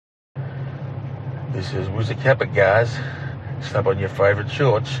This is Wizard Kappa, guys. Snap on your favourite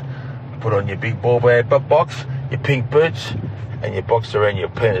shorts, put on your big ball bag butt box, your pink boots, and your box around your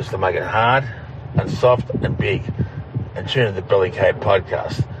penis to make it hard and soft and big. And tune in the Belly Cave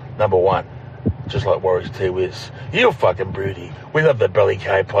Podcast, number 1. Just like Warwick's T-Wiz. You fucking broody. We love the Belly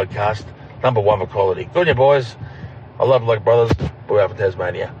Cave Podcast, number 1 for quality. Good on you, boys. I love you like brothers. We're out from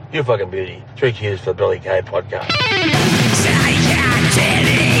Tasmania. You fucking beauty. 3 cheers for the Belly Cave Podcast.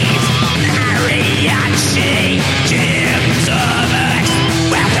 Mariachi, Jim Service.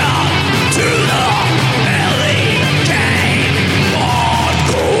 Welcome to the Belly Cave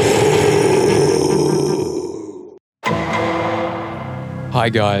Podcast. Hi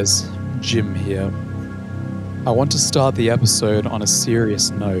guys, Jim here. I want to start the episode on a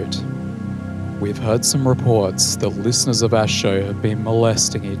serious note. We've heard some reports that listeners of our show have been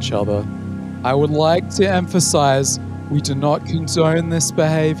molesting each other. I would like to emphasize we do not condone this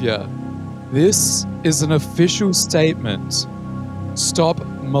behavior. This is an official statement. Stop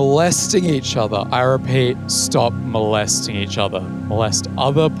molesting each other. I repeat, stop molesting each other. Molest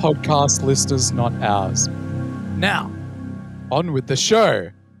other podcast listeners, not ours. Now, on with the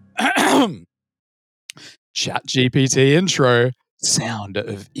show. ChatGPT intro, sound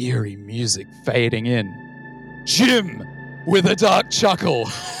of eerie music fading in. Jim with a dark chuckle.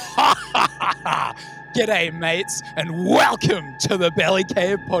 G'day, mates, and welcome to the Belly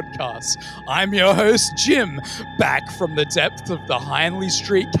Cave Podcast. I'm your host, Jim, back from the depth of the Hindley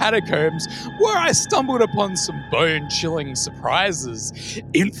Street catacombs, where I stumbled upon some bone-chilling surprises.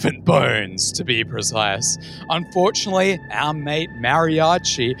 Infant bones, to be precise. Unfortunately, our mate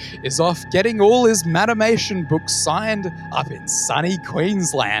Mariachi is off getting all his Matamation books signed up in sunny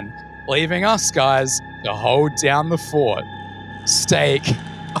Queensland, leaving us guys to hold down the fort. Steak.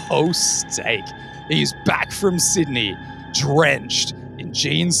 Oh, steak. He's back from Sydney, drenched in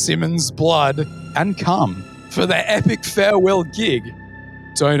Gene Simmons' blood and cum for the epic farewell gig.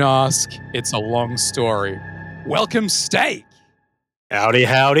 Don't ask, it's a long story. Welcome, Steak. Howdy,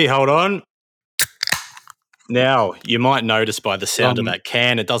 hold on. Now, you might notice by the sound of that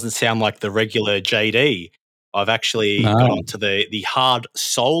can, it doesn't sound like the regular JD. I've actually got onto the hard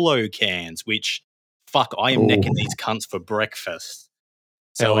solo cans, which, fuck, I am necking these cunts for breakfast.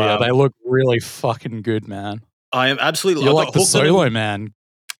 So yeah, they look really fucking good, man. I am absolutely. You're like the solo man.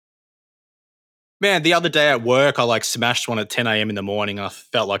 Man, the other day at work, I smashed one at 10 a.m. in the morning. I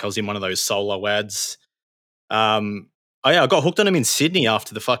felt like I was in one of those solo ads. I got hooked on them in Sydney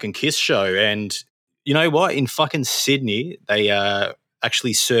after the fucking Kiss show, and you know what? In fucking Sydney, they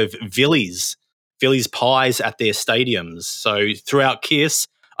actually serve Villies pies at their stadiums. So throughout Kiss,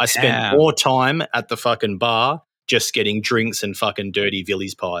 I spent more time at the fucking bar just getting drinks and fucking dirty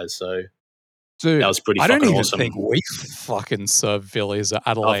Villies pies. So dude, that was pretty fucking awesome. I don't even think we fucking serve Villies at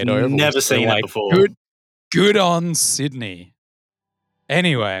Adelaide Oval. I've never seen that before. Good on Sydney.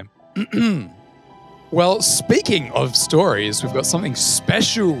 Anyway, well, speaking of stories, we've got something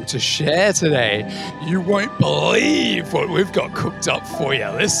special to share today. You won't believe what we've got cooked up for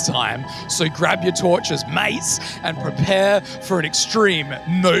you this time. So grab your torches, mates, and prepare for an extreme,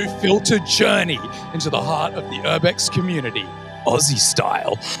 no-filter journey into the heart of the urbex community, Aussie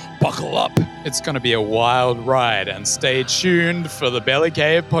style. Buckle up. It's going to be a wild ride, and stay tuned for the Belly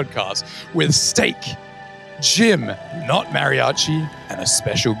Cave Podcast with Steak, Jim, not Mariachi, and a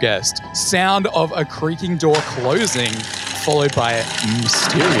special guest. Sound of a creaking door closing, followed by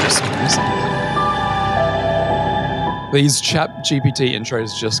mysterious music. These ChatGPT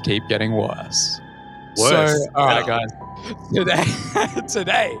intros just keep getting worse. So, all right, guys.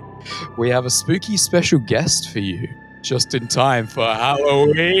 Today, we have a spooky special guest for you, just in time for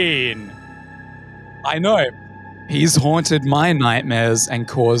Halloween. I know. He's haunted my nightmares and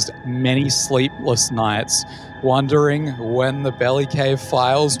caused many sleepless nights, wondering when the Belly Cave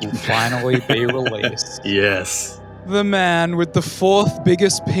files will finally be released. Yes. The man with the 4th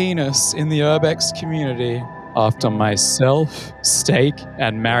biggest penis in the urbex community, after myself, Steak,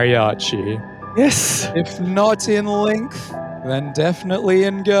 and Mariachi. Yes. If not in length, then definitely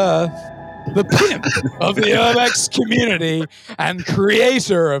in girth. The pimp of the urbex community and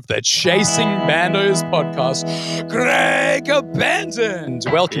creator of the Chasing Bandos Podcast, Greg Abandoned.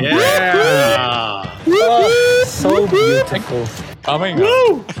 Welcome. Yeah. So beautiful. Coming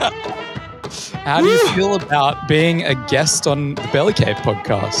up. How do you feel about being a guest on the Belly Cave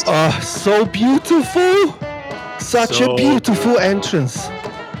Podcast? So beautiful. Such a beautiful entrance.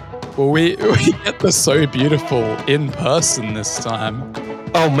 Well, we get the so beautiful in person this time.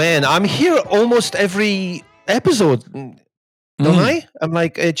 Oh man, I'm here almost every episode, don't I? I'm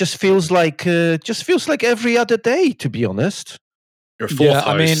like, it just feels like every other day, to be honest. You're a fourth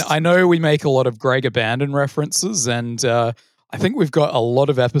I mean, host. I know we make a lot of Greg Abandon references, and I think we've got a lot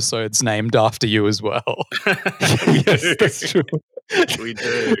of episodes named after you as well. Yes, that's true. We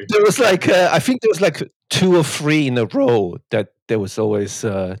do. There was like I think there was like 2 or 3 in a row that there was always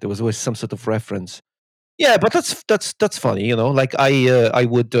some sort of reference. Yeah, but that's funny, you know. Like I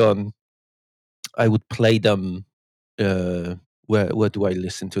would play them. Where do I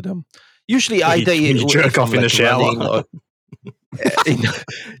listen to them? Usually either You jerk if I'm, off in the like, shower. running or-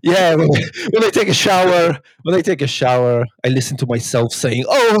 yeah, when I take a shower, I listen to myself saying,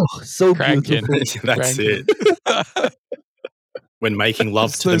 "Oh, so Cranking. beautiful." That's Cranking. it. When making love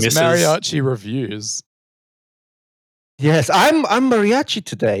It's to the those missus. mariachi reviews. Yes, I'm mariachi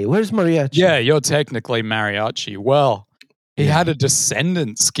today. Where's mariachi? Yeah, you're technically mariachi. Well, he Yeah. had a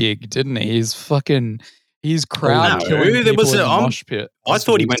Descendants gig, didn't he? He's crowd No, killing there people was in a- the mosh pit. I That's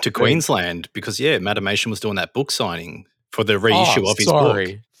thought he what went to doing. Queensland because, Madamation was doing that book signing for the reissue of his book.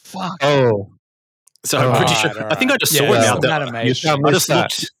 sorry. Fuck. Oh, So I'm pretty Alright, sure. I think I just saw yeah, him it's out the there. Animation. You I missed just that.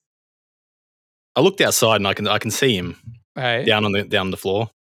 looked. I looked outside and I can see him Hey, down on the floor.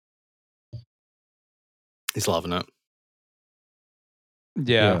 He's loving it.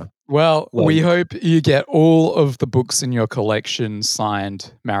 yeah. Yeah. Well, Well, we hope you get all of the books in your collection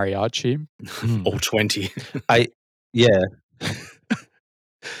signed mariachi. All 20. yeah.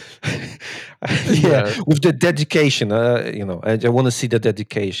 Yeah, with the dedication, you know, I want to see the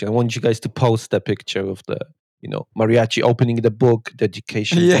dedication. I want you guys to post a picture of the, you know, mariachi opening the book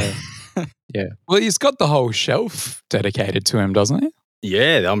dedication. Yeah. Yeah. Well, he's got the whole shelf dedicated to him, doesn't he?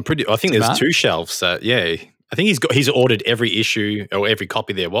 Yeah, I think there's Matt? 2 shelves. I think he's ordered every issue or every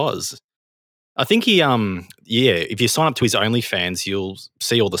copy there was. I think he if you sign up to his OnlyFans, you'll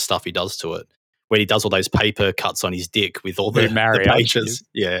see all the stuff he does to it. Where he does all those paper cuts on his dick with all the mariachis. pages.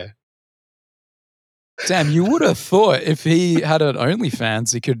 Yeah. Damn, you would have thought if he had an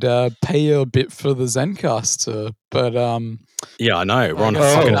OnlyFans, he could pay you a bit for the Zencaster. But Yeah, I know. We're on I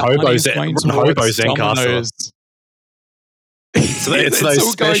guess fucking that hobo money's going towards Zencaster. Domino's. So it's those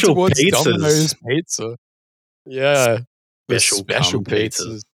all going special towards pizzas. Domino's pizza. Yeah, the Special cum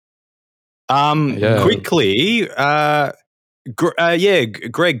pizzas. pizzas. Quickly,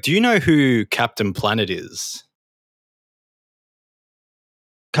 Greg, do you know who Captain Planet is?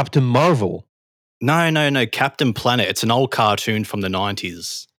 Captain Marvel. No, Captain Planet. It's an old cartoon from the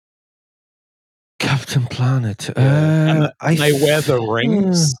 90s. Captain Planet. And they wear the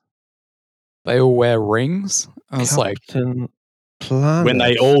rings. They all wear rings. I was like, Captain Planet. When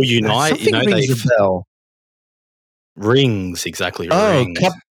they all unite, Something rings a bell. Rings, exactly. Oh, rings.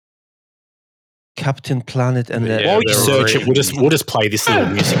 Captain Planet and the. Yeah, While you they're search it, rings. we'll just play this little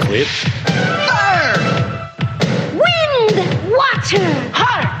music clip. Wind, water,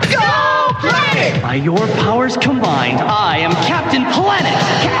 heart, go planet! By your powers combined, I am Captain Planet.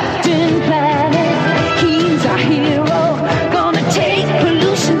 Captain Planet, he's our hero. Gonna take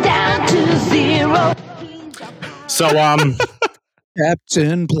pollution down to zero. So,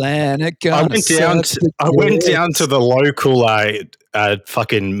 Captain Planet. I went down to the local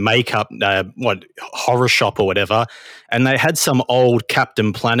fucking makeup horror shop or whatever, and they had some old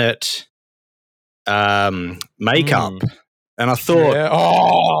Captain Planet makeup, and I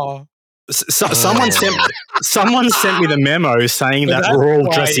thought, someone sent me the memo saying that we're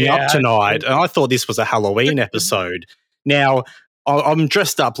all dressing up tonight, and I thought this was a Halloween episode. Now I'm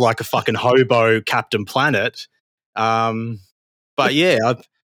dressed up like a fucking hobo Captain Planet. But yeah, I've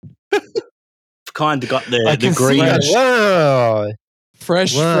kind of got the green. Wow.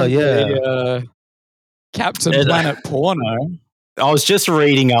 Fresh Wow, from yeah. the Captain Planet porno. I was just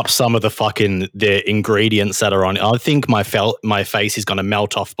reading up some of the ingredients that are on it. I think my face is going to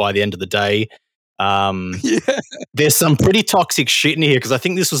melt off by the end of the day. There's some pretty toxic shit in here because I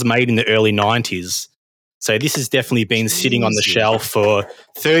think this was made in the early 90s. So this has definitely been sitting on the shelf for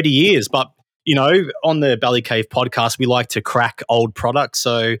 30 years. But, you know, on the Belly Cave podcast, we like to crack old products.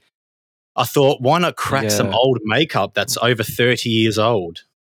 So I thought, why not crack some old makeup that's over 30 years old?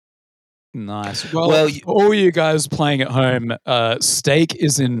 Nice. Well, all you guys playing at home, Steak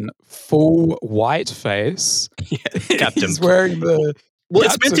is in full white face. Captain. He's wearing the. Well,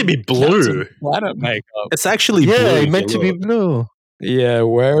 it's meant to be blue. Captain Planet makeup. It's actually blue. Yeah, meant to be blue. Yeah,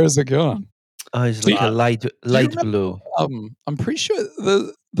 where is it gone? Oh, it's like a light blue. I'm pretty sure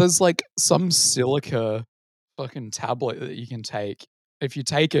there's like some silica fucking tablet that you can take. If you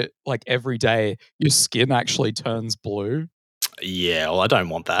take it like every day, your skin actually turns blue. Yeah, well, I don't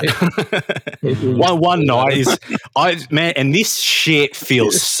want that. one night is and this shit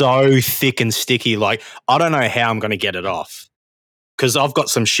feels so thick and sticky. Like I don't know how I'm going to get it off because I've got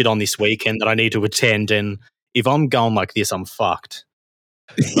some shit on this weekend that I need to attend, and if I'm going like this, I'm fucked.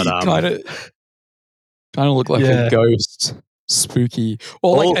 But He kind of looked like Yeah. a ghost, spooky,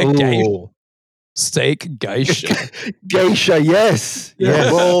 or like a gay oh. steak geisha. Geisha, yes. Yeah.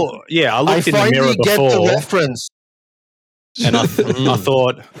 Yes. well, yeah, I I looked in the mirror finally get the before, reference. and I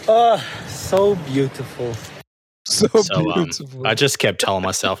thought, Oh, so beautiful. So so beautiful. I just kept telling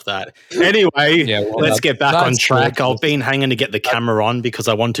myself that. Anyway, Yeah, well, let's get back on that's track. gorgeous. I've been hanging to get the camera on because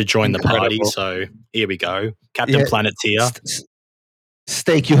I want to join the party. Incredible. So here we go. Captain Yeah. Planet's here.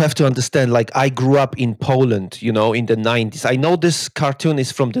 Steak, you have to understand, like, I grew up in Poland, in the 90s. I know this cartoon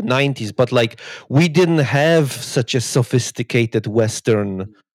is from the 90s, but like we didn't have such a sophisticated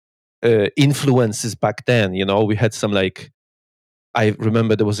Western influences back then. We had some, like, I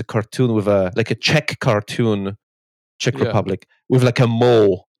remember there was a cartoon with a Czech cartoon, Czech Yeah. Republic, with like a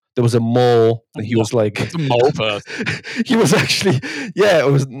mole. There was a mole, and he was like, It's a mole person. he was actually,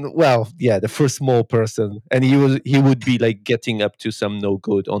 the first mole person, and he would be like getting up to some no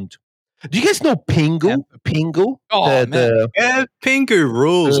good on. Do you guys know Pingu? Pingu? Oh, man. Yeah, Pingu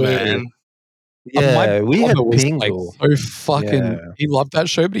rules, man. Yeah, we had brother was, Pingu. like, so fucking. Yeah. He loved that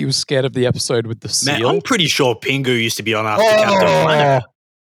show, but he was scared of the episode with the Man, seal, I'm pretty sure Pingu used to be on after Captain Planet.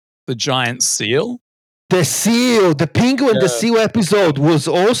 the giant seal. The seal, the Pingu and the seal episode was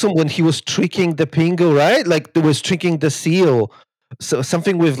awesome when he was tricking the Pingu, right? Like, there was tricking the seal. So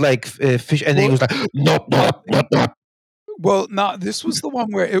something with like fish, and then he was like, no. Well, no, this was the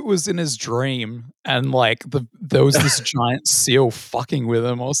one where it was in his dream, and like there was this giant seal fucking with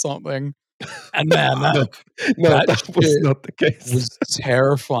him or something. And man, No, that that was shit not the case. was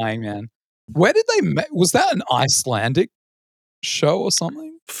terrifying, man. Where did they? Was that an Icelandic show or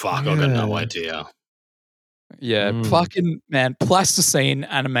something? Fuck, I got no idea. Yeah, Mm. fucking man, plasticine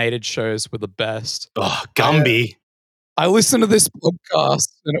animated shows were the best. Oh, Gumby. I listened to this podcast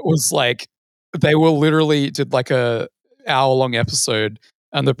and it was like they were literally did like a hour-long episode,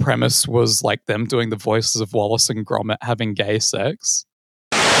 and the premise was like them doing the voices of Wallace and Gromit having gay sex.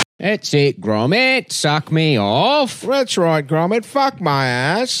 That's it, Gromit. Suck me off. That's right, Gromit. Fuck my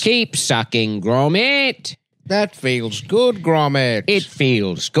ass. Keep sucking, Gromit. That feels good, Gromit. It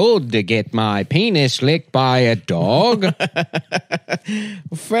feels good to get my penis licked by a dog.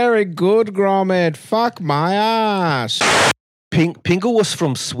 Very good, Gromit. Fuck my ass. Pingu was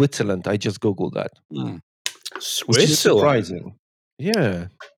from Switzerland. I just googled that. Which is surprising. Yeah.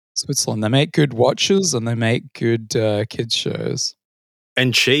 Switzerland. They make good watches and they make good kids shows.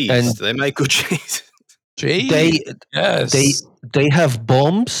 And cheese. And- they make good cheese. Gee, yes. They have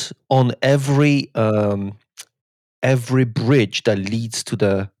bombs on every bridge that leads to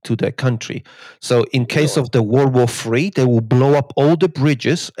the country. So in case of the World War III, they will blow up all the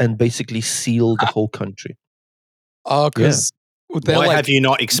bridges and basically seal the whole country. Oh, because they're Why like have you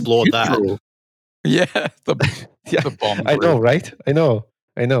not explored that? neutral. Yeah, Yeah, the bomb. I know, group. right? I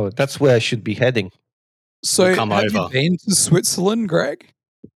know. That's where I should be heading. So We'll come have you over. been to Switzerland, Greg?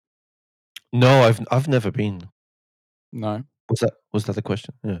 No, I've never been. No. Was that a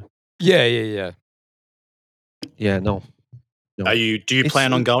question? Yeah. Yeah. Yeah, no. Do you It's-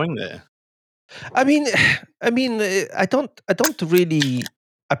 plan on going there? I mean, I don't really.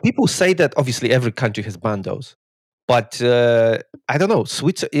 People say that obviously every country has bandos, but I don't know.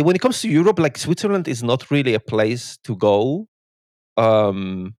 When it comes to Europe, like Switzerland is not really a place to go.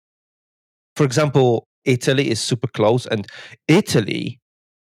 For example, Italy is super close, and Italy,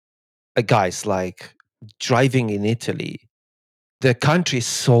 guys, like driving in Italy, the country is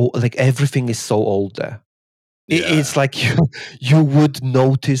so like everything is so old there. It's like you would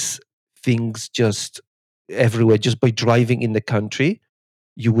notice things just everywhere just by driving in the country.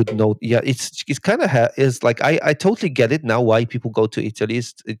 You would know, it's kind of is like I totally get it now why people go to Italy.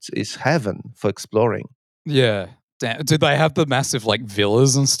 It's heaven for exploring. Yeah. Damn. Do they have the massive like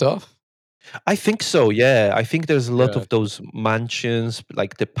villas and stuff? I think so. Yeah, I think there's a lot Yeah. of those mansions,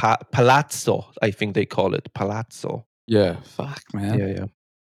 like the palazzo. I think they call it palazzo. Yeah. Fuck, man. Yeah.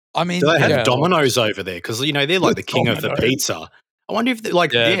 I mean, Do they have yeah, Domino's over there? Because they're like the king of the Domino's. pizza. I wonder if there's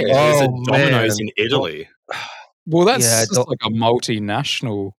Yeah. a Oh, Domino's man. in Italy. Well, that's Yeah, just like a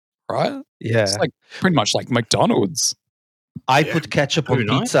multinational, right? Yeah. It's like pretty much like McDonald's. I Yeah, put ketchup who on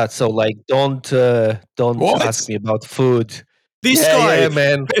knows? pizza, so like don't What? ask me about food. This Yeah, guy yeah,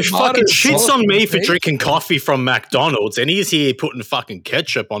 man. fucking Tomatoes, shits sauce, on me and for pizza. drinking coffee from McDonald's, and he's here putting fucking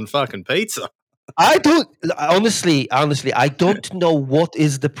ketchup on fucking pizza. I don't honestly, I don't know what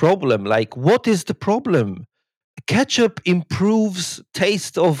is the problem. Like, what is the problem? Ketchup improves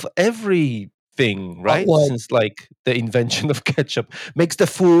taste of everything, right? like- Since like the invention of ketchup makes the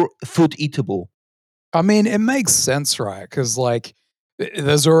food eatable. I mean, it makes sense, right? Because like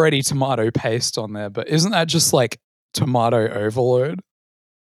there's already tomato paste on there, but isn't that just like tomato overload?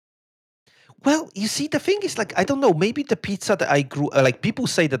 Well, you see, the thing is, like, I don't know. Maybe the pizza that I grew, like, people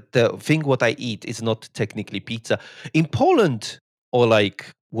say that the thing what I eat is not technically pizza. In Poland, or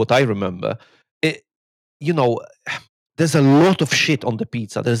like what I remember, it, you know, there's a lot of shit on the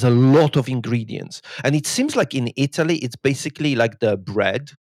pizza. There's a lot of ingredients, and it seems like in Italy, it's basically like the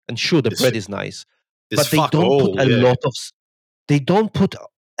bread. And sure, the bread is nice, but they don't put a lot of. They don't put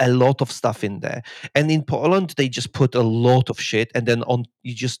a lot of stuff in there. And in Poland, they just put a lot of shit, and then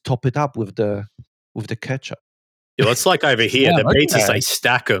you just top it up with the ketchup. Yeah, it's like over here. Yeah, the pizzas, okay. they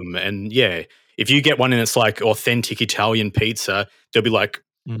stack them. And yeah, if you get one and it's like authentic Italian pizza, there'll be like,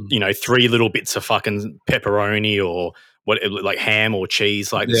 3 little bits of fucking pepperoni or what, like ham or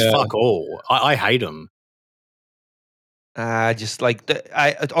cheese. Like, it's fuck all. I hate them. Just like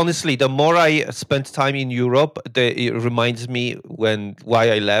honestly, the more I spend time in Europe, it reminds me why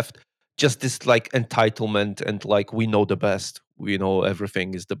I left. Just this like entitlement and like we know the best. We know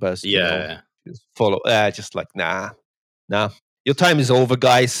everything is the best. Yeah. Just follow. Just like nah. Your time is over,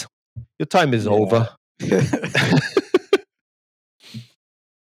 guys. Your time is over.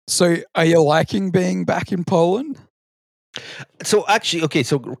 So, are you liking being back in Poland? So actually, okay.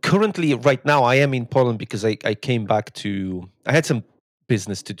 So currently, right now, I am in Poland because I came back to. I had some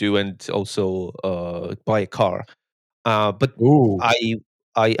business to do and also buy a car. But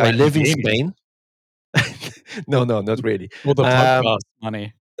I live in Spain. No, not really. Well, the podcast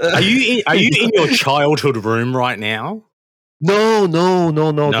money. Are you in your childhood room right now? No.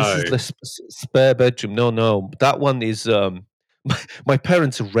 This is the spare bedroom. No. That one is. My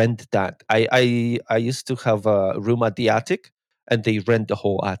parents rent that. I used to have a room at the attic, and they rent the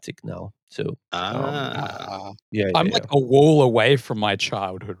whole attic now. So yeah, I'm like a wall away from my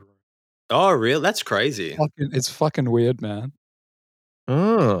childhood room. Oh, really? That's crazy. It's fucking weird, man.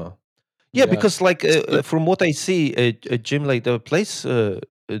 Oh. Yeah, because like from what I see, Jim, like the place,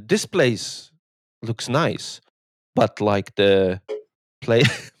 this place looks nice, but like the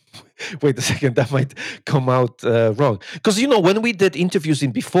place. Wait a second, that might come out wrong. Because when we did interviews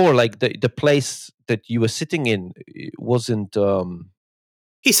in before, like the place that you were sitting in wasn't.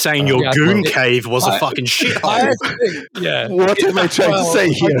 He's saying your goon cave was a fucking shithole. Yeah. What am I trying to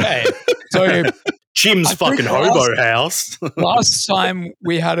say here? Okay. So Jim's fucking hobo house. Last time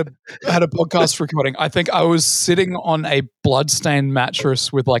we had a podcast recording, I think I was sitting on a bloodstained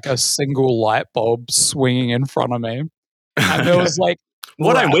mattress with like a single light bulb swinging in front of me, and there was like.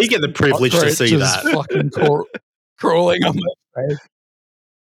 Why don't we get the privilege to see that? Fucking crawling on my face.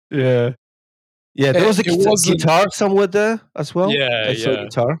 Yeah. There was a guitar somewhere there as well. Yeah, I saw a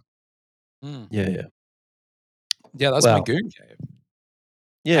guitar. Yeah, that's my goon cave.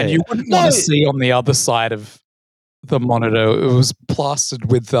 Yeah, and you wouldn't want to see on the other side of the monitor. It was plastered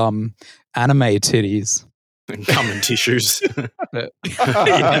with anime titties and cum and tissues.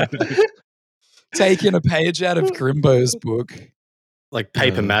 Taking a page out of Grimbo's book. Like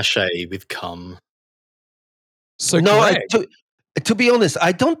paper mache with cum. So no, to be honest,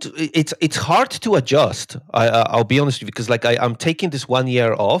 I don't. It's hard to adjust. I'll be honest with you because like I'm taking this 1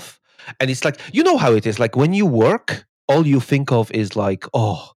 year off, and it's like how it is. Like when you work, all you think of is like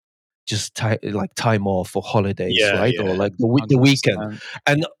just time off or holidays, right? Or like the weekend,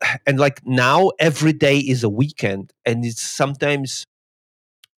 and like now every day is a weekend, and it's sometimes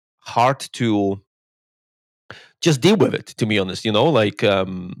hard to just deal with it, to be honest, like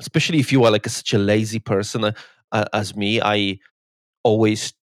especially if you are like such a lazy person as me. I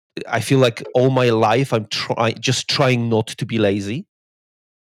feel like all my life I'm trying not to be lazy.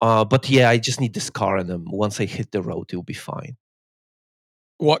 But yeah, I just need this car, and once I hit the road, it'll be fine.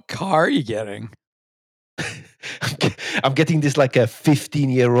 What car are you getting? I'm getting this like a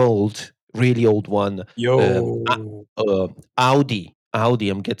 15-year-old, really old one. Audi.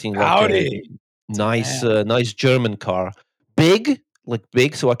 I'm getting like Audi. Nice German car, big,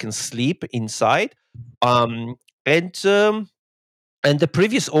 so I can sleep inside. And the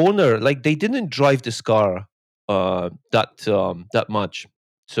previous owner, like they didn't drive this car that much,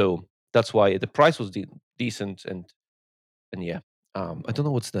 so that's why the price was decent. And yeah, I don't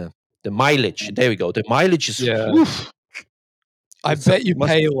know what's the mileage. There we go. The mileage is. Oof. I bet you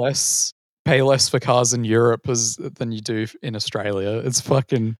pay less for cars in Europe than you do in Australia. It's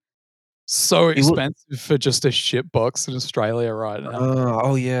fucking so expensive for just a shit box in Australia right now.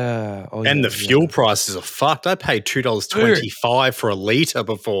 Oh yeah. And the fuel prices are fucked. I paid $2.25 for a litre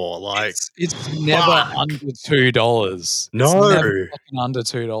before. Like it's never under $2. No, it's never fucking under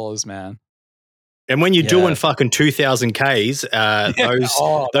 $2, man. And when you're doing fucking 2,000 Ks, those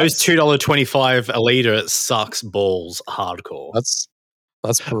 $2.25 a litre sucks balls hardcore.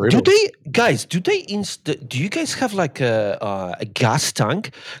 That's Do brutal. they, guys? Do you guys have like a gas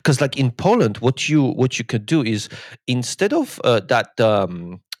tank? Because like in Poland, what you could do is instead of that,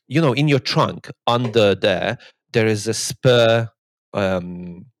 in your trunk under there is a spare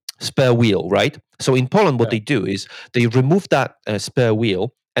wheel, right? So in Poland, what Yeah. they do is they remove that spare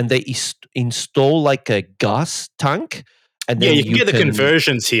wheel and they install like a gas tank, and Yeah, then you can get the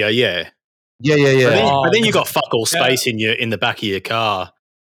conversions here. Yeah, yeah, but then you got Oh, fuck all space in the back of your car,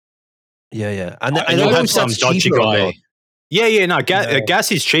 yeah, and I and don't you'll know have if some that's dodgy cheaper or guy. not. Yeah, no, Yeah.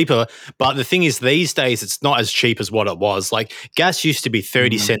 gas is cheaper, but the thing is, these days it's not as cheap as what it was. Like gas used to be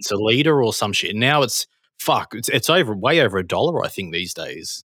 30 cents a liter or some shit. Now it's it's way over $1, I think, these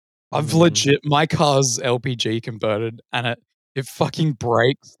days. I've legit, my car's LPG converted and it fucking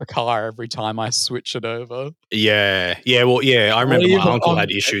breaks the car every time I switch it over. Yeah, well, yeah, I remember Leave my it uncle on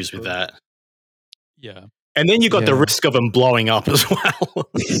had issues with petrol. that. Yeah. And then you got the Yeah. risk of them blowing up as well.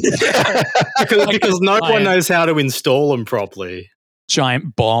 because no one giant- knows how to install them properly.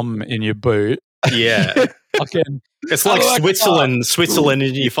 Giant bomb in your boot. Yeah. Fucking, It's like Oh, my God. Switzerland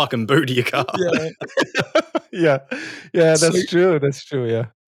in your fucking boot of your car. Yeah. yeah, So- that's true. That's true. Yeah.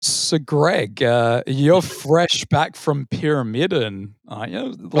 So, Greg, you're fresh back from Pyramiden, aren't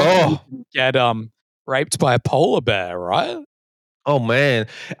you? Oh. You get raped by a polar bear, right? Oh man,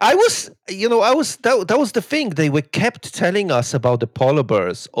 I was that was the thing. They were kept telling us about the polar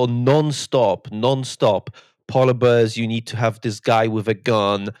bears or non-stop polar bears. You need to have this guy with a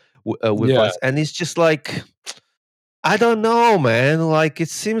gun with Yeah. us, and it's just like, I don't know, man. Like it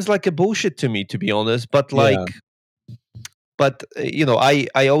seems like a bullshit to me, to be honest. But Yeah.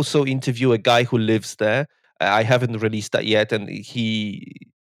 I also interview a guy who lives there. I haven't released that yet, and they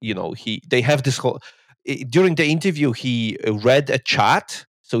have this whole. During the interview, he read a chat.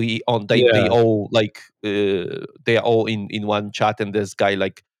 So they Yeah. all like they are all in one chat, and this guy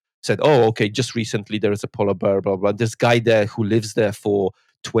like said, "Oh, okay, just recently there is a polar bear, blah blah." This guy there who lives there for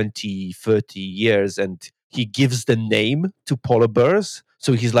 20, 30 years, and he gives the name to polar bears.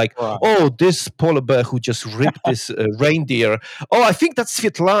 So he's like, Right. "Oh, this polar bear who just ripped this reindeer. Oh, I think that's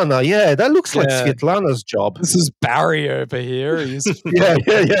Svetlana. Yeah, that looks like Yeah. Svetlana's job." This is Barry over here. He's Yeah.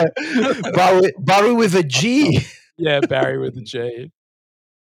 Barry with a G. yeah, Barry with a G.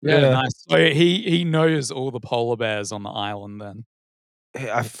 Yeah, nice. So he knows all the polar bears on the island then.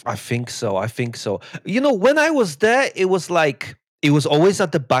 I think so. I think so. When I was there, it was always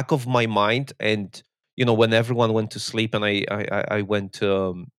at the back of my mind, and when everyone went to sleep and I went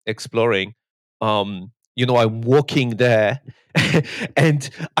exploring, I'm walking there, and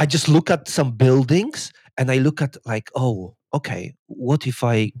I just look at some buildings, and I look at like, oh, okay, what if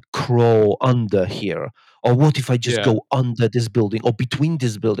I crawl under here? Or what if I just Yeah. go under this building or between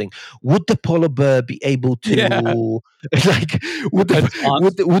this building? Would the polar bear be able to Yeah. like would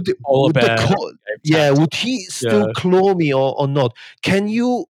the Polar bear yeah, would he still Yeah. claw me or not? Can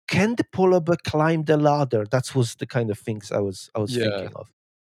the polar bear climb the ladder? That was the kind of things I was Yeah. thinking of.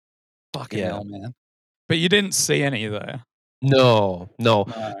 Fucking Yeah. hell, man. But you didn't see any there. No. No.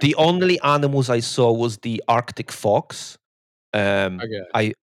 The only animals I saw was the Arctic fox.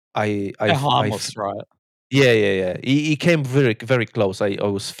 Okay. I They're harmless, right? Yeah. He came very, very close. I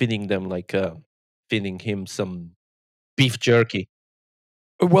was feeding them feeding him some beef jerky.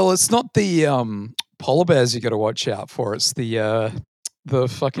 Well, it's not the polar bears you got to watch out for. It's the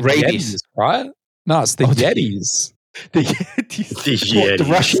fucking Rabies. Yetis, right? No, it's the Oh, Yetis. The Yetis. The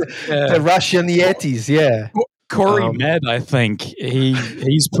Yetis. The Russian Yetis, yeah. Corey Med, I think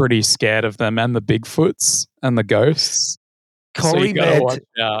he's pretty scared of them and the Bigfoots and the ghosts. So you gotta watch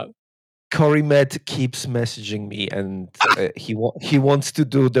out. Corey Med keeps messaging me, and he wants to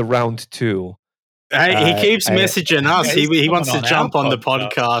do the round 2. He keeps messaging us. he's He wants to coming on jump our on the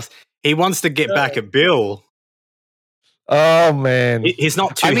podcast. He wants to get back at Bill. Oh man, He's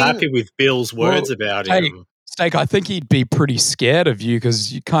not too happy with Bill's words about him. Steak, I think he'd be pretty scared of you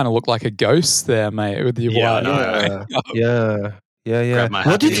because you kind of look like a ghost there, mate, with your white eye. Yeah. Grab my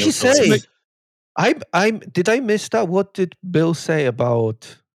What did Happy he Meal say? sauce. Did I miss that? What did Bill say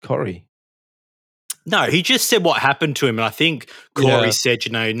about Corey? No, he just said what happened to him, and I think Corey said,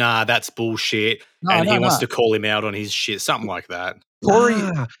 nah, that's bullshit, and he wants to call him out on his shit, something like that. Corey,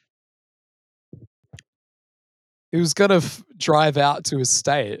 he was gonna drive out to his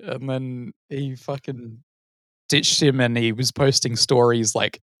state, and then he fucking ditched him, and he was posting stories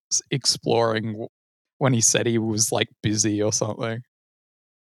like exploring when he said he was like busy or something.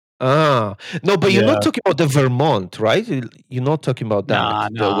 No, but you're not talking about the Vermont, right? You're not talking about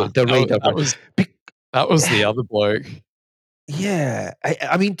that. Nah. The radar. That was the other bloke. Yeah,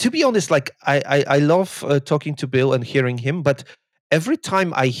 I mean, to be honest, like I love talking to Bill and hearing him, but every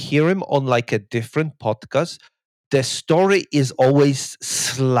time I hear him on like a different podcast, the story is always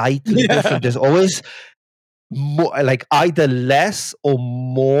slightly different. There's always more, like either less or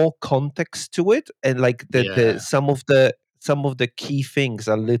more context to it, and like the some of the key things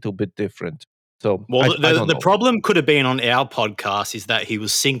are a little bit different. So Well, I don't the know. problem could have been on our podcast is that he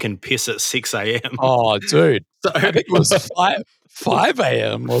was sinking piss at 6 a.m. Oh, dude. So, I think it was 5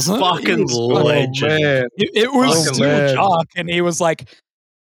 a.m., wasn't it? fucking legend. man. It was Oh, still man. dark, and he's like,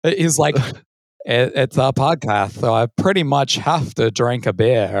 it's our podcast, so I pretty much have to drink a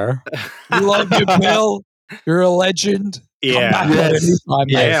beer. We love you, Bill. You're a legend. Yeah. Come back at any time,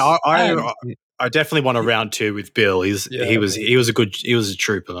 mate. Yeah, And- I definitely want a round 2 with Bill. He was a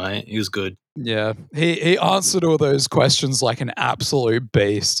trooper, mate. He was good. yeah, he answered all those questions like an absolute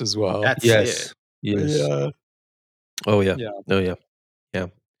beast as well. That's Yes. it. Yes. Yeah, Oh yeah. Yeah. Oh yeah.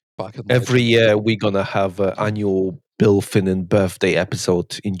 fucking Every legend. year we're gonna have an annual Bill Finnan birthday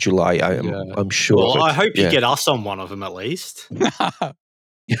episode in July. I'm sure. Well, of it. I hope you Yeah. get us on one of them at least.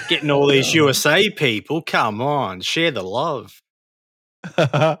 Getting all these USA people. Come on, share the love.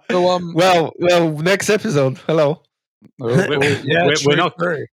 So, well, next episode. Hello. We're not.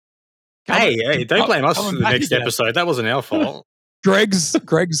 true. Hey, don't blame us for coming the back next again. episode. That wasn't our fault.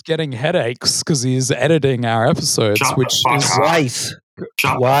 Greg's getting headaches because he's editing our episodes, Shut the which fuck is up. Twice.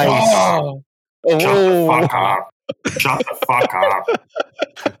 Shut Twice. oh, Shut the fuck up. Shut the fuck up.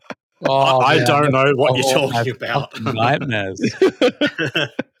 I man, don't know what oh, you're my talking about. fucking nightmares.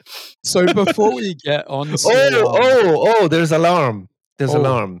 So before we get on to There's alarm. There's Oh.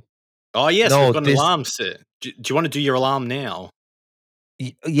 alarm. Oh, yes, No, we've got an this- alarm set. Do you want to do your alarm now?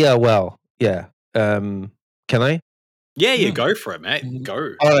 Yeah, well, yeah. Can I? Yeah, Yeah. go for it, mate. Mhm.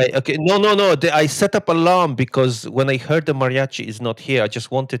 Go. All right. Okay. No. I set up alarm because when I heard the mariachi is not here, I just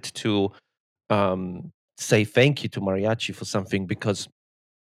wanted to say thank you to mariachi for something because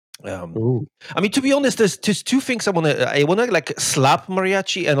Ooh. I mean, to be honest, there's two things I wanna like slap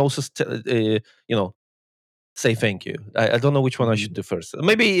mariachi and also say thank you. I don't know which one I should do first.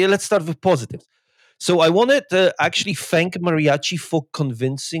 Maybe let's start with positives. So I wanted to actually thank mariachi for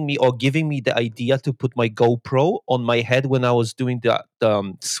convincing me or giving me the idea to put my GoPro on my head when I was doing the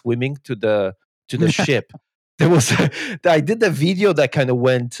swimming to the ship. There was I did a video that kind of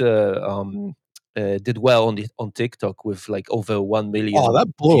went did well on TikTok with like over 1 million. Oh, that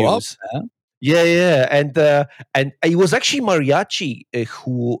blew up, views. man. Yeah, and it was actually mariachi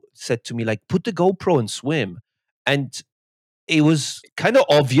who said to me like, put the GoPro and swim, and it was kind of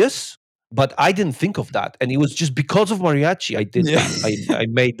obvious, but I didn't think of that, and it was just because of mariachi I did that. I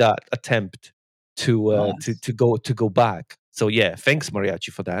made that attempt to Nice. to go back. So yeah, thanks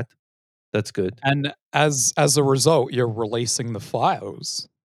mariachi for that. That's good. And as a result, you're releasing the files.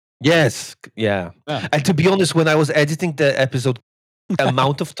 Yes, yeah. Yeah. And to be honest, when I was editing the episode, the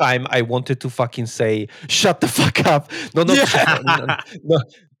amount of time I wanted to fucking say, "Shut the fuck up!"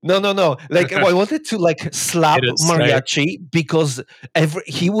 No. Like I wanted to like slap It is safe. mariachi because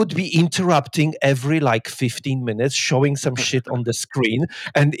he would be interrupting every like 15 minutes, showing some shit on the screen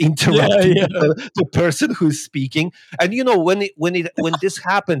and interrupting the person who's speaking. And you know when this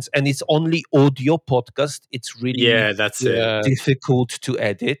happens and it's only audio podcast, it's really That's it. difficult to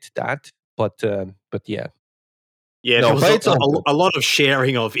edit that. But yeah. Yeah, No, there was but it's all good. a lot of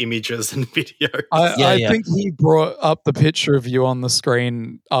sharing of images and videos. I think he brought up the picture of you on the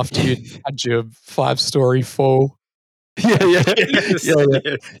screen after you had your 5-story fall. Yeah. Yes,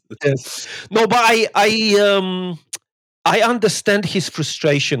 Yes. No, but I understand his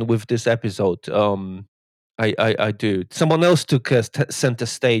frustration with this episode. I do. Someone else took center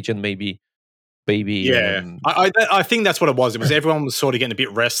stage and maybe. Yeah, I think that's what it was. It was everyone was sort of getting a bit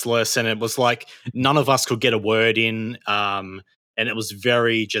restless, and it was like none of us could get a word in. And it was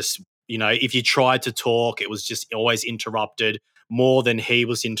very just, if you tried to talk, it was just always interrupted more than he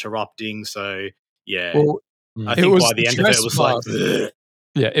was interrupting. So yeah, Well, I think by the end of it, it was like, trespass.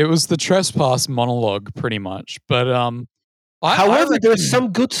 Yeah, it was the trespass monologue pretty much. But however, there's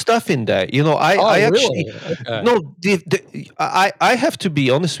some good stuff in there. I actually Okay. no. I have to be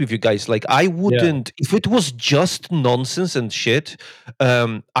honest with you guys. Like, I wouldn't if it was just nonsense and shit.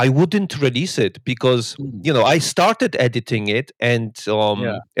 I wouldn't release it because I started editing it and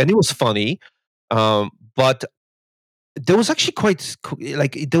it was funny. But there was actually quite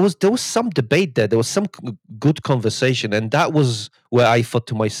like there was some debate there. There was some good conversation, and that was where I thought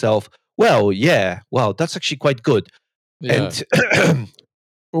to myself, well, that's actually quite good. Yeah. And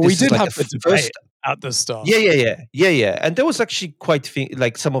Well, we this is did like have the the first- debate at the start. Yeah. And there was actually quite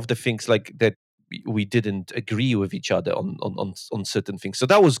like some of the things like that we didn't agree with each other on certain things. So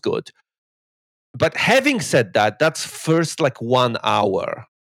that was good. But having said that, that's first like 1 hour,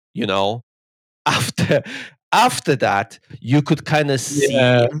 you know. After that, you could kind of see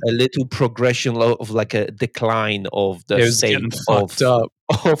Yeah. a little progression of like a decline of the He was state getting of, fucked up.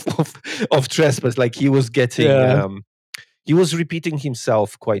 of trespass. Like he was getting Yeah. he was repeating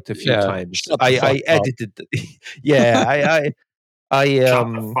himself quite a few Yeah. times. Shut the I fuck up. edited yeah, I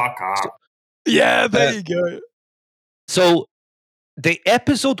Shut the fuck up. Yeah, there you go. so the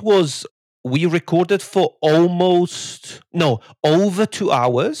episode we recorded for over 2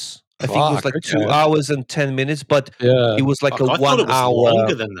 hours. I think it was Fuck, like 2 okay. hours and 10 minutes, but Yeah. it was like Fuck, a I thought 1 it was hour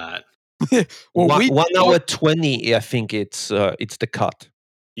longer than that. Well, we 1 talked- hour 20. I think it's the cut.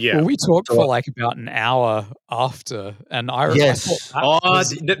 Yeah. Well, we talked So- for like about an hour after, and I Yes. thought that's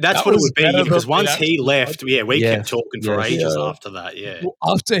that what it was would be. better Because than once it he actually left, was. yeah, we Yes, kept talking for yes. ages Yeah. after that. Yeah. Well,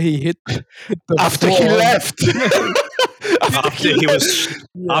 after he hit the After he floor. left. After he was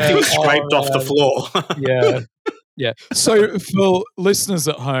scraped off the man. floor. Yeah. So for listeners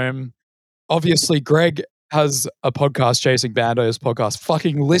at home, obviously Greg has a podcast, Chasing Bandos podcast.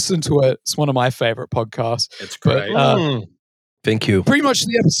 Fucking listen to it. It's one of my favorite podcasts. It's But, great. Thank you. pretty much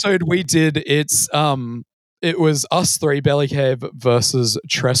the episode we did, it was us three, Belly Cave versus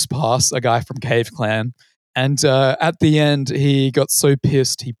Trespass, a guy from Cave Clan. And at the end, he got so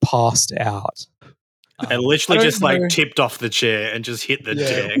pissed he passed out. And literally I don't just like know. tipped off the chair and just hit the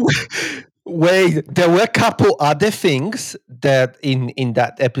Yeah. deck. Wait, there were a couple other things that in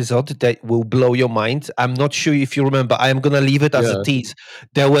that episode that will blow your mind. I'm not sure if you remember. I am gonna leave it as a tease.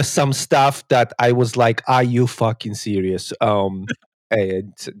 There was some stuff that I was like, "Are you fucking serious?"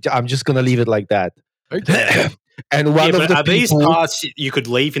 And I'm just gonna leave it like that. Okay. And one of the are these people, parts you could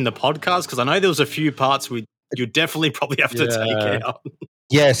leave in the podcast? Because I know there was a few parts you definitely probably have to take out.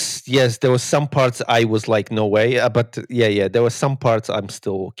 yes, there were some parts I was like, "No way," but yeah, there were some parts I'm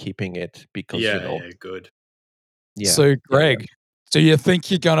still keeping it because Yeah, you know. yeah, good. Yeah. So, Greg, do you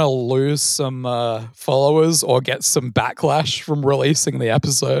think you're going to lose some followers or get some backlash from releasing the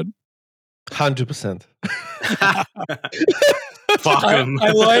episode? 100%. Fuck him.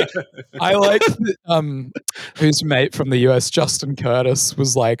 I like whose mate from the US, Justin Curtis,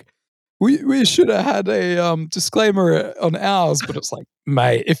 was like, we should have had a disclaimer on ours, but it's like,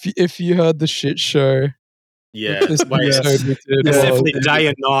 mate, if you heard the shit show, Yeah, this wait, episode we did, there's well, definitely day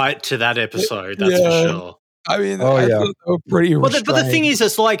and night to that episode. That's for sure. I mean, Oh, I yeah. thought they were pretty But the thing restrained. is,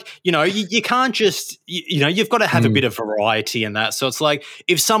 it's like, you can't just, you've got to have a bit of variety in that. So it's like,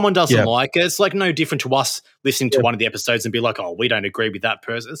 if someone doesn't like it, it's like no different to us listening to one of the episodes and be like, oh, we don't agree with that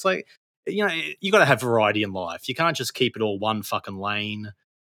person. It's like, you got to have variety in life. You can't just keep it all one fucking lane.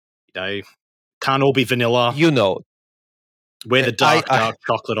 Can't all be vanilla. We're the dark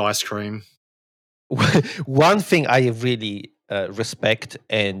chocolate ice cream. One thing I really respect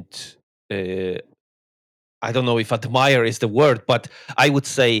and I don't know if admire is the word, but I would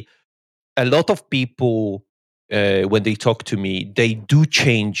say a lot of people, when they talk to me, they do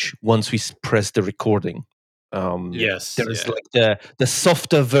change once we press the recording. Yes. There is like the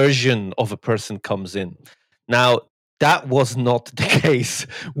softer version of a person comes in. Now, that was not the case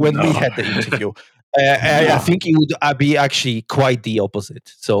when we had the interview. I think it would be actually quite the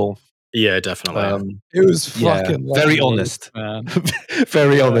opposite. So, yeah, definitely. It was fucking very lovely, honest, man.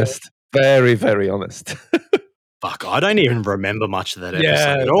 very honest, very, very honest. Fuck, I don't even remember much of that episode.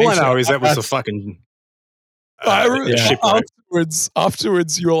 Yeah, All I me know too. is that was a fucking I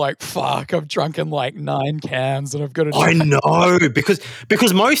afterwards, you were like, "Fuck! I've drunken like 9 cans, and I've got to." I know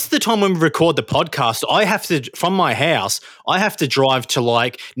because most of the time when we record the podcast, I have to from my house. I have to drive to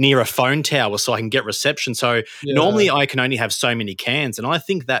like near a phone tower so I can get reception. So normally I can only have so many cans, and I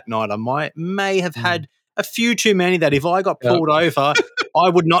think that night I may have had a few too many. That if I got pulled over, I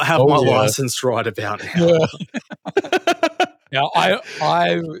would not have my license right about now. Yeah,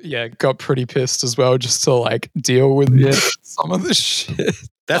 I got pretty pissed as well just to like deal with some of the shit.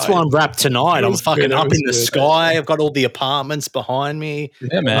 That's why I'm wrapped tonight. I'm fucking up in the good. sky. I've got all the apartments behind me.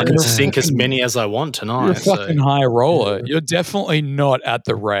 Yeah, man. I can sink as many as I want tonight. You're a fucking high roller. You're definitely not at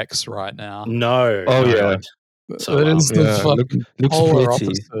the Rex right now. No. Oh, no. yeah. So that is the fucking looks polar pretty.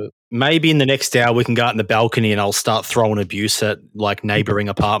 opposite. Maybe in the next hour we can go out in the balcony and I'll start throwing abuse at like neighboring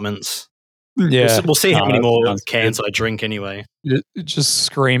apartments. Yeah, We'll see how many more sounds cans good. I drink anyway. You just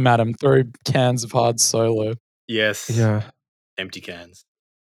scream at him, throw cans of hard solo. Yes. Yeah. Empty cans.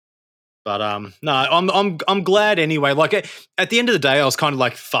 But no, I'm glad anyway. Like at the end of the day, I was kind of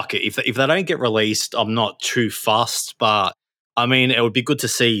like, fuck it. If they don't get released, I'm not too fussed. But I mean, it would be good to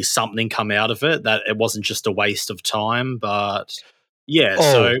see something come out of it. That it wasn't just a waste of time. But yeah,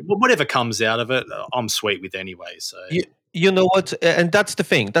 so whatever comes out of it, I'm sweet with anyway. So You know what? And that's the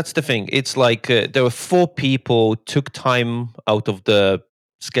thing. That's the thing. It's like there were 4 people took time out of the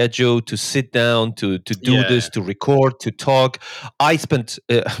schedule to sit down to do this, to record, to talk. I spent.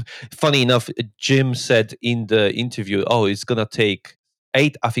 Funny enough, Jim said in the interview, "Oh, it's gonna take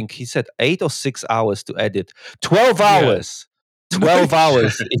 8." I think he said 8 or 6 hours to edit. 12 hours. 12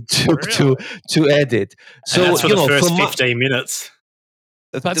 hours it took to edit. So and that's for the first from 15 minutes.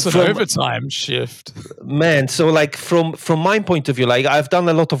 That's an overtime shift, man. So like from my point of view, like I've done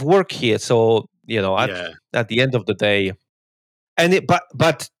a lot of work here, so at the end of the day, and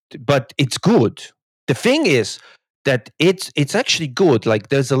but it's good. The thing is that it's actually good. Like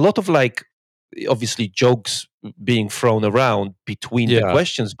there's a lot of like obviously jokes being thrown around between the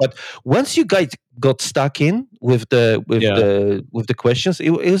questions, but once you guys got stuck in with the questions, it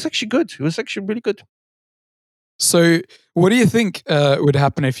was actually good. It was actually really good. So, what do you think would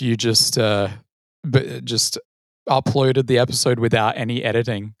happen if you just uploaded the episode without any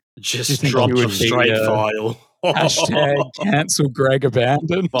editing? Just dropped a straight file. Hashtag cancel Greg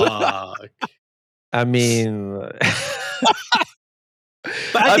Abandon. Fuck. I mean,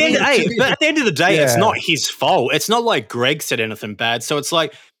 but at the end of the day, it's not his fault. It's not like Greg said anything bad. So it's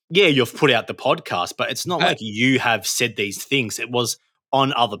like, yeah, you've put out the podcast, but it's not like you have said these things. It was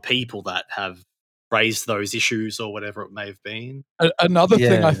on other people that have raised those issues or whatever it may have been. Another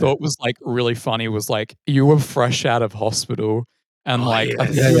thing I thought was like really funny was like you were fresh out of hospital and I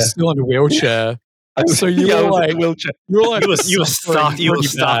think you were still in a wheelchair. So you were like, you were stuck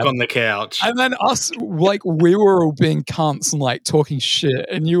on the couch, and then us like we were all being cunts and like talking shit,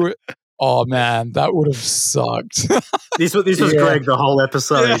 and you were. Oh man, that would have sucked. This was Greg the whole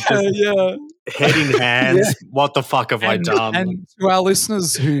episode. Head in hands. What the fuck have I done? And to our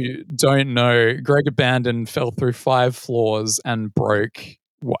listeners who don't know, Greg Abandon fell through 5 floors and broke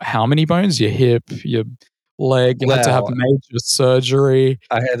how many bones? Your hip, your leg. You had to have major surgery.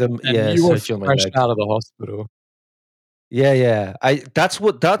 I had them. You were fresh out of the hospital. Yeah. I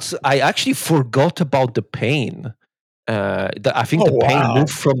actually forgot about the pain. I think the pain moved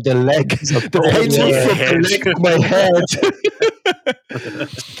from the leg. The pain moved from the leg to my head.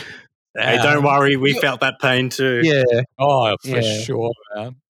 Hey, don't worry. We felt that pain too. Yeah. Oh, for sure,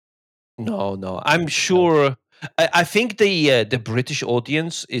 man. No. I'm sure. I think the British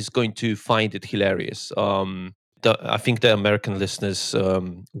audience is going to find it hilarious. I think the American listeners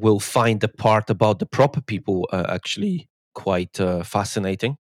will find the part about the proper people actually quite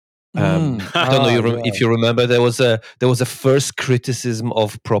fascinating. I don't know if you remember there was a first criticism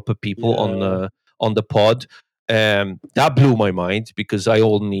of proper people on the pod. That blew my mind because I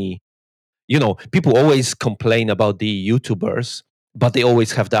only, people always complain about the YouTubers, but they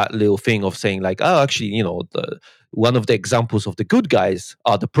always have that little thing of saying like, oh, actually, one of the examples of the good guys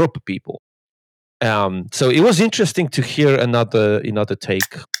are the proper people. So it was interesting to hear another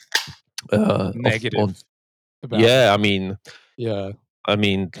take. Negative. I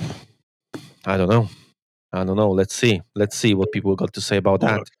mean, I don't know. Let's see what people got to say about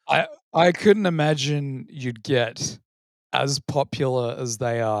that. I couldn't imagine you'd get as popular as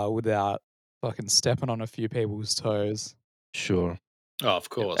they are without fucking stepping on a few people's toes. Sure. Oh, of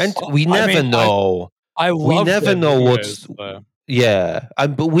course. And we never know. We never know what's. Yeah,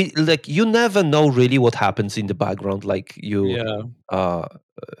 but you never know really what happens in the background. Like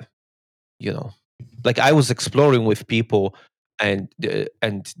like I was exploring with people, and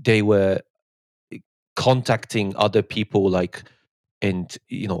they were contacting other people, like, and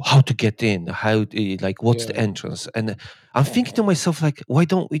how to get in, what's the entrance, and I'm thinking to myself like, why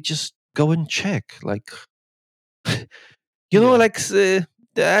don't we just go and check, like, like. I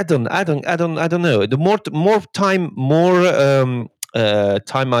don't know. The more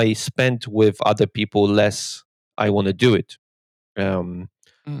time I spent with other people, less I want to do it. And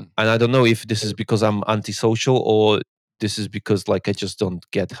I don't know if this is because I'm antisocial or this is because like I just don't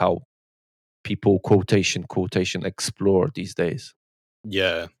get how people quotation explore these days.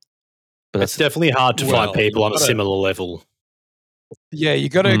 Yeah, but it's definitely hard to find people on a similar level. Yeah, you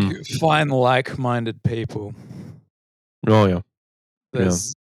got to find like-minded people. Oh yeah.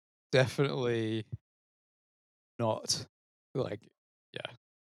 There's definitely not like,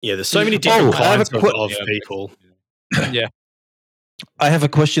 yeah. There's so many different kinds of people. Yeah, I have a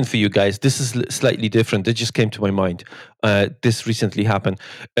question for you guys. This is slightly different. It just came to my mind. This recently happened.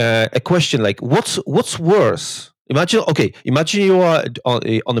 A question like, what's worse? Imagine you are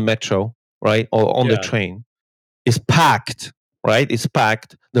on the metro, right, or on the train. It's packed. Right, it's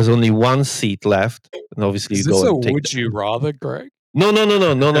packed. There's only one seat left, and obviously is you this go. And would you rather, Greg? No.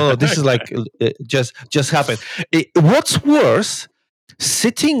 This is like just happened. What's worse,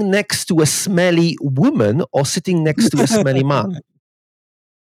 sitting next to a smelly woman or sitting next to a smelly man?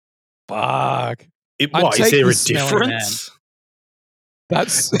 Fuck. What, is there a difference?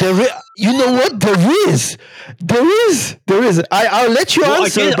 That's you know what? There is. I'll let you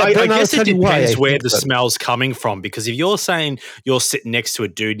answer. I but guess it depends where the that. smell's coming from. Because if you're saying you're sitting next to a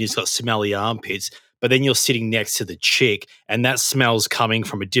dude and he's got smelly armpits, but then you're sitting next to the chick and that smell's coming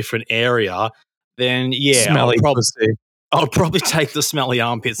from a different area, then yeah, I'll probably take the smelly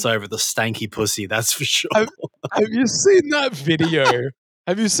armpits over the stanky pussy. That's for sure. Have you seen that video?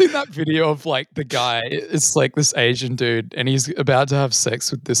 Have you seen that video of like the guy? It's like this Asian dude, and he's about to have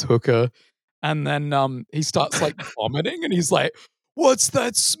sex with this hooker, and then he starts like vomiting, and he's like, "What's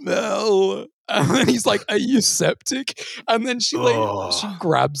that smell?" And then he's like, "Are you septic?" And then she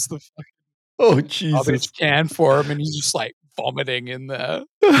grabs the fucking garbage can for him, and he's just like vomiting in there.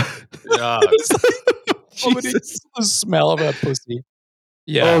 It's like vomiting the smell of her pussy.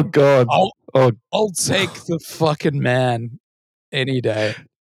 Yeah. Oh God. I'll take the fucking man any day.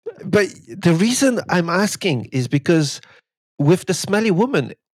 But the reason I'm asking is because with the smelly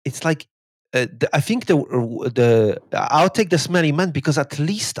woman, it's like I think I'll take the smelly man because at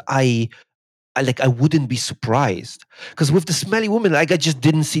least I wouldn't be surprised. Because with the smelly woman, like I just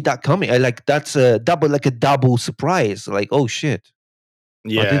didn't see that coming. That's a double surprise. Like, oh shit.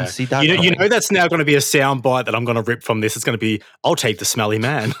 Yeah, I didn't see that. You know that's now going to be a sound bite that I'm going to rip from this. It's going to be, I'll take the smelly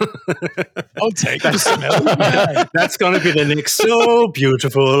man. I'll take the smelly man. That's going to be the next. So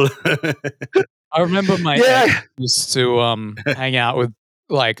beautiful. I remember my ex used to hang out with,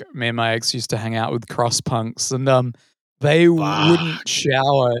 like, me and my ex used to hang out with cross punks, and they wouldn't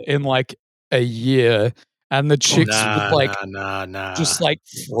shower in like a year, and the chicks would like just like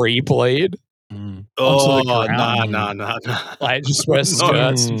free bleed. Oh, no. Like, just wear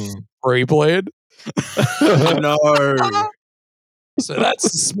skirts and free bleed. No. So that's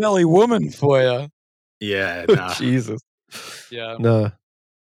the smelly woman for you. Yeah, nah. Jesus. Yeah. No.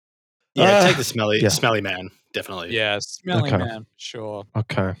 Yeah, take the smelly man, definitely. Yeah, smelly man, sure.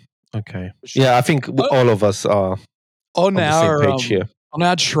 Okay. Yeah, I think all of us are on the same page here. On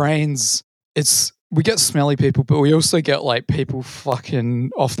our trains, we get smelly people, but we also get like people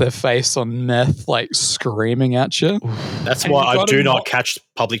fucking off their face on meth, like screaming at you. That's why I do not catch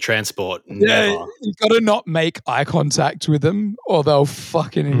public transport. Yeah, Never. you got to not make eye contact with them, or they'll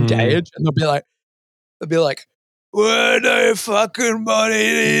fucking engage, and they'll be like, "Where the fucking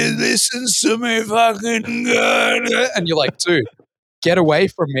body listens to me, fucking good," and you're like, "Dude, get away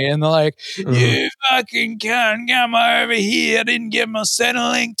from me!" And they're like, "You fucking can't come over here. I didn't get my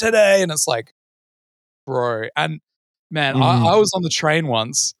Centrelink today," and it's like, bro. And man, I was on the train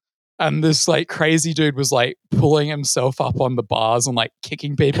once, and this like crazy dude was like pulling himself up on the bars and like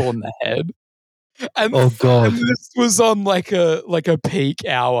kicking people in the head. And, oh God. And this was on like a peak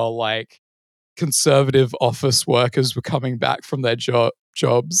hour, like conservative office workers were coming back from their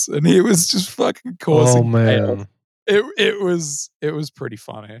jobs, and he was just fucking causing chaos. It was pretty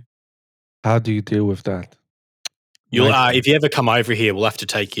funny. How do you deal with that? If you ever come over here, we'll have to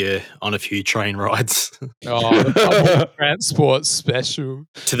take you on a few train rides. Oh, the public transport special.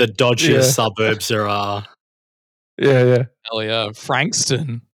 To the dodgiest suburbs there are. Yeah. Hell yeah.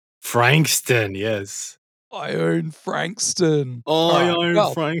 Frankston, yes. I own Frankston. I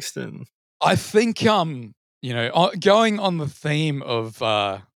own Frankston. I think, going on the theme of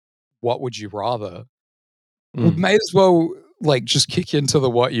what would you rather, we may as well like just kick into the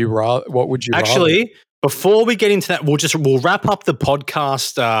what would you rather. Actually, before we get into that, we'll wrap up the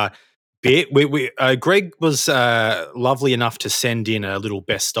podcast bit. Greg was lovely enough to send in a little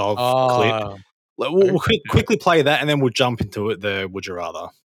best of clip. We'll quickly play that, and then we'll jump into the would you rather.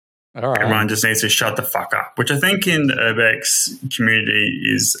 All right. Everyone just needs to shut the fuck up, which I think in the urbex community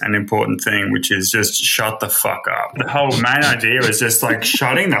is an important thing, which is just shut the fuck up. The whole main idea is just like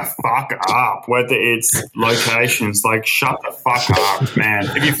shutting the fuck up, whether it's locations, like shut the fuck up, man.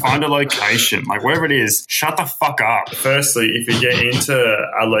 If you find a location, like wherever it is, shut the fuck up. Firstly, if you get into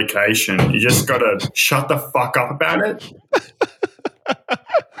a location, you just got to shut the fuck up about it.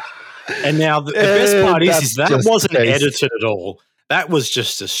 And now the best part is that wasn't edited at all. That was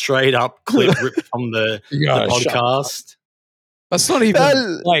just a straight up clip ripped from the podcast. That's not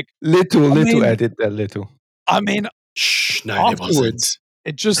even like little edit that little. I mean, no, afterwards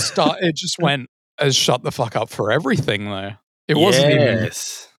it just went as shut the fuck up for everything though. It wasn't even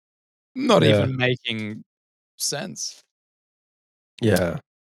making sense. Yeah.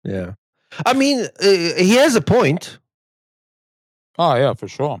 I mean, he has a point. Oh yeah, for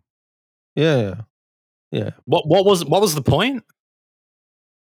sure. Yeah. What was the point?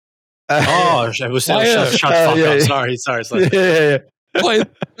 It was shut the fuck up. Sorry. Yeah. Play the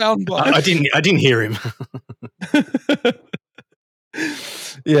soundbite. I didn't hear him.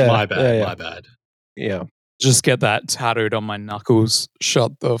 Yeah. My bad. Yeah. My bad. Yeah. Just get that tattooed on my knuckles.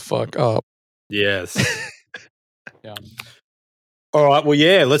 Shut the fuck up. Yes. Yeah. All right. Well,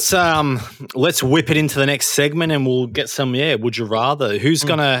 yeah. Let's whip it into the next segment, and we'll get some. Yeah. Would you rather? Who's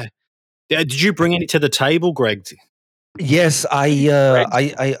gonna? Did you bring any to the table, Greg? Yes,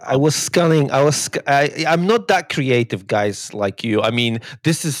 I was scanning. I'm not that creative, guys, like you. I mean,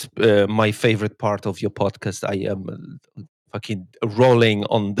 this is my favorite part of your podcast. I am fucking rolling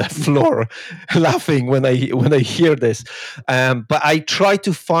on the floor, laughing when I hear this. But I try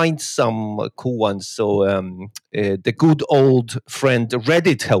to find some cool ones. So the good old friend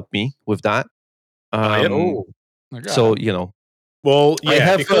Reddit helped me with that. Okay. So you know. Well, I yeah,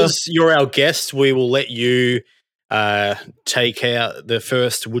 have, because you're our guest, we will let you take out the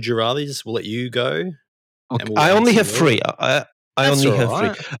first Would You Rathers. We'll let you go. Okay. I only have three. I only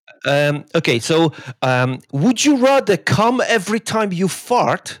have three. Okay, so would you rather come every time you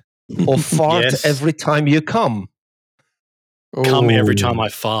fart or fart every time you come? Come every time I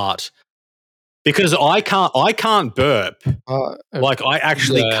fart. Because I can't burp. Like I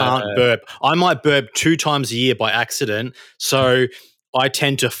actually can't burp. I might burp 2 times a year by accident. So I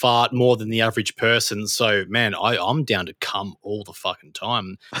tend to fart more than the average person. So man, I'm down to cum all the fucking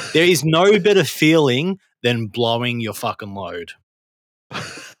time. There is no better feeling than blowing your fucking load.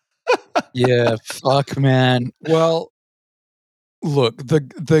 Yeah, fuck, man. Well, look,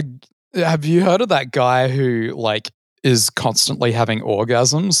 the have you heard of that guy who like is constantly having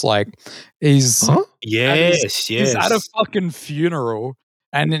orgasms? Like he's Yes. at a fucking funeral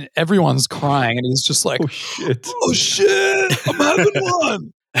and then everyone's crying and he's just like, oh shit, I'm having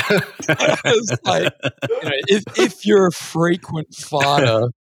one. It's like, you know, if you're a frequent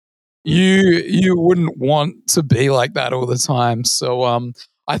farter, you wouldn't want to be like that all the time. So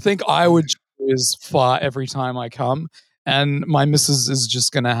I think I would choose fart every time I come, and my missus is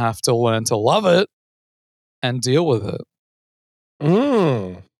just gonna have to learn to love it and deal with it.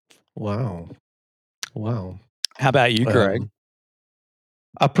 Wow. How about you, Greg?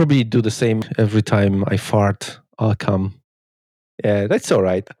 I'll probably do the same every time I fart. I'll come. Yeah, that's all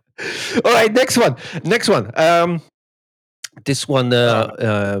right. All right, next one. This one.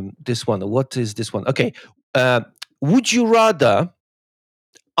 What is this one? Okay. Would you rather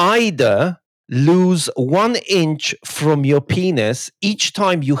either lose 1 inch from your penis each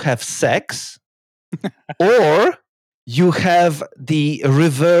time you have sex, or you have the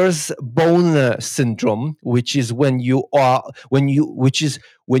reverse boner syndrome, which is when you are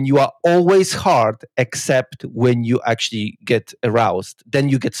always hard except when you actually get aroused, then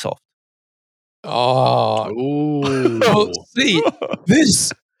you get soft. Oh, well, see,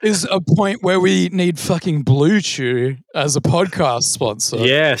 this is a point where we need fucking Blue Chew as a podcast sponsor.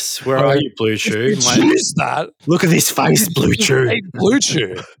 Yes, where are you, Blue Chew? Choose that. Look at this face, Blue Chew. Hey, Blue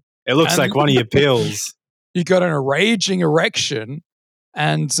Chew. It looks like one of your pills. You got an raging erection,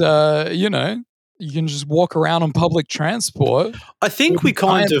 and you know you can just walk around on public transport. I think we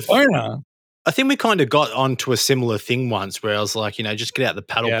kind of got onto a similar thing once, where I was like, you know, just get out the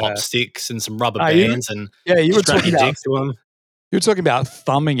paddle pop sticks and some rubber bands, and you were talking about to them. You were talking about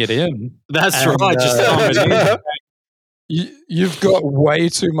thumbing it in. That's right, just thumb it in. You've got way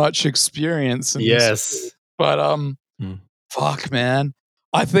too much experience in this, but fuck, man.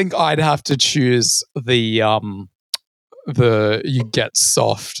 I think I'd have to choose the you get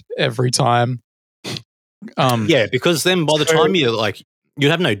soft every time. Yeah, because then by the time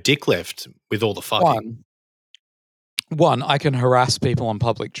you'd have no dick left with all the fucking. One, I can harass people on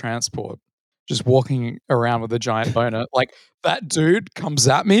public transport, just walking around with a giant boner. Like that dude comes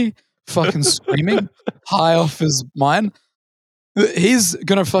at me, fucking screaming, high off his mind. He's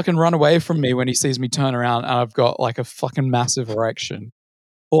gonna fucking run away from me when he sees me turn around and I've got like a fucking massive erection.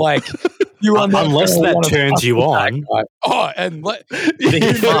 Like you are unless that turns you on. And man.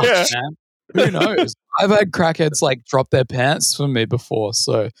 Who knows? I've had crackheads like drop their pants for me before,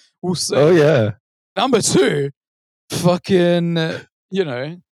 so we'll see. Oh yeah. Number 2, fucking, you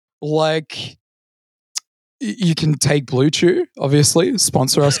know, like you can take Blue Chew, obviously,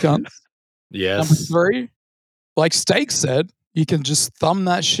 sponsor us, cunts. Yes. Number 3, like Steak said, you can just thumb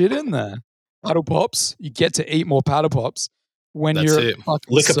that shit in there. Paddle pops, you get to eat more paddle pops. When that's you're it.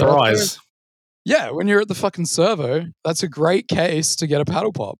 Lick a prize. Yeah, when you're at the fucking servo, that's a great case to get a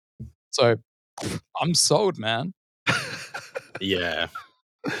paddle pop. So I'm sold, man. Yeah.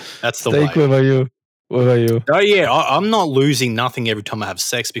 That's the Steak, way. What about you? Oh yeah, I'm not losing nothing every time I have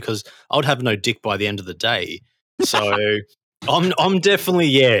sex because I would have no dick by the end of the day. So I'm definitely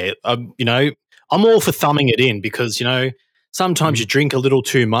you know, I'm all for thumbing it in because, you know, sometimes you drink a little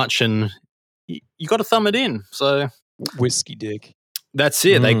too much and you got to thumb it in. So Whiskey dick. that's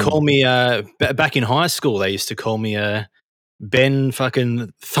it. They call me back in high school. They used to call me Ben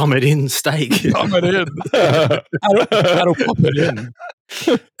fucking thumb it in steak. Thumb it in. How to pop it in?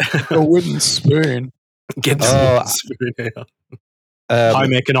 A wooden spoon. Get the spoon out.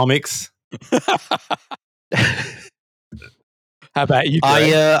 Home economics. How about you,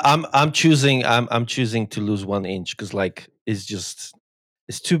 Greg? I'm choosing to lose 1 inch because like it's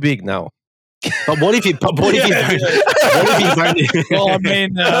too big now. But what if you don't? What if you don't? Well, I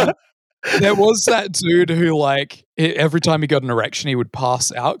mean, there was that dude who, like, every time he got an erection, he would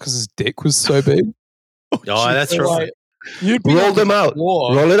pass out because his dick was so big. Oh, that's So, right. like, you'd be Roll on the them out.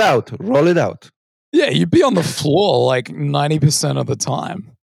 floor. Roll it out. Roll it out. Yeah, you'd be on the floor like 90% of the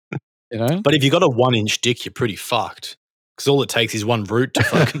time. You know? But if you got a 1 inch dick, you're pretty fucked. Because all it takes is one root to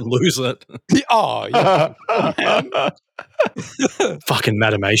fucking lose it. Oh, yeah. Fucking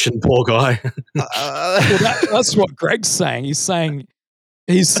matamation, poor guy. Well, that's what Greg's saying. He's saying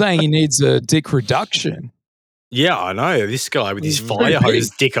he needs a dick reduction. Yeah, I know. This guy with his fire hose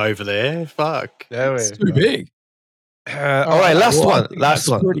dick over there. Fuck. It's too big. All right, last one. Last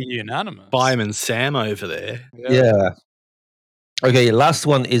one. Pretty unanimous. Fireman Sam over there. Yeah. Okay, last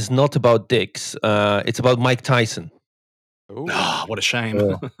one is not about dicks. It's about Mike Tyson. Oh, what a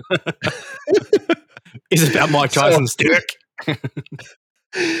shame. It's about Mike Tyson's dick.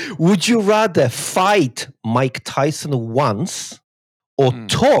 Would you rather fight Mike Tyson once or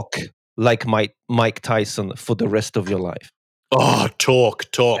talk like Mike Tyson for the rest of your life? Oh, talk.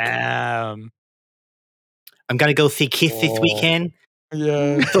 Damn. I'm going to go see Kiss this weekend.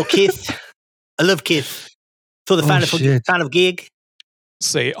 Yeah. So Kiss. I love Kiss. So the fan of gig.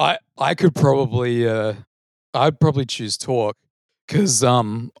 See, I could probably I'd probably choose talk because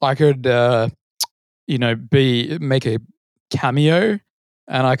I could make a cameo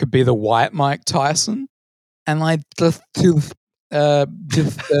and I could be the white Mike Tyson and I just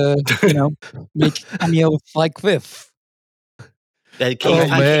make cameos like this. Oh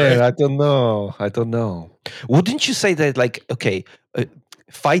man, I don't know. Wouldn't you say that like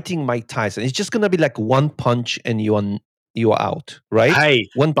fighting Mike Tyson, it's just gonna be like one punch and you are out, right? Hey,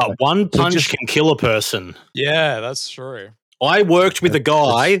 one punch can kill a person. Yeah, that's true. I worked with a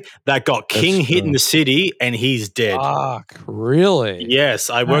guy that got king hit in the city and he's dead. Fuck, really? Yes,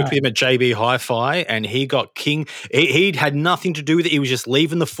 I worked with him at JB Hi-Fi and he got king. He had nothing to do with it. He was just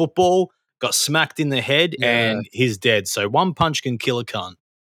leaving the football, got smacked in the head and he's dead. So one punch can kill a cunt.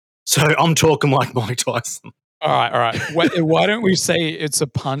 So I'm talking like Mike Tyson. All right. Why don't we say it's a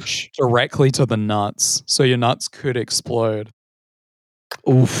punch directly to the nuts so your nuts could explode?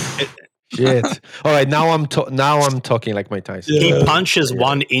 Oof. Shit. All right, now I'm talking like Mike Tyson. He punches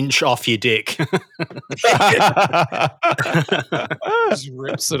 1 inch off your dick. Just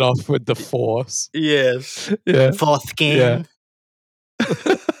rips it off with the force. Yes. Yeah. Foreskin. Yeah.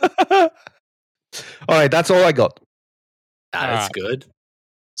 All right, that's all I got. That's good.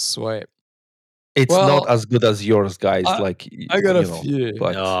 Sweet. It's not as good as yours, guys. I got a few.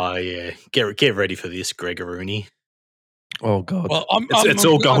 But, oh yeah, get ready for this, Gregorini. Oh god, well, it's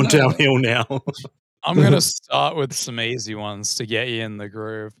all going downhill now. I'm going to start with some easy ones to get you in the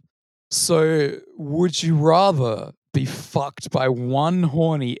groove. So, would you rather be fucked by one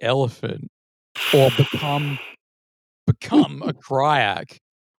horny elephant or become a cryak,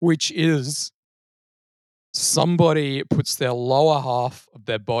 which is somebody puts their lower half of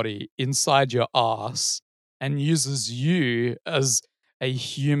their body inside your ass and uses you as a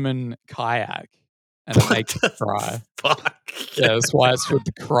human kayak and it makes you cry? Fuck. Yeah, that's why it's with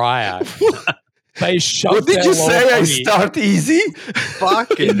the cryak. They shove what did their you lower say? I body start easy.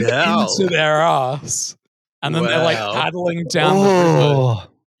 Fucking hell. into their ass, and then they're like paddling down the river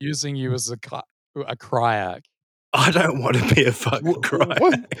using you as a kayak. I don't want to be a fucking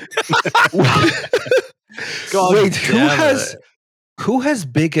kayak. God, wait, who has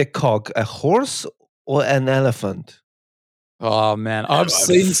bigger cock, a horse or an elephant? Oh man, I've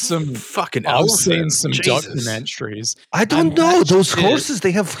seen some Jesus. documentaries. I don't know. Those horses,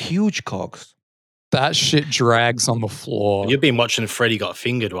 they have huge cocks. That shit drags on the floor. You've been watching Freddy Got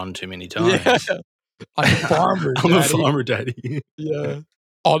Fingered one too many times. Yeah. I'm a farmer daddy. Yeah.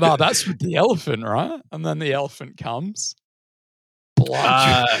 Oh no, that's with the elephant, right? And then the elephant comes.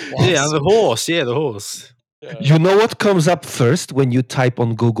 Yeah, the horse. Yeah, the horse. Yeah. You know what comes up first when you type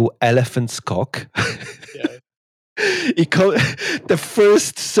on Google elephant's cock? Yeah. The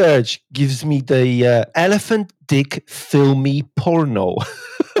first search gives me the elephant dick filmy porno.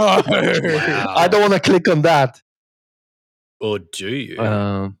 Wow. I don't want to click on that. Or do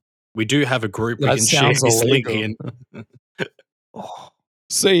you? We do have a group we can share this link in. Oh,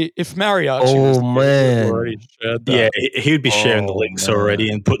 See, if Mariachi Oh, was here, he would have man. already shared Yeah, that. he would be sharing the Oh, links man. already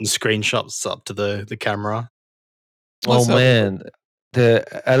and putting screenshots up to the camera. Let's Oh have a look. man,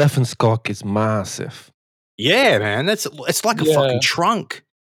 the elephant's cock is massive. Yeah, man, it's like a Yeah. fucking trunk.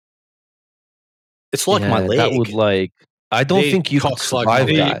 It's like my Yeah, leg. that would like. I don't The think you could cock's like my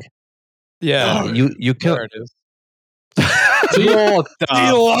survive leg. that. Yeah, No. You there can. it is. What He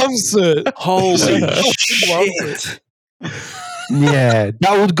the loves it. holy Loves shit? Yeah,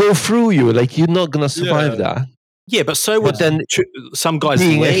 that would go through you. Like you're not gonna survive that. Yeah, but so would But then some guy's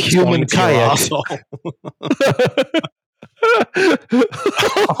being a legs human going into your kayak. asshole.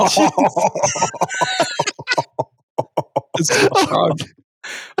 It's the trunk.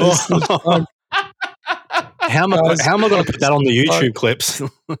 It's the trunk. How am I going to put that on the YouTube clips?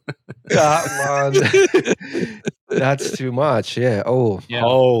 man. That's too much. Yeah. Oh. Yeah.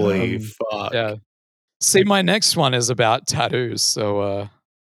 Holy fuck. Yeah. See, my next one is about tattoos, so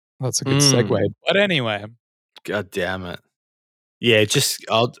that's a good segue. But anyway, God damn it. Yeah, just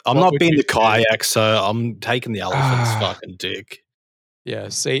I'm What not would being you the do? kayak, so I'm taking the elephant's fucking dick. yeah.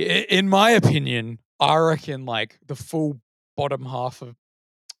 See, in my opinion, I reckon like the full bottom half of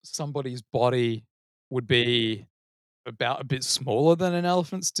somebody's body would be about a bit smaller than an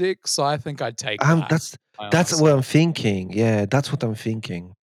elephant's dick. So I think I'd take that. That's what I'm thinking. Yeah, that's what I'm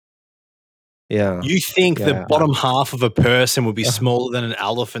thinking. Yeah. You think the Yeah. bottom half of a person would be smaller than an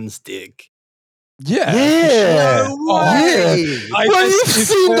elephant's dick? Yeah. Yeah. No Yeah. I Well, guess you've if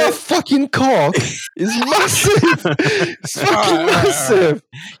seen we're- that fucking cock. It's massive. It's fucking massive.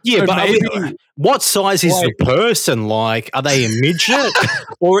 Yeah, So but maybe- what size is the person? Like, are they a midget?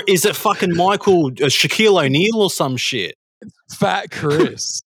 Or is it fucking Shaquille O'Neal or some shit? Fat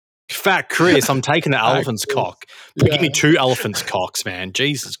Chris. Fat Chris, I'm taking the elephant's Chris. cock. Yeah. Give me 2 elephant's cocks, man.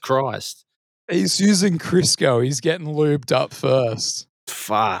 Jesus Christ. He's using Crisco. He's getting lubed up first.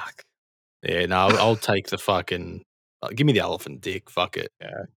 Fuck. Yeah, no, I'll take the fucking. Give me the elephant dick. Fuck it.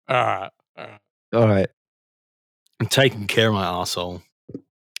 Yeah. All right. All right. I'm taking care of my asshole.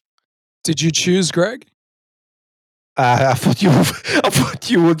 Did you choose Greg? I thought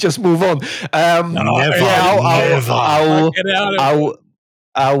you would just move on. Never. Get out of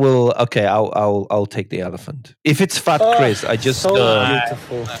I will. Okay, I'll take the elephant. If it's Fat Chris, I just So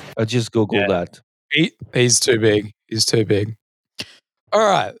beautiful. I just Google that. He's too big. He's too big. All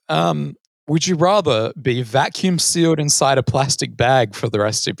right. Would you rather be vacuum sealed inside a plastic bag for the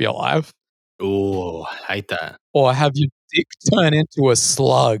rest of your life, Oh, I hate that. or have your dick turn into a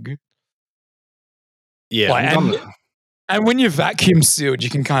slug? Yeah, Like, and when you're vacuum sealed, you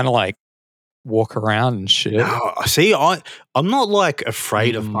can kind of like walk around and shit. see, I'm not like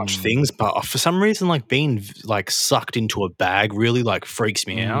afraid of much things, but for some reason, like being like sucked into a bag really like freaks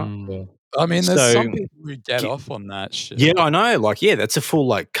me out. I mean, there's So, some people who get off on that shit. Yeah, I know. Like, yeah, that's a full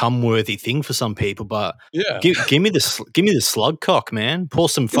like cum-worthy thing for some people, but Yeah. give me the slug cock, man. Pour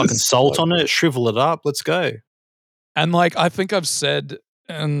some Give me the fucking salt slug. on it, shrivel it up. Let's go. And like, I think I've said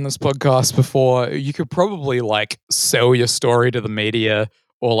in this podcast before, you could probably like sell your story to the media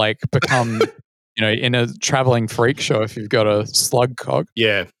or like become, in a traveling freak show if you've got a slug cock.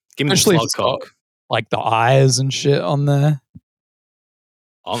 Yeah, give me Especially the if slug it's cock. got, like the eyes and shit on there.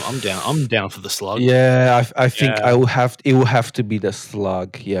 I'm down. I'm down for the slug. Yeah, I think Yeah. it will have to be the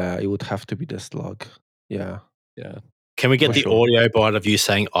slug. Yeah, it would have to be the slug. Yeah. Yeah. Can we get For the sure. audio bite of you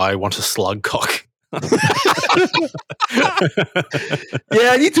saying I want a slug cock?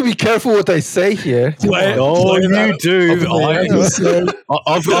 Yeah, I need to be careful what I say here. Oh, you do. episode.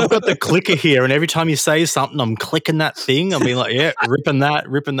 I've got the clicker here, and every time you say something, I'm clicking that thing. I'm being like, yeah, ripping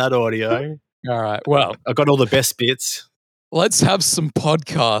that audio. All right. Well, I got all the best bits. let's have some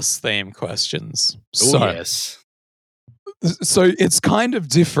podcast theme questions. Oh, yes. So it's kind of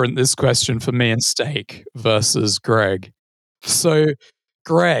different, this question for me and Steak versus Greg. So,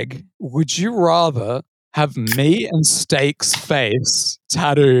 Greg, would you rather have me and Steak's face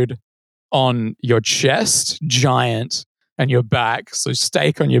tattooed on your chest, giant, and your back? So,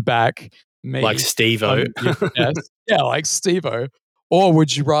 Steak on your back, me Like Steve-O. on your chest. Yeah, like Steve-O. Or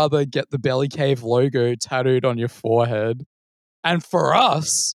would you rather get the Belly Cave logo tattooed on your forehead? And for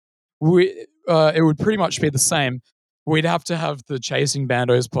us, it would pretty much be the same. We'd have to have the Chasing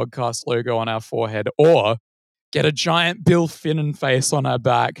Bandos podcast logo on our forehead or get a giant Bill Finnan face on our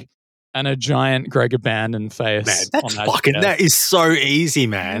back and a giant Greg Abandon face. Man, that's on fucking. chest. That is so easy,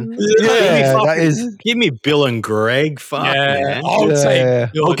 man. Yeah, that is. Give me Bill and Greg. Fuck, man. I'll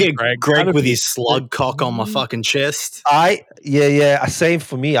take Bill I'll and get Greg. Greg That'd with be- his slug cock on my fucking chest. Same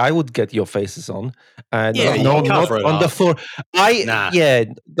for me. I would get your faces on, and Yeah, you not cover it on the up.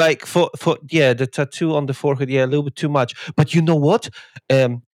 forehead. Like for the tattoo on the forehead. Yeah, a little bit too much. But you know what?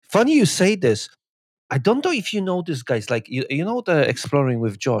 Funny you say this. I don't know if you know this, guys. Like you know the Exploring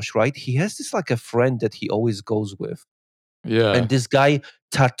with Josh, right? He has this like a friend that he always goes with, Yeah. and this guy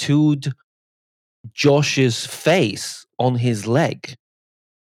tattooed Josh's face on his leg.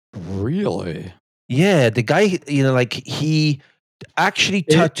 Really? Yeah, the guy, like he actually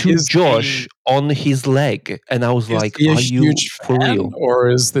tattooed is Josh on his leg, and I was Is like, he a "Are you huge for fan, real?" or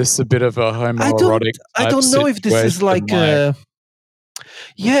is this a bit of a homoerotic? I don't know if this is like, I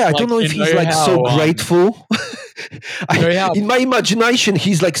Like, don't know if you he's know like so how, grateful. you know how- In my imagination,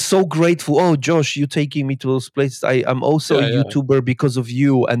 he's like so grateful. Oh, Josh, you taking me to those places. I'm also a YouTuber because of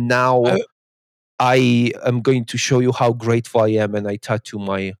you, and now I am going to show you how grateful I am, and I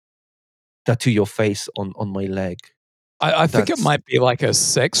tattoo your face on my leg. I think it might be like a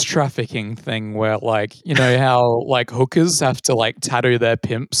sex trafficking thing where, like, you know how like hookers have to like tattoo their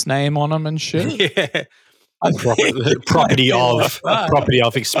pimp's name on them and shit. Yeah. I think it Property might be of like that. property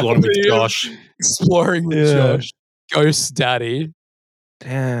of Exploring with Josh. Exploring with Josh, Ghost Daddy.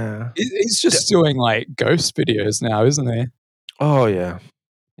 Yeah, He's just doing like ghost videos now, isn't he? Oh yeah.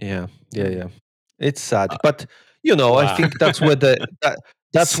 It's sad, but I think that's where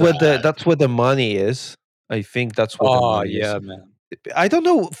that's where the money is. I think that's where the money is. Man. I don't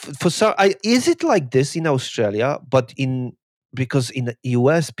know for some. Is it like this in Australia? But because in the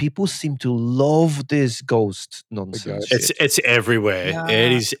US, people seem to love this ghost nonsense. shit. It's everywhere. Nah.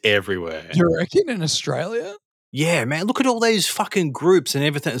 It is everywhere. You reckon in Australia? Yeah, man. Look at all those fucking groups and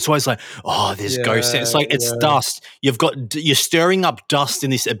everything. It's always like, oh, there's ghosts. It's like it's dust. You're stirring up dust in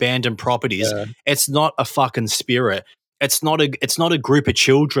these abandoned properties. Yeah. It's not a fucking spirit. It's not a group of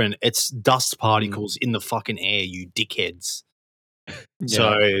children. It's dust particles in the fucking air. You dickheads.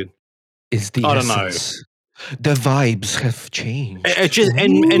 So Is the I don't essence. The vibes have changed. It just,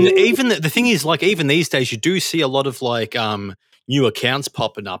 and even the thing is, like, even these days, you do see a lot of like new accounts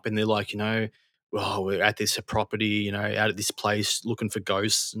popping up, and they're like, well, we're at this property, out at this place looking for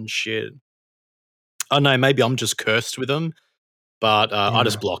ghosts and shit. I know, maybe I'm just cursed with them, but I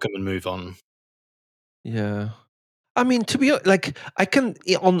just block them and move on. Yeah. I mean, to be honest, like I can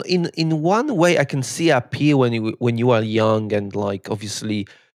in one way I can see appeal when you are young, and like obviously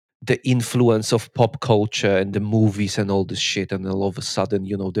the influence of pop culture and the movies and all this shit, and all of a sudden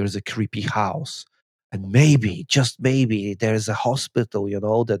there's a creepy house, and maybe, just maybe, there's a hospital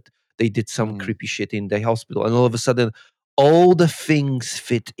that they did some creepy shit in the hospital, and all of a sudden all the things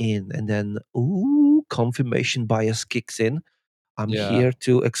fit in, and then confirmation bias kicks in. I'm here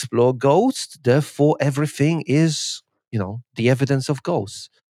to explore ghosts, therefore everything is the evidence of ghosts.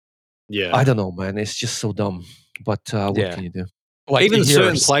 Yeah, I don't know, man, it's just so dumb, but what can you do? Like, even you hear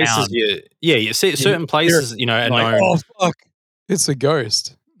certain a places, sound. you see certain places, are like, known. oh fuck, it's a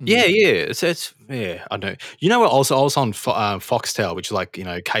ghost. Yeah, it's I know. You know what? Also, I was on Foxtel, which is like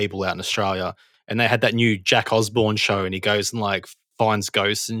cable out in Australia, and they had that new Jack Osborne show, and he goes and like finds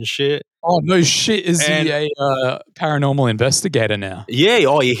ghosts and shit. Oh no shit! Is he a paranormal investigator now? Yeah,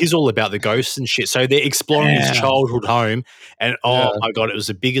 he's all about the ghosts and shit. So they're exploring his childhood home, and my god, it was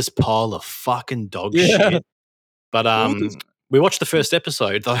the biggest pile of fucking dog shit. But we watched the first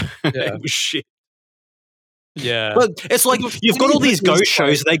episode though. It was shit. Yeah, but it's like you've got all these ghost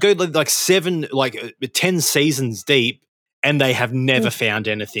shows. They go like 10 seasons deep, and they have never found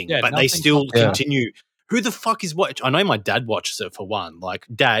anything. Yeah, but they still continue. Who the fuck is watching? I know my dad watches it for one. Like,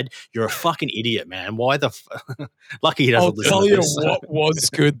 Dad, you're a fucking idiot, man. Why the? Lucky he doesn't listen I'll to tell you this. what was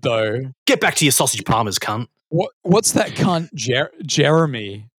good though. Get back to your sausage parmers, cunt. What's that cunt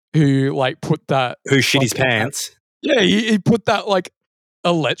Jeremy who like put that? Who shit his pants? Yeah, he put that like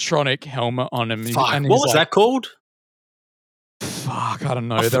electronic helmet on him. Fuck, and what was that called? Fuck, I don't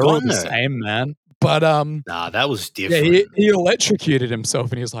know. I've They're all the forgotten it. same, man. But nah, that was different. Yeah, he electrocuted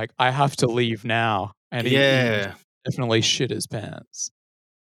himself, and he was like, "I have to leave now." And he definitely shit his pants.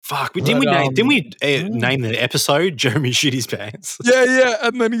 Fuck, didn't we name the episode Jeremy shit his pants? Yeah,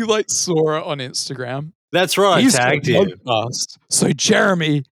 and then he like saw it on Instagram. That's right, He's tagged got a him. podcast. So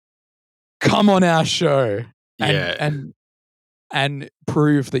Jeremy, come on our show and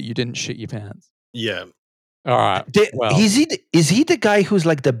prove that you didn't shit your pants. Yeah. All right. Is he the guy who's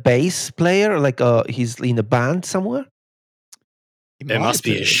like the bass player? Like he's in a band somewhere? There must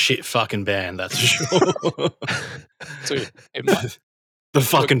be a shit fucking band, that's for sure. Dude, it might. The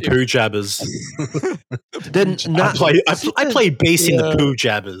fucking poo jabbers. Then I play bass in the poo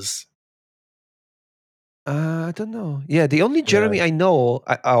jabbers. I don't know. Yeah, the only Jeremy I know,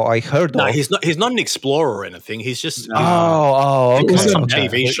 I heard No, of. he's not an explorer or anything. He's just Okay. It was some okay.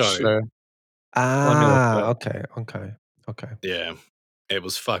 TV show. Okay. Yeah, it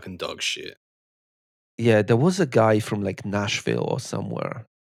was fucking dog shit. Yeah, there was a guy from like Nashville or somewhere.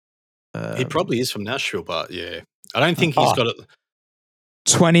 He probably is from Nashville, but yeah, I don't think he's got it.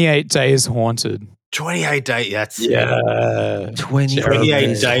 28 Days Haunted. 28 days. That's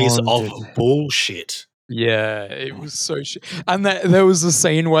 28 days of bullshit. Yeah, it was so shit. And there was a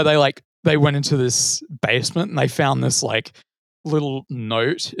scene where they went into this basement and they found this like little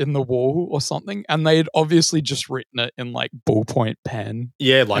note in the wall or something, and they'd obviously just written it in like ballpoint pen.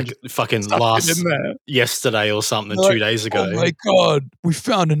 Yeah, like fucking yesterday or something, They're 2 days ago. Oh my god, we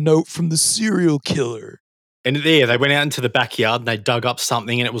found a note from the serial killer. And they went out into the backyard and they dug up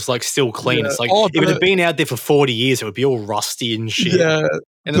something and it was like still clean. Yeah. It's like if it had been out there for 40 years, it would be all rusty and shit. Yeah,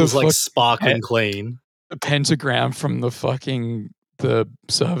 and it was like sparkling clean. A pentagram from the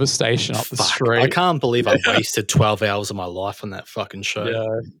service station up the street. I can't believe I wasted 12 hours of my life on that fucking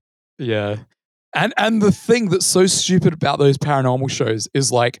show. Yeah. And the thing that's so stupid about those paranormal shows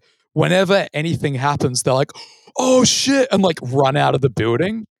is like whenever anything happens, they're like, oh shit, and like run out of the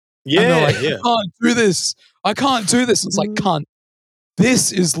building. Yeah, and they're like, I can't do this. It's like, cunt.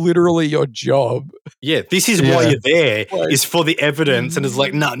 This is literally your job. Yeah, this is why you're there, is for the evidence. And it's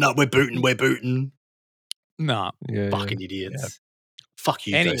like, no, we're booting. Nah. Fucking idiots. Yeah. Fuck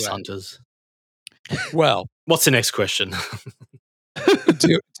you, ghost hunters. Well. What's the next question?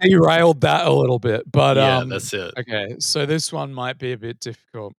 Derailed that a little bit. But yeah, that's it. Okay, so this one might be a bit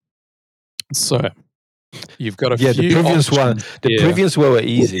difficult. So you've got a few the previous one. The previous one were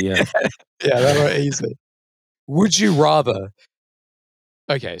easy, yeah. Yeah, they were easy. Would you rather...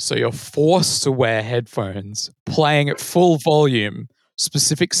 Okay, so you're forced to wear headphones, playing at full volume,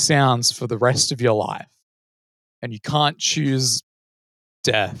 specific sounds for the rest of your life. And you can't choose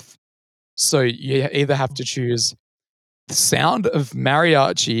death. So you either have to choose the sound of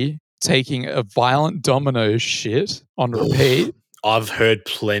mariachi taking a violent domino shit on repeat. I've heard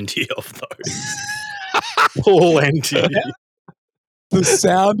plenty of those. Plenty. The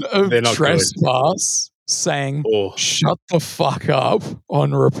sound of trespass saying, shut the fuck up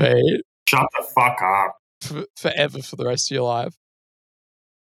on repeat. Shut the fuck up. Forever for the rest of your life.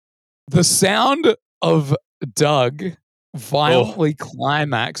 The sound of Doug violently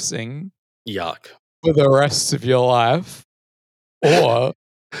climaxing. Yuck. For the rest of your life. Or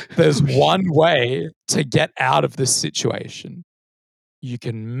there's one way to get out of this situation. You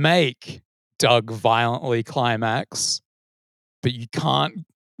can make Doug violently climax, but you can't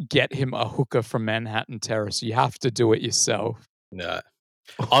get him a hooker from Manhattan Terrace. You have to do it yourself. No.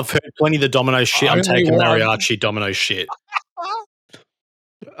 I've heard plenty of the domino shit. I'm taking mariachi domino shit.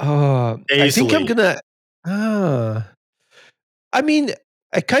 I think I'm gonna. I mean,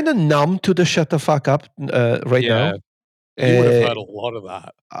 I kind of numb to the shut the fuck up right now. You would have heard a lot of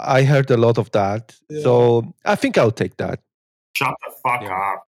that. I heard a lot of that, so I think I'll take that. Shut the fuck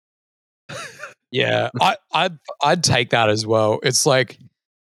up. Yeah, I'd take that as well. It's like,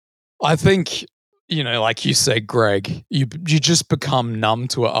 I think, like you said, Greg, you just become numb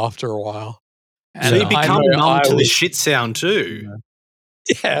to it after a while. And so you become numb to the shit sound too.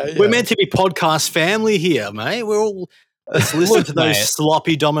 Yeah. We're meant to be podcast family here, mate. We're all let's listen to those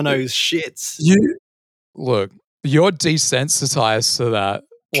sloppy dominoes shits. Look, you're desensitized to that.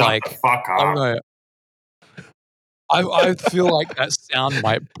 Shut the fuck up. I don't know. I feel like that sound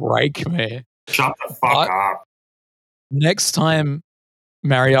might break me. Shut the fuck up. Next time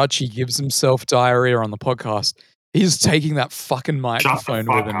Mariachi gives himself diarrhea on the podcast, he's taking that fucking microphone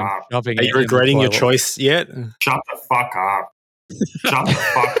with him and shoving it. Are you regretting your choice yet? Shut the fuck up. Shut the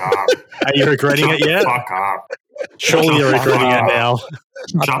fuck up. Are you regretting it yet? Shut the fuck up. Surely you're regretting it now.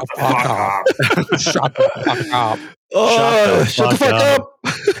 Shut the fuck up. Shut the fuck up. Oh, shut the fuck up.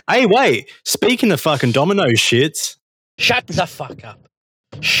 Hey, wait. Speaking of fucking domino shits. Shut the fuck up.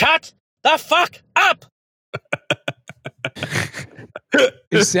 Shut the fuck up.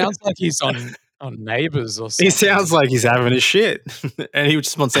 It sounds like he's on Neighbours or something. He sounds like he's having a shit. And he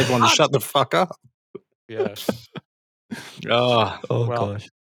just wants everyone to shut the fuck up. Yeah. Oh gosh.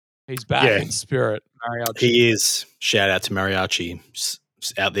 He's back in spirit. Mariachi. He is. Shout out to Mariachi.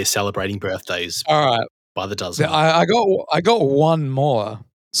 Out there celebrating birthdays. All right. By the dozen. I got one more.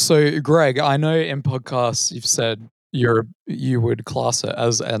 So, Greg, I know in podcasts you've said you would class it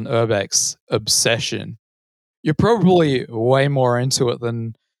as an urbex obsession. You're probably way more into it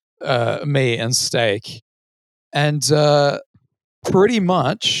than me and Steak. And pretty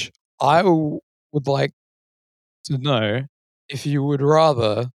much, would like to know if you would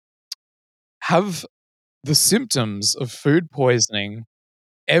rather have the symptoms of food poisoning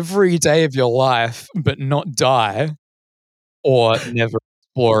every day of your life but not die, or never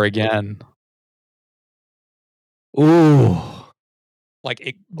explore again. Ooh. Like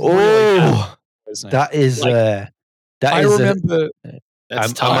it really Oh, poisoning. that is Like, that I is remember That's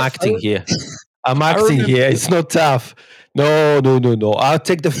I'm tough. acting here. I'm I acting here. remember- It's not tough. No. I'll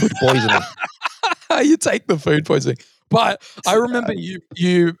take the food poisoning. you take the food poisoning. But I remember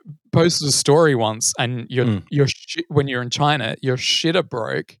you posted a story once, and your when you're in China, your shitter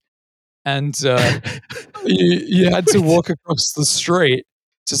broke, and you had to walk across the street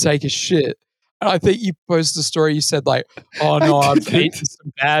to take a shit. And I think you posted a story. You said like, "Oh no, I've eaten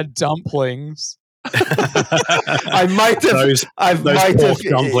some bad dumplings." I might have. Those Eaten pork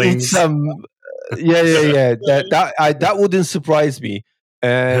dumplings. some. Yeah. That wouldn't surprise me.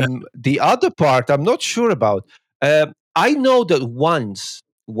 The other part, I'm not sure about. I know that once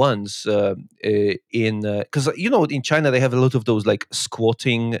in because in China they have a lot of those like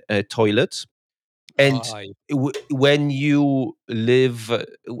squatting toilets, and when you live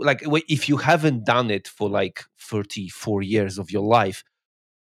if you haven't done it for like 34 years of your life,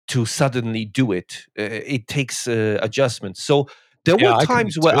 to suddenly do it, it takes adjustment. So there were I couldn't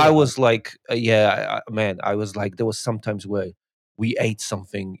times where do I that. was like, man, I was like, there was sometimes where we ate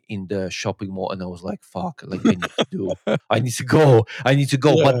something in the shopping mall, and I was like, fuck, like I need to go.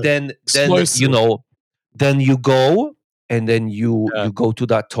 Yeah. But then Explosive. then you go, and then you go to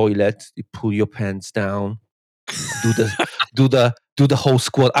that toilet, you pull your pants down, do the whole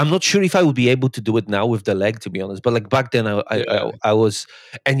squat. I'm not sure if I would be able to do it now with the leg, to be honest. But like back then, I was,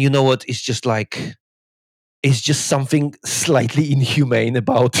 and you know what? It's just like, it's just something slightly inhumane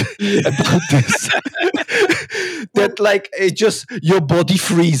about about this. That like it just your body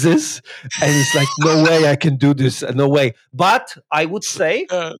freezes, and it's like, no way I can do this, no way. But I would say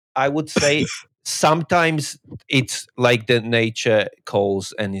sometimes it's like the nature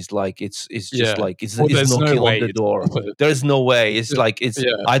calls, and it's like it's just like it's knocking on the door. There's no way. It's like it's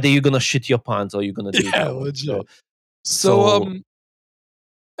either you're gonna shit your pants or you're gonna do that one. Legit. So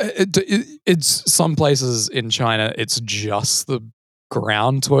it's some places in China. It's just the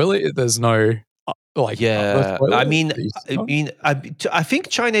ground toilet. There's no yeah. I mean, I think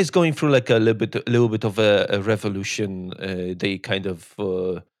China is going through like a little bit of a revolution. They kind of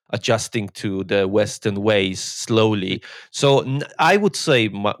adjusting to the Western ways slowly. So I would say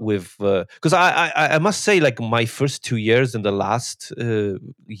with because I must say, like my first 2 years and the last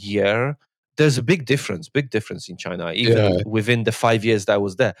year, there's a big difference in China, even within the 5 years that I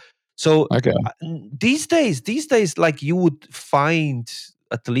was there. So these days, like you would find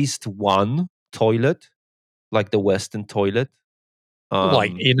at least one toilet, like the Western toilet,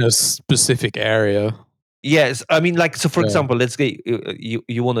 like in a specific area. Yes, I mean, like, so for example, let's say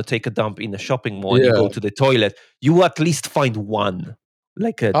you want to take a dump in a shopping mall, and you go to the toilet, you will at least find one,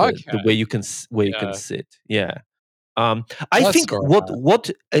 like the way you can sit. Yeah. I think what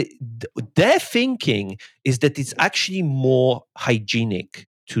they're thinking is that it's actually more hygienic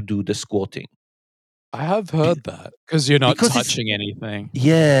to do the squatting. I have heard that because you're not touching anything.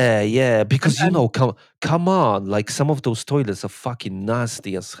 Yeah, because come on, like some of those toilets are fucking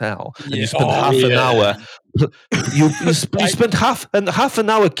nasty as hell, and you spend half an hour. You spend half an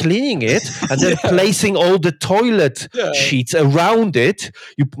hour cleaning it, and then placing all the toilet sheets around it.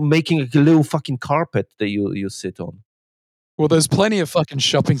 You're making a little fucking carpet that you sit on. Well, there's plenty of fucking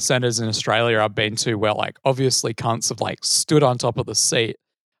shopping centers in Australia I've been to where, like, obviously cunts have like stood on top of the seat.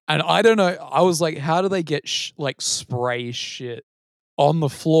 And I don't know. I was like, how do they get like spray shit on the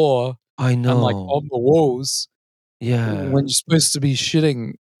floor? I know. And like on the walls. Yeah. When you're supposed to be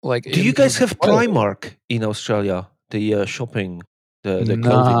shitting, like. Do you guys have Primark in Australia? The shopping, the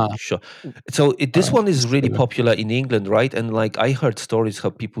clothing shop. So this one is really popular in England, right? And like I heard stories how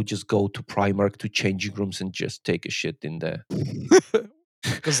people just go to Primark to changing rooms and just take a shit in there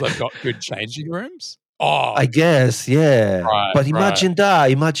because they've got good changing rooms. Oh, I guess, yeah. Right, but imagine that.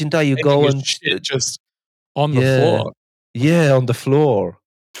 You go and shit just on the floor. Yeah, on the floor.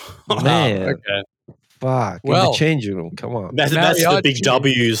 Man, okay. Fuck. Well, in the changing room. Come on. That's the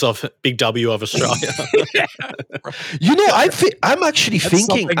big W of Australia. You know, I'm actually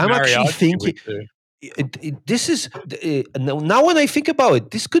thinking. This is now when I think about it,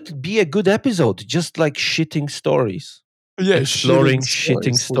 this could be a good episode. Just like shitting stories. Yeah, exploring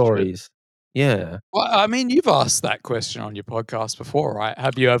shitting stories. Yeah. Well, I mean, you've asked that question on your podcast before, right?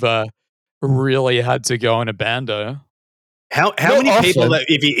 Have you ever really had to go in a bando? How Not many people often. that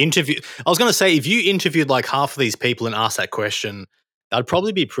if you interview? I was going to say if you interviewed like half of these people and asked that question, that'd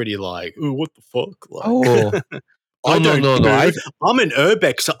probably be pretty like, ooh, what the fuck? Like, Oh. I No, don't no, no, poo. no. I'm an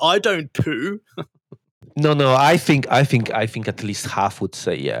urbex, so I don't poo. No. I think at least half would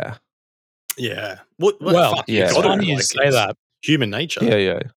say yeah. Yeah. What Well, fuck? yeah. it's You gotta, funny you like, say it's that. human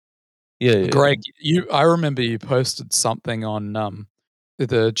nature. Yeah. Greg, I remember you posted something on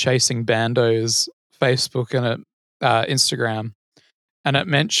the Chasing Bandos Facebook and Instagram, and it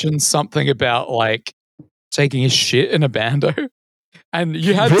mentioned something about like taking a shit in a bando, and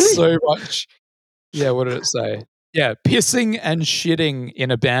you had Really? so much. Yeah, what did it say? Yeah, pissing and shitting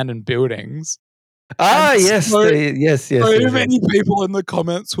in abandoned buildings. Ah, And yes, yes. many people in the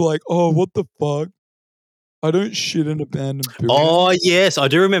comments were like, "Oh, what the fuck? I don't shit in abandoned buildings." Oh yes, I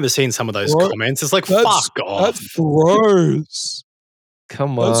do remember seeing some of those comments. It's like, fuck off. That's gross.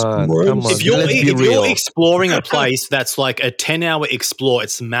 Come That's on. gross. If you're Let's be real. exploring a place that's like a 10-hour explore,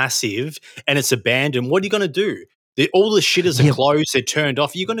 it's massive and it's abandoned, what are you going to do? All the shitters are closed, they're turned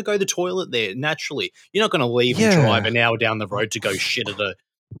off. You're going to go to the toilet there naturally. You're not going to leave and drive an hour down the road to go shit at a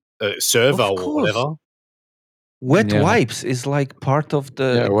servo or whatever. Wet wipes is like part of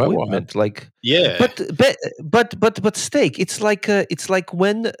the equipment. Like, yeah. But steak. It's like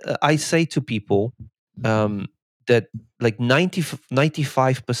when I say to people that like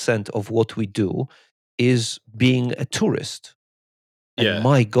 95% of what we do is being a tourist. And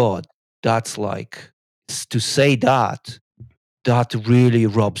my God, that's like to say that really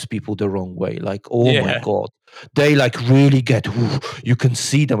rubs people the wrong way. Like, oh my God. They like really get. You can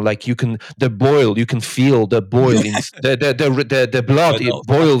see them, like you can the boil. You can feel the boil in the blood. It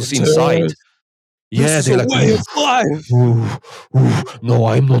boils inside. Yeah, they're like, way of life. No,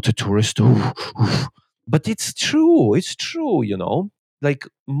 I'm not a tourist. But it's true. It's true. You know, like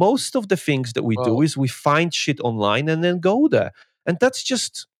most of the things that we do is we find shit online and then go there, and that's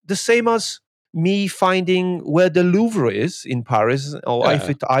just the same as me finding where the Louvre is in Paris or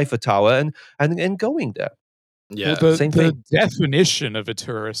Eiffel Tower and going there. Yeah, well, same the thing. definition of a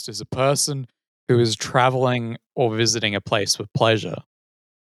tourist is a person who is traveling or visiting a place for pleasure.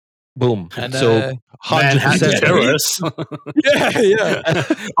 Boom. And, so 100% terrorists. yeah.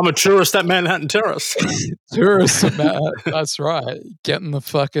 I'm a tourist at Manhattan Terrace. Tourist at that's right. Getting the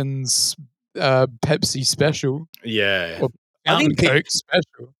fucking Pepsi special. Yeah. Or Fountain Coke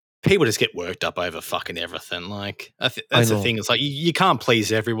special. People just get worked up over fucking everything. Like that's the know. thing. It's like you can't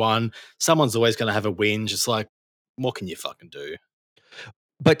please everyone. Someone's always going to have a whinge. It's like, what can you fucking do?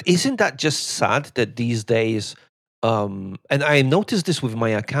 But isn't that just sad that these days? And I noticed this with my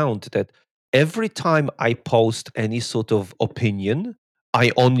account that every time I post any sort of opinion,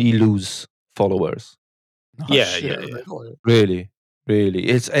 I only lose followers. Yeah. Really.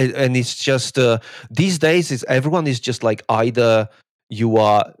 It's just these days is everyone is just like either you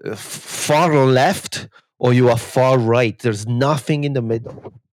are far left or you are far right. There's nothing in the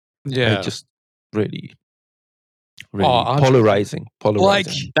middle. Yeah, it's just really polarizing. Like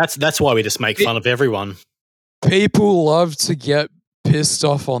that's why we just make fun of everyone. People love to get pissed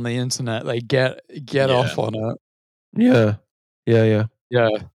off on the internet. They get off on it. Yeah.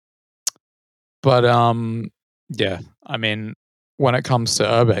 But yeah. I mean, when it comes to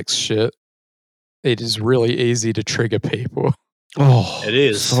urbex shit, it is really easy to trigger people. Oh, it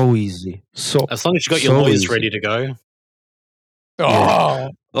is so easy. So as long as you got your lawyers ready to go. Oh.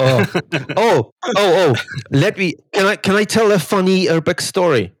 Let me. Can I tell a funny urbex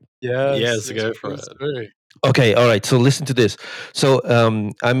story? Yes, go for it. Okay, all right. So listen to this. So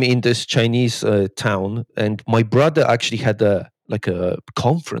I'm in this Chinese town, and my brother actually had a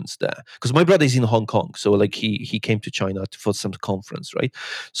conference there because my brother is in Hong Kong. So like he came to China for some conference, right?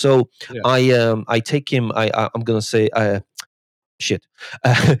 So I take him. I'm gonna say shit.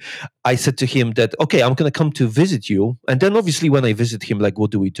 I said to him that okay, I'm gonna come to visit you, and then obviously when I visit him, like what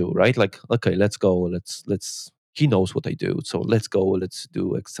do we do, right? Like okay, let's go. Let's. He knows what I do, so let's go. Let's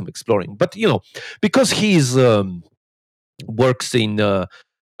do some exploring. But you know, because he's works in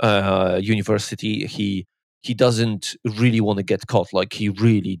university, he doesn't really want to get caught. Like he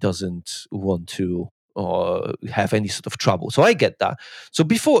really doesn't want to have any sort of trouble. So I get that. So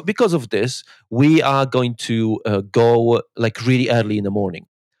because of this, we are going to go like really early in the morning.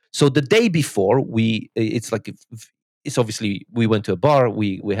 So the day before, it's obviously we went to a bar,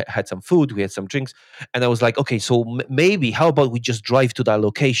 we had some food, we had some drinks, and I was like, okay, so maybe how about we just drive to that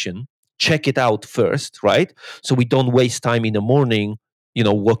location, check it out first, right? So we don't waste time in the morning,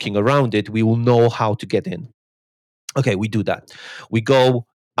 walking around it. We will know how to get in. Okay, we do that. We go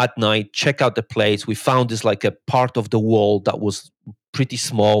at night, check out the place. We found this like a part of the wall that was pretty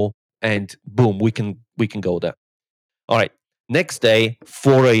small, and boom, we can go there. All right. Next day,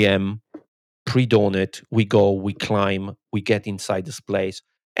 4 a.m., pre-dawn it, we go, we climb, we get inside this place.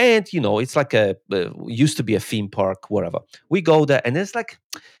 And, it's like used to be a theme park, wherever. We go there, and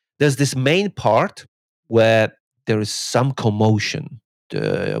there's this main part where there is some commotion.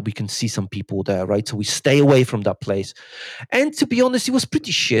 We can see some people there, right? So we stay away from that place. And to be honest, it was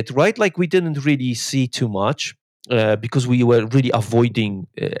pretty shit, right? Like we didn't really see too much. Because we were really avoiding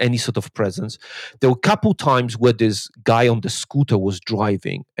any sort of presence. There were a couple times where this guy on the scooter was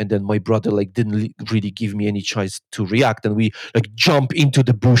driving, and then my brother didn't really give me any chance to react, and we jump into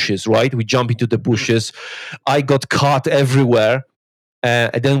the bushes, right? We jump into the bushes. I got caught everywhere.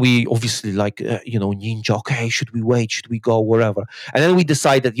 And then we obviously ninja, okay, should we wait? Should we go? Wherever. And then we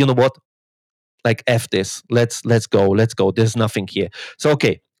decided, you know what? F this. Let's go. There's nothing here. So,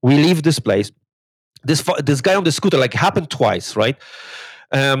 okay, we leave this place. This guy on the scooter happened twice, right?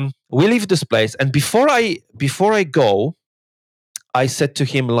 We leave this place, and before I go, I said to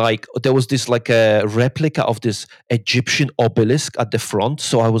him there was this a replica of this Egyptian obelisk at the front.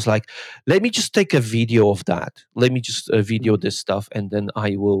 So I was like, let me just take a video of that. Let me just video this stuff, and then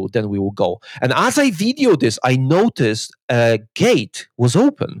we will go. And as I video this, I noticed a gate was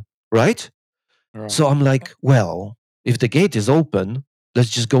open, right? So I'm like, well, if the gate is open, let's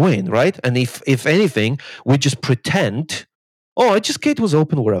just go in, right? And if anything, we just pretend, gate was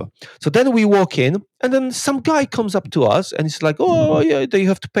open, wherever. So then we walk in, and then some guy comes up to us, and he's like, oh, yeah, you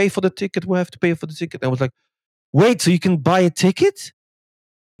have to pay for the ticket. We have to pay for the ticket. And I was like, wait, so you can buy a ticket?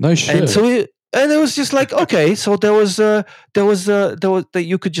 No shit. And it was just like, okay, so there was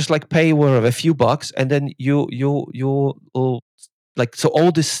you could just pay wherever a few bucks, and then you so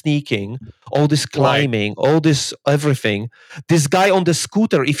all this sneaking, all this climbing, all this everything. This guy on the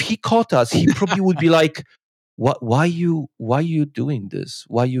scooter, if he caught us, he probably would be like, "What? Why you doing this?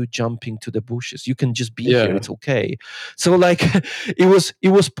 Why you jumping to the bushes? You can just be here. It's okay." So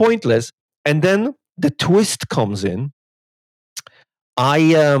it was pointless. And then the twist comes in.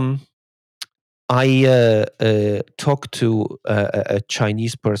 I talked to a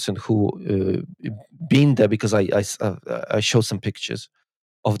Chinese person who been there, because I showed some pictures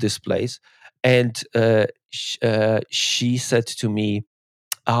of this place, and she said to me,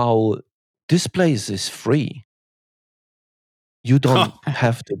 "Oh, this place is free. You don't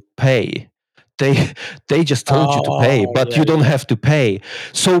have to pay. They just told you to pay, but you don't have to pay."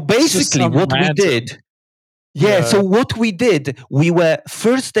 So basically, what we did. Yeah, so what we did,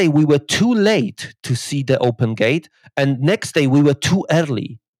 first day we were too late to see the open gate, and next day we were too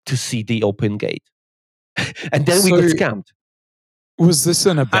early to see the open gate. And then we got scammed. Was this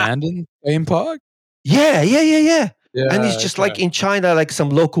an abandoned theme park? Yeah. And it's just in China, some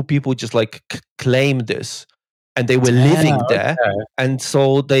local people just claim this, and they were living there, and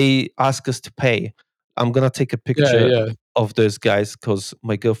so they asked us to pay. I'm gonna take a picture of those guys, because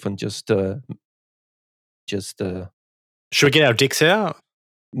my girlfriend just should we get our dicks out?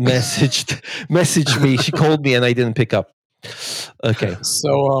 Messaged me. She called me and I didn't pick up. Okay.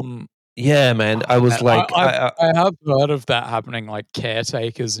 So yeah, man. I was I have heard of that happening,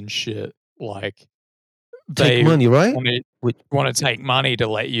 caretakers and shit. Take money, right? Want to take money to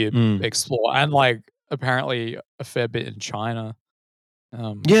let you explore, and apparently a fair bit in China.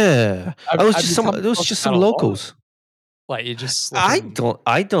 Yeah, it was just some locals. You just I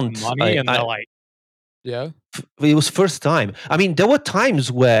don't money, and they're yeah. It was first time. I mean, there were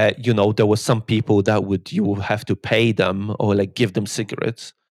times where there were some people that you have to pay them or give them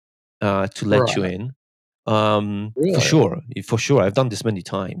cigarettes to let you in. For sure. I've done this many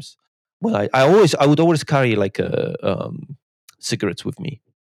times. Well, I would always carry cigarettes with me.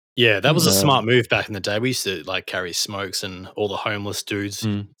 Yeah, that was a smart move back in the day. We used to carry smokes, and all the homeless dudes.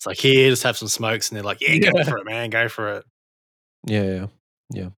 It's here, just have some smokes, and they're like, "Yeah, go for it, man, go for it." Yeah.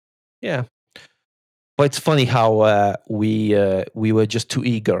 But it's funny how we were just too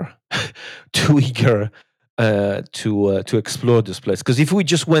eager to explore this place. Because if we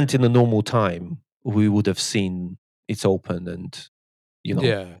just went in a normal time, we would have seen it's open, and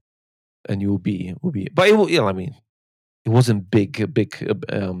and you will be. But it wasn't big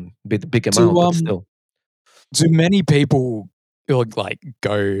amount, but still. Do many people go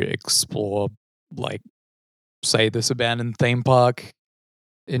explore say this abandoned theme park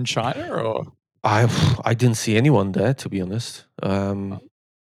in China, or? I didn't see anyone there, to be honest.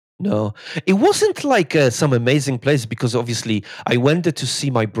 No, it wasn't some amazing place, because obviously I went there to see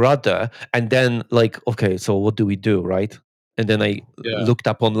my brother, and then okay, so what do we do, right? And then I looked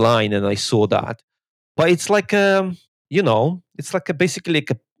up online and I saw that, but it's it's basically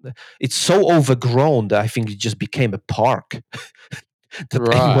it's so overgrown that I think it just became a park that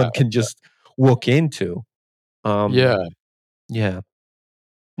anyone can just walk into. Yeah.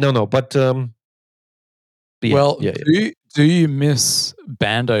 No, but yeah, Well, yeah. do you miss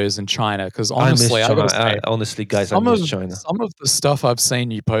bandos in China? Because I miss honestly, I China. gotta say, Honestly, guys, I some miss of China. the stuff I've seen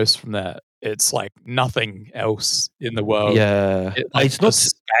you post from there, it's like nothing else in the world. Yeah, Like it's the not.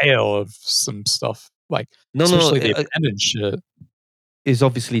 scale of some stuff, like No, especially the abandoned shit. Is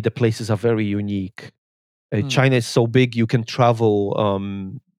obviously the places are very unique. Hmm. China is so big, you can travel.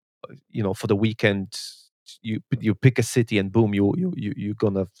 For the weekend, you pick a city and boom, you're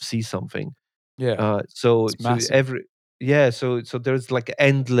gonna see something. Yeah, So it's massive. so there's like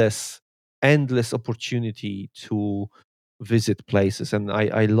endless opportunity to visit places, and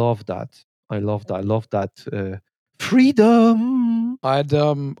I love that. I love that freedom. I'd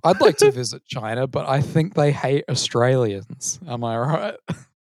like to visit China, but I think they hate Australians. Am I right?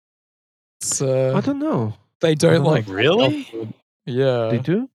 It's I don't know. they don't like know. Really? culture. Yeah, They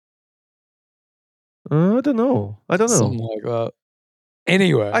do. I don't know. something like that.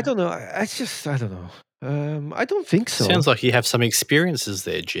 Anyway, I don't know. I don't know. I don't think so. Sounds like you have some experiences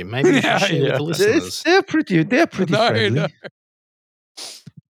there, Jim. Maybe you should share with the listeners. They're pretty friendly. No.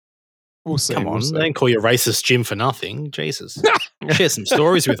 We'll see. Come we'll on, see. they don't call you racist Jim for nothing. Jesus. Share some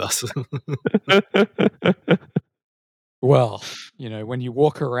stories with us. Well, when you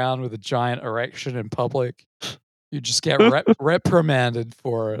walk around with a giant erection in public, you just get reprimanded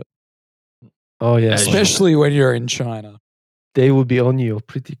for it. Oh yeah, Especially when you're in China. they will be on you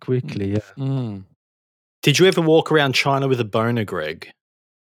pretty quickly. Yeah. Mm. Did you ever walk around China with a boner, Greg?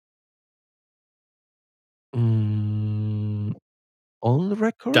 On the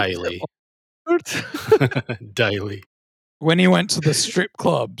record, Daily. Daily. When you went to the strip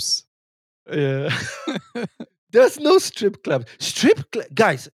clubs. Yeah. There's no strip club.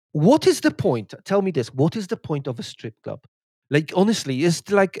 Guys, what is the point? Tell me this. What is the point of a strip club? Like honestly, it's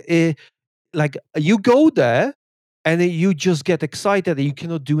like you go there and then you just get excited and you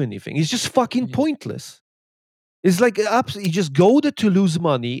cannot do anything. It's just fucking pointless. It's like absolutely you just go there to lose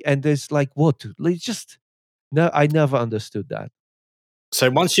money and there's like what? Like just no, I never understood that. So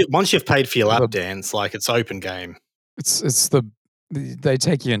once you've paid for your lap dance, like it's open game. It's they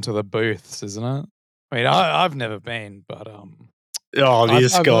take you into the booths, isn't it? I mean, I've never been, but Oh,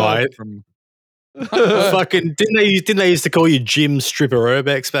 this I've guy. heard from Fucking didn't they used to call you Jim Stripper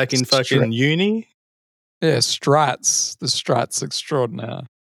Urbex back in fucking uni? Yeah, Strats, the Strats extraordinaire.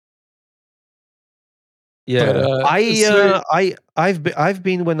 Yeah, But, I've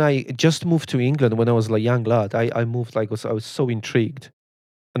been when I just moved to England when I was like young lad. I moved I was so intrigued,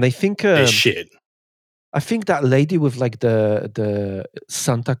 and I think shit. I think that lady with like the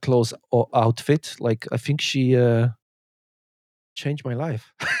Santa Claus outfit, like I think she changed my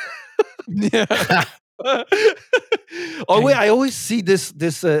life. Yeah. Oh wait, I always see this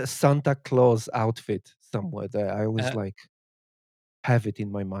Santa Claus outfit somewhere there. I always like have it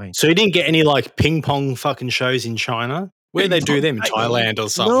in my mind. So you didn't get any like ping pong fucking shows in China? Where they do them in Thailand or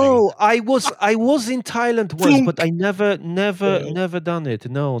something? No, I was in Thailand once, but I never done it.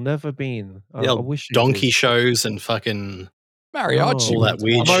 No, never been. I wish I donkey did. shows and fucking mariachi. all that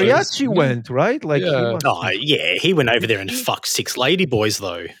weird Mariachi shows. went, right? Like Yeah. He went over there and fucked 6 lady boys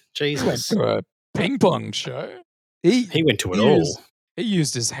though. Jesus. He went to a ping pong show. He went to it all. He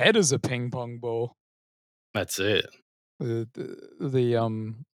used his head as a ping pong ball. That's it.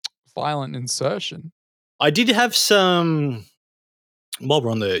 The violent insertion. I did have some. While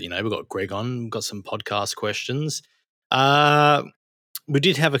we're on the, we've got Greg on, we've got some podcast questions. We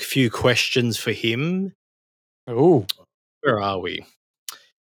did have a few questions for him. Oh, where are we?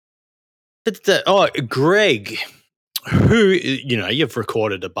 Greg, who you've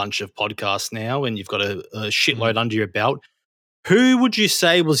recorded a bunch of podcasts now, and you've got a shitload under your belt. Who would you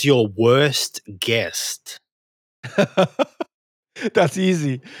say was your worst guest? That's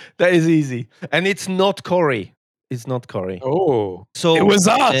easy. That is easy, and it's not Corey. It's not Corey. Oh, so it was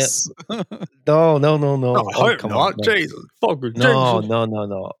us. No. I hope not. No. Jesus, fucking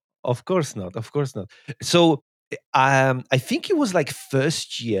No. Of course not. So, I think it was like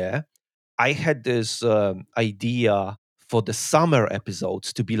first year. I had this idea for the summer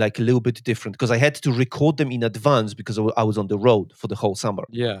episodes to be like a little bit different because I had to record them in advance because I was on the road for the whole summer.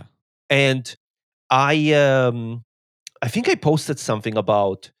 Yeah, and I think I posted something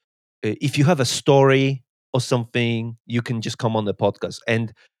about if you have a story or something, you can just come on the podcast.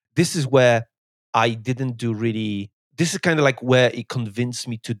 And this is where I didn't do really. This is kind of like where it convinced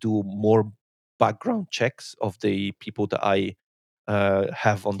me to do more background checks of the people that I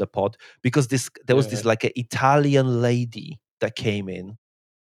have on the pod, because there was this like an Italian lady that came in.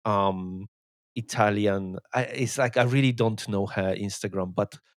 Italian. It's like I really don't know her Instagram,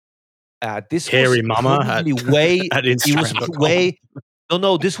 but This Hairy was Mama probably way. at It was Instagram.com. way.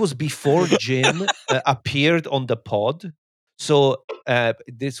 No. This was before Jim appeared on the pod. So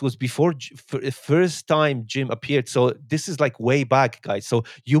this was before first time Jim appeared. So this is like way back, guys. So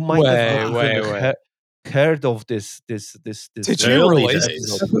you might have not even heard of this. Did you early release days.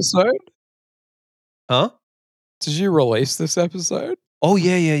 this episode? Huh? Did you release this episode? Oh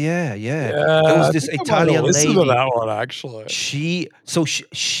yeah. There was this Italian listen lady. to that one actually. She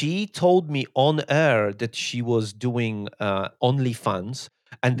told me on air that she was doing OnlyFans,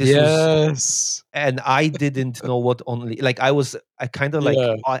 and this was, Yes. and I didn't know what I kind of like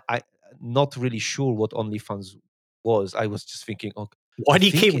Yeah. I not really sure what OnlyFans was. I was just thinking, okay, Why do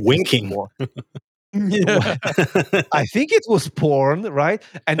you keep winking? Yeah. I think it was porn, right?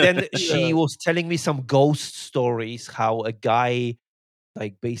 And then she Yeah. was telling me some ghost stories, how a guy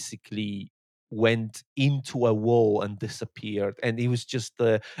like basically went into a wall and disappeared, and it was just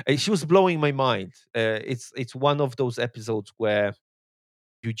she was blowing my mind. It's one of those episodes where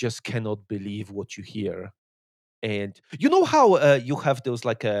you just cannot believe what you hear. And you know how you have those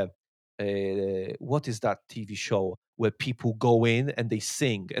like what is that TV show where people go in and they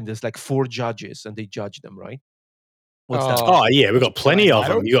sing, and there's like 4 judges and they judge them, right? What's that? Oh yeah, we've got plenty of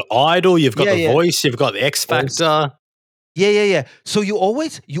them. You got Idol, you've got The Voice, you've got the X Factor. Yeah. So you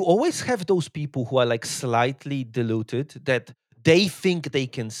always have those people who are like slightly diluted, that they think they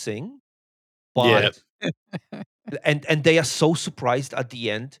can sing, but and they are so surprised at the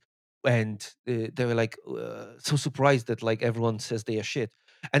end, and they were like so surprised that like everyone says they are shit.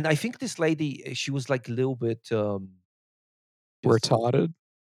 And I think this lady, she was like a little bit retarded.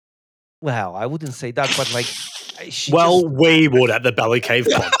 Well, I wouldn't say that, but like we would at the Belly Cave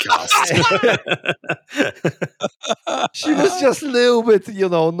podcast. She was just a little bit,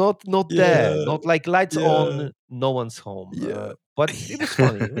 not there, not like lights on, no one's home. But it was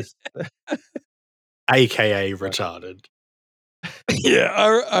funny. It was AKA retarded. Yeah,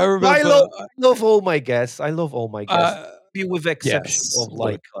 I remember. I love all my guests. With exception of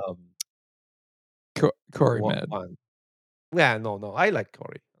like Corey Med. Yeah, no, I like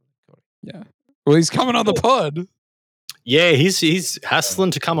Corey. Yeah. Well, he's coming on the pod. Yeah, he's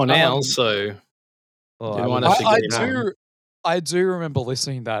hassling to come on now, so I do remember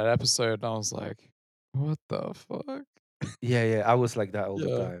listening to that episode, and I was like, "What the fuck?" Yeah, I was like that all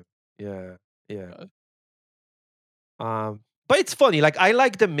the time. Yeah. But it's funny. Like I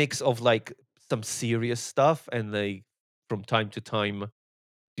like the mix of like some serious stuff and like from time to time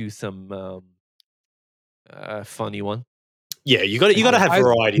do some funny one. Yeah, you got to have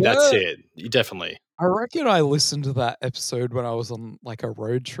variety. That's it. You definitely. I reckon I listened to that episode when I was on like a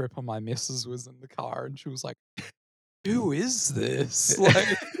road trip, and my missus was in the car, and she was like, "Who is this?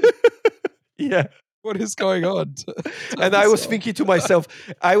 Like, yeah, what is going on?" And I was thinking to myself,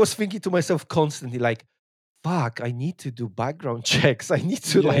 constantly, like, "Fuck, I need to do background checks. I need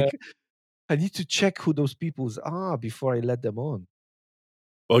to check who those people are before I let them on."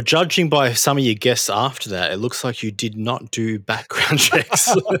 Well, judging by some of your guests after that, it looks like you did not do background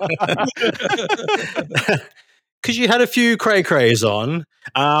checks. Because you had a few cray-crays on.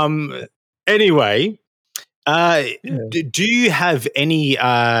 Anyway, do you have any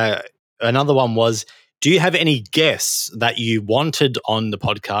another one was, do you have any guests that you wanted on the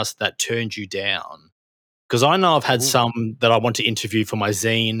podcast that turned you down? Because I know I've had some that I want to interview for my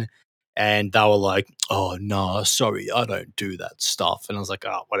zine, and they were like, "Oh no, sorry, I don't do that stuff." And I was like,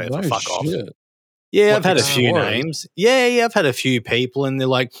 "Oh, whatever, fuck off." Yeah, I've had a few names. Yeah, I've had a few people, and they're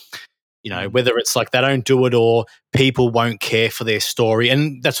like, whether it's like they don't do it or people won't care for their story.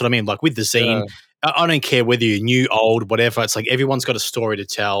 And that's what I mean. Like with the zine, I don't care whether you're new, old, whatever. It's like everyone's got a story to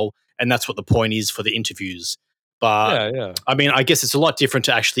tell, and that's what the point is for the interviews. But I mean, I guess it's a lot different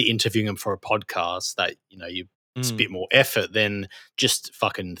to actually interviewing them for a podcast that, it's a bit more effort than just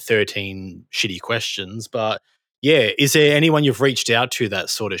fucking 13 shitty questions. But yeah, is there anyone you've reached out to that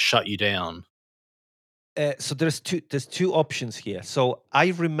sort of shut you down? So there's two options here. So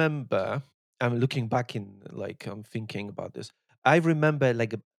I remember, I'm looking back I'm thinking about this. I remember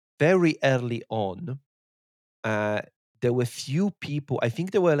like very early on, there were few people, I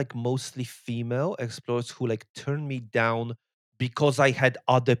think they were like mostly female explorers, who like turned me down because I had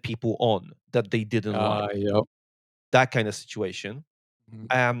other people on that they didn't like. Yep. That kind of situation.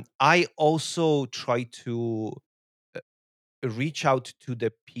 I also try to reach out to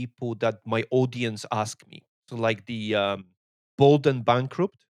the people that my audience ask me. So like the Bold and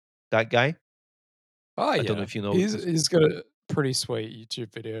Bankrupt, that guy. Oh, I don't know if you know. He's got a pretty sweet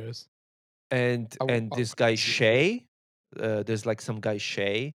YouTube videos. And this guy Shay, there's like some guy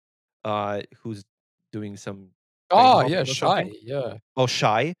Shay, who's doing some. Oh yeah, Shy. Yeah. Oh,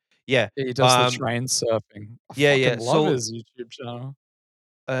 Shy. Yeah. He does the train surfing. I fucking love his YouTube channel.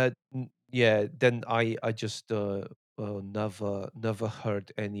 Yeah. Then I just never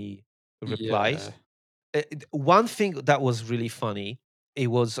heard any replies. Yeah. One thing that was really funny, it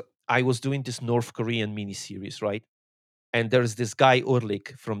was I was doing this North Korean miniseries, right? And there's this guy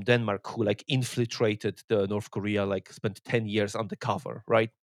Urlik from Denmark who like infiltrated the North Korea, like spent 10 years undercover, right?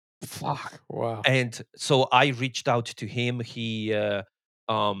 Fuck. Wow. And so I reached out to him. I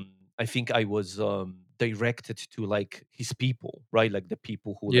think I was directed to like his people, right? Like the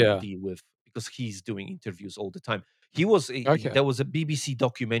people who like Yeah. deal with, because he's doing interviews all the time. Okay. There was a BBC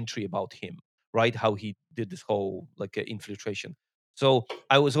documentary about him, right? How he did this whole like infiltration. So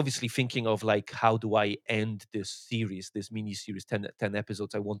I was obviously thinking of like, how do I end this series, this mini series, 10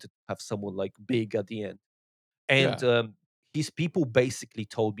 episodes? I wanted to have someone like big at the end. And Yeah. his people basically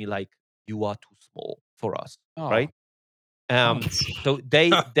told me like, you are too small for us, Oh. right? Oh. So they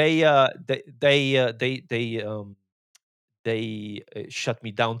shut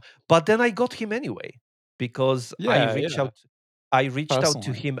me down. But then I got him anyway, because Yeah. I reached out to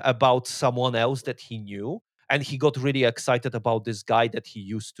Personally. him about someone else that he knew, and he got really excited about this guy that he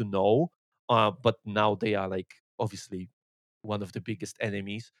used to know. But now they are like obviously one of the biggest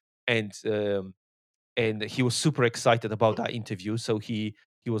enemies, and he was super excited about that interview. So he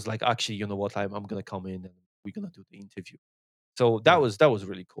was like, actually, you know what, I'm gonna come in and we're gonna do the interview. So that was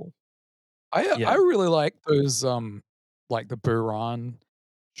really cool. I really like those like the Buran,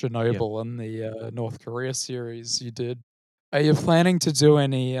 Yeah. Chernobyl, and the North Korea series you did. Are you planning to do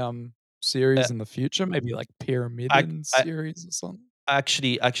any series in the future? Maybe like Pyramidon I series or something?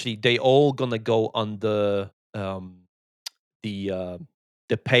 actually they all gonna go on the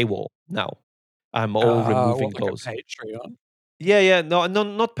paywall now. I'm all removing What, like a those. Patreon? Yeah, no,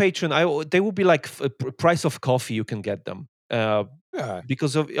 not Patreon. They will be like price of coffee. You can get them. Yeah.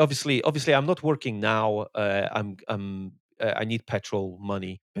 Because obviously, I'm not working now. I need petrol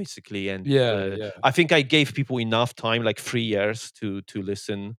money basically, and Yeah. I think I gave people enough time, like 3 years, to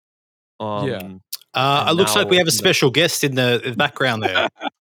listen. Yeah. And It looks like we now, have a special guest in the background there.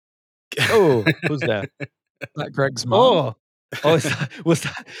 Oh, who's that? Like Greg's mom? Was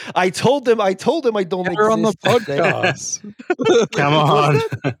that? I told them I don't Get her on the exist. podcast. Come on.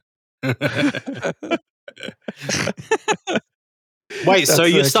 Wait, so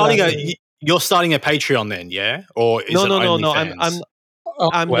you're starting a Patreon then, yeah? Or is it No. OnlyFans?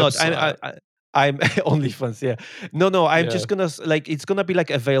 I'm not. Website. I'm OnlyFans. Yeah. No. I'm Yeah. just gonna like, it's gonna be like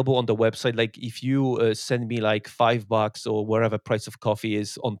available on the website. Like if you send me like $5 or whatever price of coffee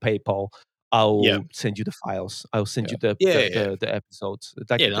is on PayPal, I'll send you the files. I'll send you the episodes.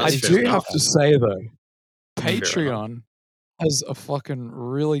 Like, Yeah, no, I that's fair do enough. have to say though, Fair enough. Patreon has a fucking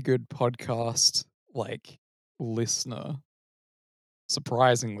really good podcast like listener.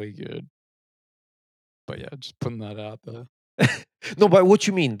 Surprisingly good. But yeah, just putting that out there. No, but what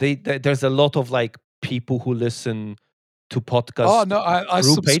you mean? There's a lot of like people who listen to podcasts. Oh no, I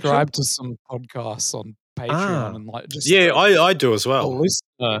through subscribe Patreon? to some podcasts on Patreon, and like just I do as the well.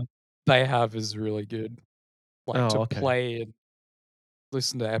 listener they have is really good. Like to okay. play and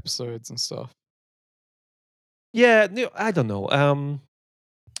listen to episodes and stuff. Yeah, no, I don't know.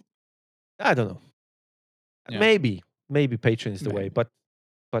 I don't know. Yeah. Maybe Patreon is the way, but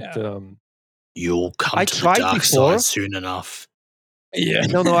Yeah. You'll come I to the tried dark before. side soon enough. Yeah.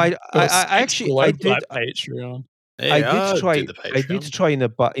 No, I actually I did. Patreon. I did try. the Patreon. I did try in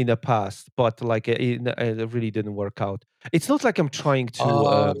the past, but like it really didn't work out. It's not like I'm trying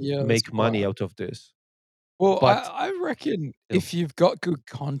to make money out of this. Well, but I reckon if you've got good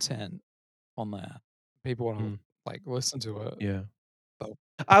content on there, people want to like listen to it. Yeah. they'll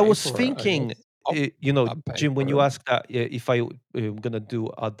I pay was for it, I thinking, guess. I'd pay Jim, when for you it. asked that if I'm gonna do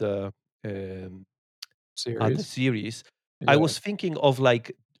other series, I Yeah. was thinking of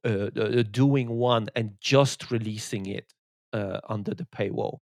like doing one and just releasing it under the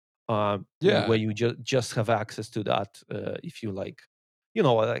paywall. Yeah. Where you just have access to that if you like,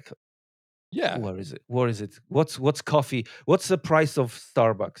 like. Yeah. Where is it? What's coffee? What's the price of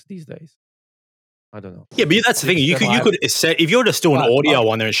Starbucks these days? I don't know. Yeah, but that's the thing. You could set, if you're just doing audio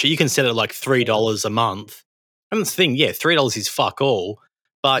on there and shit, you can set it at like $3 a month. And that's the thing, $3 is fuck all.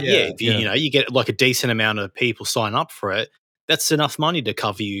 But if you get like a decent amount of people sign up for it, that's enough money to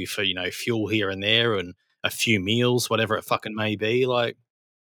cover you for, fuel here and there and a few meals, whatever it fucking may be. Like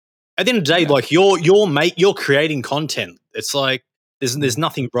at the end of the day, like you're creating content. It's like there's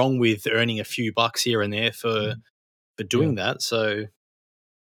nothing wrong with earning a few bucks here and there for doing that. So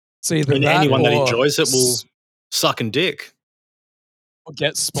anyone that enjoys it will suck and dick. Or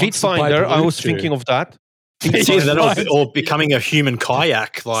get Feed sponsored by Finder. I was Bluetooth. thinking of that. or becoming a human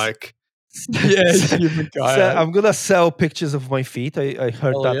kayak, like. Yeah, human kayak. So I'm gonna sell pictures of my feet. I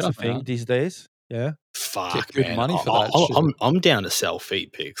heard Hell that's yeah, a thing man. these days. Yeah. Fuck, Get good man. money for that shit. I'm down to sell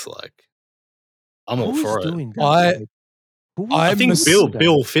feet pics. Like, I'm all Who's for it. doing that? I think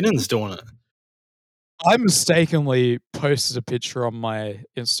Bill Finnan's doing it. I mistakenly posted a picture on my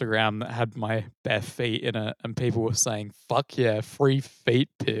Instagram that had my bare feet in it, and people were saying, "Fuck yeah, free feet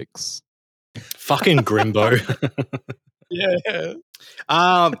pics." Fucking Grimbo. Yeah.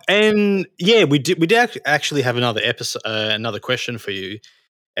 And yeah, we did actually have another episode, another question for you,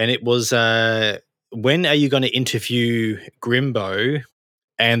 and it was, when are you going to interview Grimbo?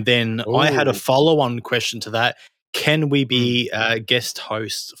 And then I had a follow-on question to that. Can we be guest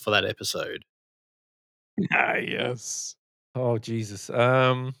hosts for that episode? Yes. Oh Jesus.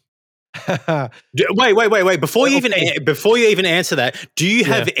 Wait! Before you even answer that, do you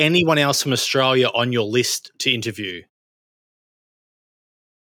have anyone else from Australia on your list to interview?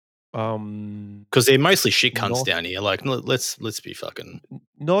 Because they're mostly shit cunts down here. Like, let's be fucking.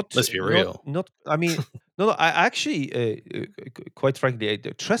 Let's be real. I mean, no. I actually, quite frankly,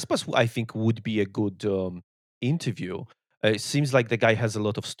 Trespass, I think, would be a good interview. It seems like the guy has a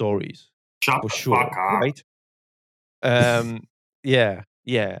lot of stories. Shut for the sure, fuck up. right?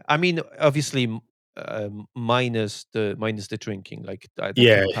 Yeah. I mean, obviously, minus the drinking, like that's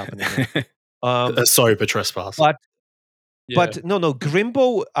not happening. Sorry for Trespass. But no,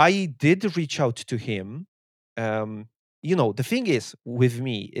 Grimbo, I did reach out to him. The thing is with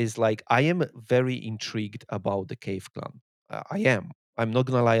me is like I am very intrigued about the Cave Clan. I am. I'm not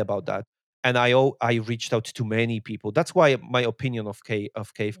gonna lie about that. And I reached out to many people. That's why my opinion of Cave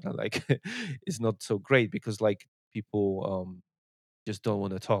Clan like is not so great, because like people just don't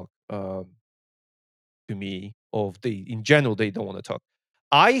want to talk to me, or in general they don't want to talk.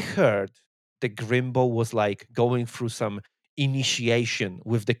 I heard the Grimbo was like going through some initiation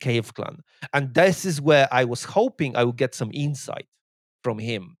with the Cave Clan, and this is where I was hoping I would get some insight from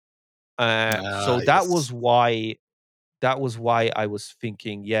him. So that was why I was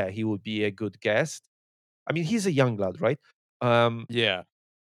thinking, yeah, he would be a good guest. I mean, he's a young lad, right? Yeah.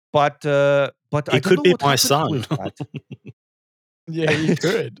 But I It don't could know be what my happened son. with that. Yeah, you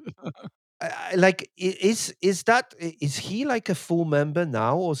could. Like, is he like a full member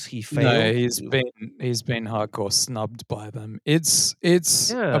now, or is he failed? No, he's been hardcore snubbed by them. It's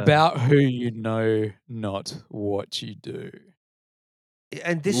about who you know, not what you do.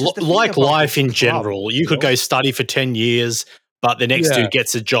 And this is the thing like about life this in club, general. You could go study for 10 years, but the next Yeah. dude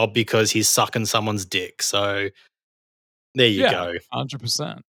gets a job because he's sucking someone's dick. So there you go.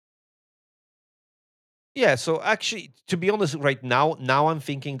 100%. Yeah, so actually, to be honest, right now I'm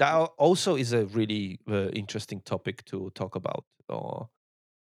thinking that also is a really interesting topic to talk about. Or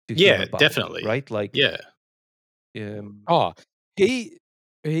to hear about, definitely. right? Like, He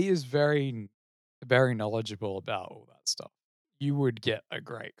is very, very knowledgeable about all that stuff. You would get a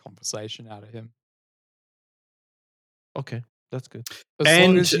great conversation out of him. Okay, that's good. As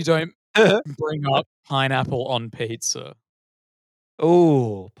long as you don't bring up pineapple on pizza.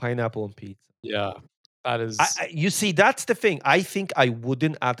 Oh, pineapple on pizza. Yeah, that is. You see, that's the thing. I think I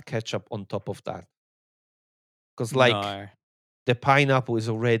wouldn't add ketchup on top of that, because like the pineapple is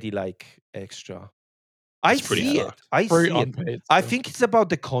already like extra. I see it. I see it. I think it's about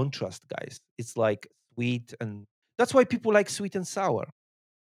the contrast, guys. It's like sweet, and that's why people like sweet and sour.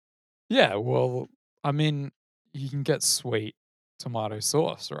 Yeah, well, I mean, you can get sweet tomato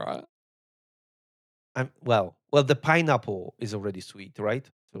sauce, right? Well, the pineapple is already sweet, right?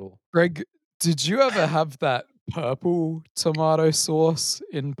 So, Greg, did you ever have that purple tomato sauce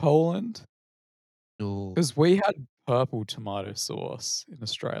in Poland? No. Because we had purple tomato sauce in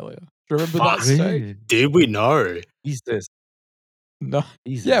Australia. Do you remember that steak? Did we know? Jesus. No.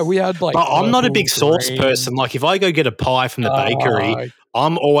 Yeah, we had like. But I'm not a purple, big sauce green. person. Like, if I go get a pie from the bakery,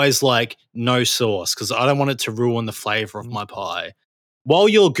 I'm always like, no sauce, because I don't want it to ruin the flavor of my pie. While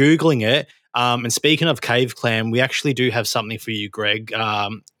you're Googling it, and speaking of Cave Clan, we actually do have something for you, Greg.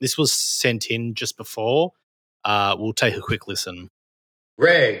 This was sent in just before. We'll take a quick listen.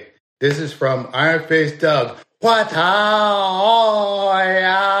 Greg, this is from Iron Face Doug. What?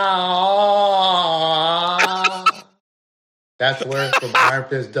 That's word from Iron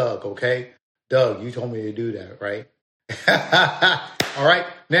Fist Doug, okay? Doug, you told me to do that, right? All right.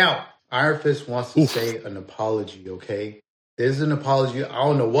 Now, Iron Fist wants to say an apology, okay? This is an apology. I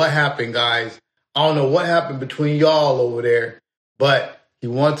don't know what happened, guys. I don't know what happened between y'all over there, but he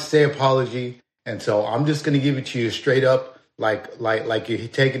wants to say apology, and so I'm just going to give it to you straight up, like you're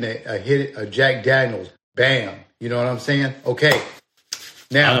taking a hit, a Jack Daniels. Bam. You know what I'm saying? Okay.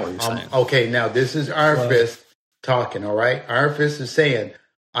 I know Now, what you're saying. okay, now this is Iron Fist talking, all right? Iron Fist is saying,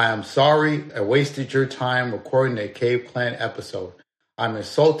 I am sorry I wasted your time recording a Cave Clan episode. I'm a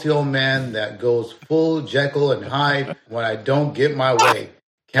salty old man that goes full Jekyll and Hyde when I don't get my way.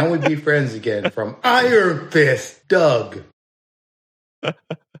 Can we be friends again? From Iron Fist, Doug.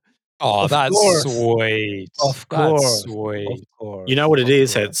 Oh, Of that's course. sweet. Of course. That's sweet. Of course. You know what it of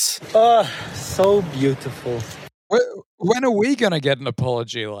is? course. It's So beautiful. When are we going to get an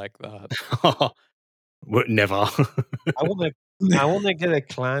apology like that? never. I want to get a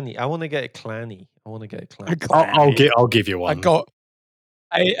clanny. I want to get a clanny. I'll give you I one. got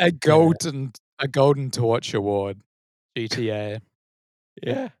a golden torch award. GTA.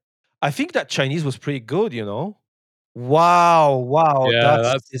 Yeah. I think that Chinese was pretty good, you know? Wow, Yeah,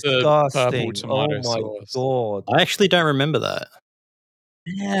 that's that's the purple disgusting. tomato Oh my sauce. god. I actually don't remember that.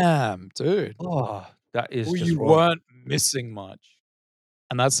 Damn, dude. Oh, that is Well, just you wrong. weren't missing much.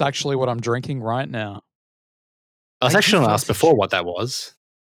 And that's actually what I'm drinking right now. I was I actually do going to ask fancy before what that was.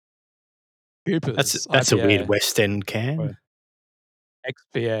 Cooper's That's a IPA. weird West End can.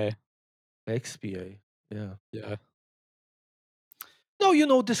 XPA. XPA. Yeah. Yeah. No, you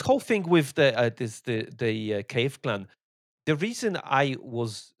know, this whole thing with the Cave Clan, the reason I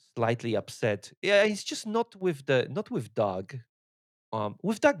was slightly upset, it's just not with Doug.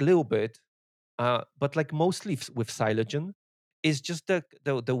 With Doug a little bit, but like mostly with Silogen, is just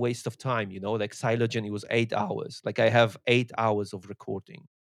the waste of time, you know. Like Silogen, it was 8 hours. Like I have 8 hours of recording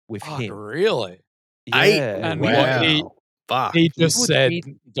with Fuck, him. really? Yeah, And we what Wow. Fuck. he just would said, meet.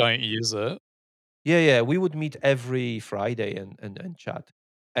 don't use it. Yeah, we would meet every Friday and chat.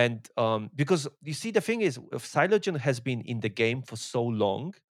 And because you see, the thing is, if Silogen has been in the game for so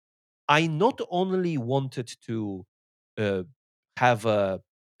long, I not only wanted to uh, have a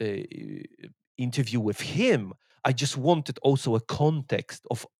interview with him, I just wanted also a context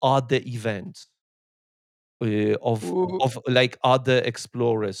of other events, Ooh, of like other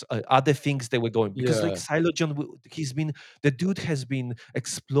explorers, other things they were going. Because like yeah. Silogen, the dude has been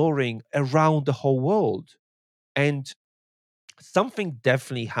exploring around the whole world, and something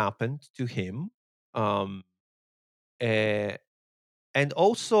definitely happened to him. Um, uh, and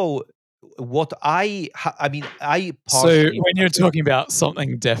also, I mean, I So partially. when you're talking about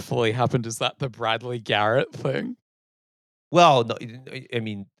something definitely happened, is that the Bradley Garrett thing? Well, no, I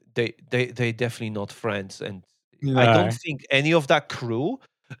mean, they definitely not friends, and I No. don't think any of that crew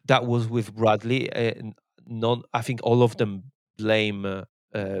that was with Bradley. None. I think all of them blame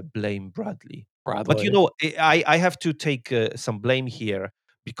Bradley. But you Bradley. know, I have to take some blame here,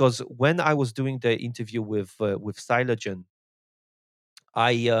 because when I was doing the interview with Silogen,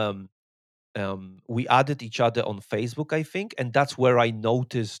 I we added each other on Facebook, I think, and that's where I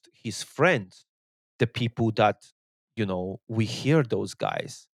noticed his friends, the people that, you know, we hear those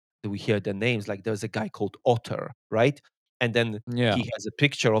guys, that we hear their names. Like there's a guy called Otter, right? And then Yeah. he has a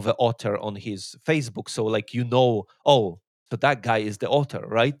picture of an otter on his Facebook, so like, you know, oh, so that guy is the otter,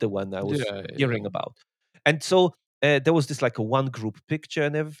 right? The one I was Yeah. hearing about. And so there was this like a one group picture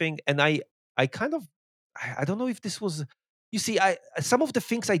and everything, and I kind of, I don't know if this was, you see, I some of the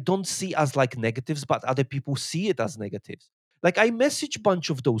things I don't see as like negatives, but other people see it as negatives. Like I message bunch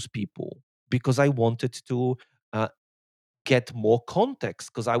of those people because I wanted to uh, get more context,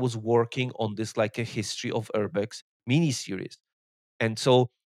 because I was working on this like a history of urbex mini series. And so,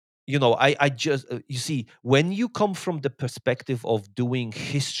 you know, I just you see, when you come from the perspective of doing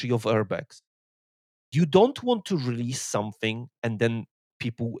history of urbex, you don't want to release something and then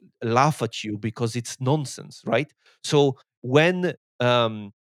people laugh at you because it's nonsense, right? So when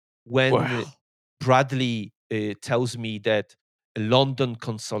Wow. Bradley tells me that London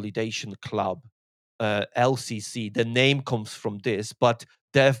Consolidation Club, LCC, the name comes from this, but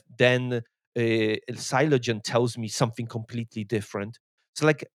then Silogen tells me something completely different. So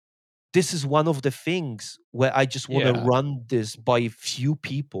like, this is one of the things where I just want to Yeah. run this by few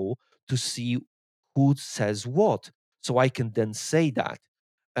people to see who says what, so I can then say that.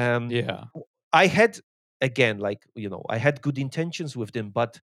 Yeah. I had, again, like, you know, I had good intentions with them,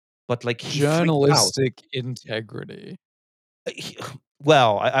 but like he freaked out. Journalistic integrity. He-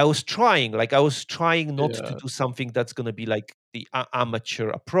 well, I was trying, like I was trying not to Yeah. do something that's going to be like the amateur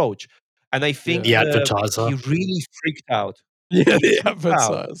approach, and I think The advertiser. he really freaked out. Yeah, He the freaked out.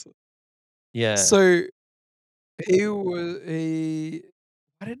 advertiser. Yeah. So why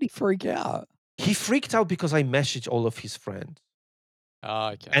did he freak out? He freaked out because I messaged all of his friends.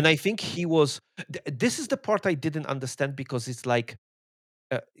 Okay. And I think he was. This is the part I didn't understand, because it's like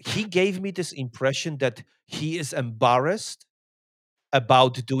he gave me this impression that he is embarrassed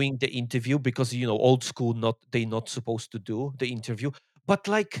about doing the interview because, you know, old school, not they not supposed to do the interview. but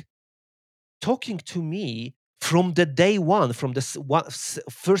like talking to me from the day one, from the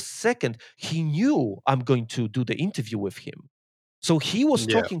first second, he knew I'm going to do the interview with him. So he was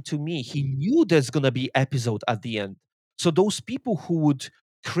Yeah. talking to me. He knew there's going to be episode at the end. So those people who would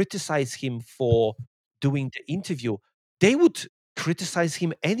criticize him for doing the interview, they would criticize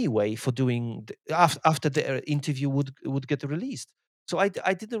him anyway for doing after the interview would get released. So I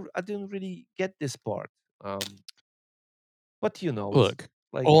didn't really get this part. But you know, it's Look,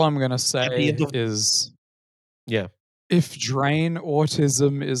 like all I'm gonna at the say end of is yeah. if drain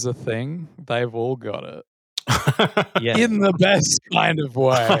autism is a thing, they've all got it. Yeah. In the best kind of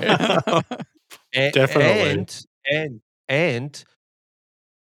way. Definitely. And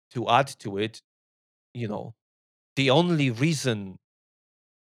to add to it, you know, the only reason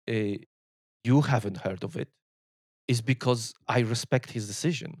you haven't heard of it is because I respect his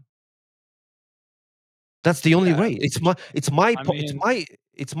decision. That's the only Yeah. way. It's my I mean,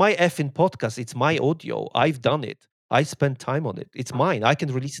 it's my effing podcast. It's my audio. I've done it. I spent time on it. It's mine. I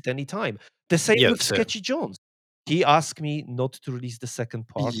can release it anytime. The same Yeah, with that's it. Sketchy Jones. He asked me not to release the second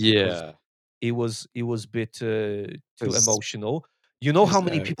part because yeah. it was a bit too His- emotional. You know his how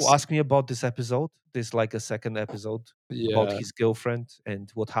many people ex. ask me about this episode? There's like a second episode about Yeah, his girlfriend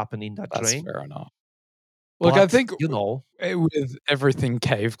and what happened in that that's drain. fair enough. Look, I But, think you know, with everything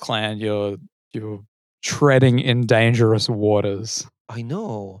Cave Clan, you're treading in dangerous waters. I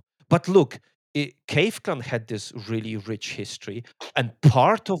know. But look, Cave Clan had this really rich history, and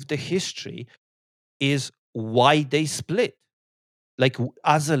part of the history is why they split. Like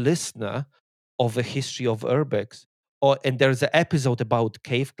as a listener of a history of urbex, and there's an episode about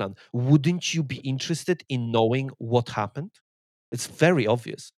Cave Clan, wouldn't you be interested in knowing what happened? It's very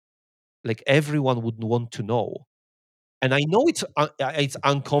obvious. Like everyone would want to know. And I know it's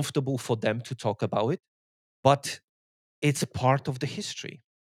uncomfortable for them to talk about it, but it's part of the history.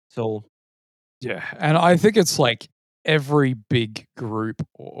 So Yeah, and I think it's like every big group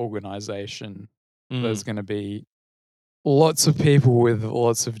or organization, there's going to be lots of people with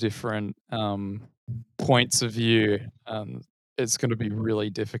lots of different points of view. It's going to be really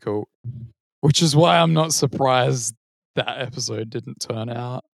difficult, which is why I'm not surprised that episode didn't turn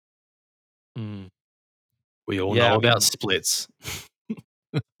out. We all Yeah, know I about mean- splits.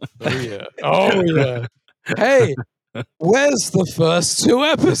 Oh yeah. Oh yeah. Hey, where's the first two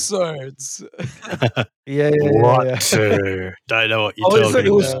episodes? What two? Don't know what you're Oh, talking it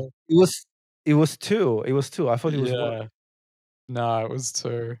was about. it was two. It was two. I thought it was one. Yeah. No, it was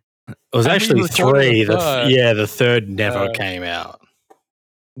two. It was And we actually recorded three. a third. The third never came out.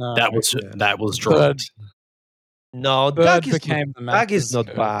 No, That was dropped. third, No, third Doug is became the Doug is Master's not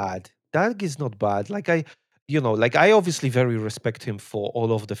Code. bad. Doug is not bad. Like I obviously very respect him for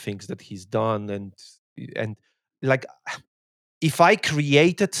all of the things that he's done, and like if I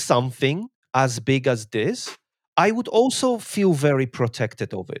created something as big as this, I would also feel very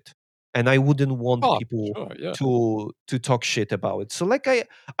protected of it, and I wouldn't want people sure, yeah. to talk shit about it. So like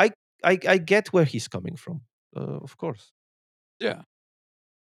I get where he's coming from, of course. Yeah.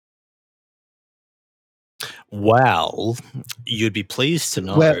 Well, you'd be pleased to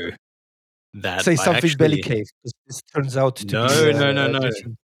know Well, that Say I something belly actually, cave. 'Cause this turns out to No, be no.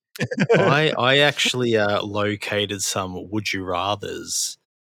 different. I actually located some would you rathers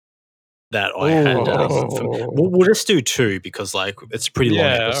that I had. We'll just do two because like it's a pretty long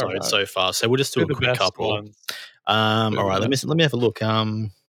Yeah, episode alright. so far. So we'll just do Do a the quick best couple. ones. All Do right, the let me have a look.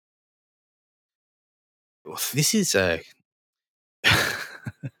 This is a.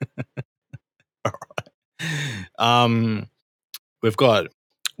 We've got.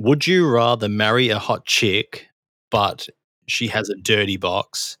 Would you rather marry a hot chick, but she has a dirty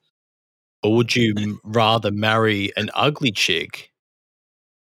box, or would you rather marry an ugly chick,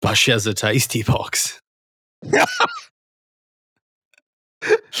 but she has a tasty box?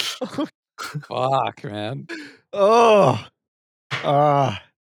 Fuck, man. Oh.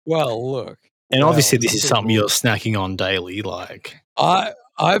 Well, look. And obviously, this some is something you're people- snacking on daily. Like,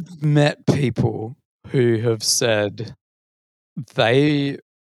 I've met people who have said they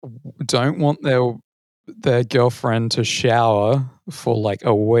don't want their girlfriend to shower for like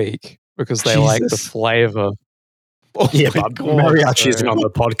a week because they like the Jesus. flavor. Oh yeah, my but God, mariachi's so- on the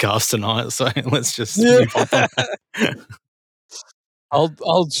podcast tonight, so let's just Yeah. move on from that.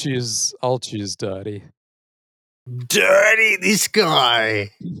 I'll choose dirty. Dirty, this guy.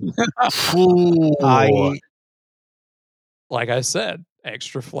 Ooh, Like I said,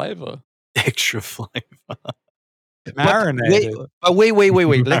 extra flavor. extra flavor. Marinated.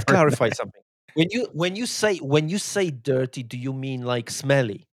 Wait. Let's clarify something. When you say dirty, do you mean like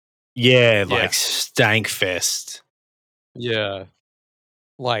smelly? Yeah, Yeah. like stank fest. Yeah.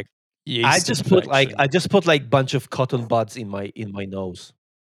 like yeast I just put infection. like bunch of cotton buds in my nose.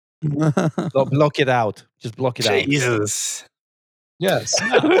 Block it out. Just block it out. Jesus. Yeah,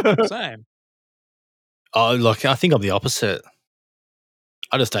 same. Oh, look, I think I'm the opposite.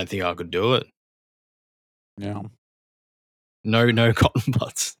 I just don't think I could do it. Yeah. No cotton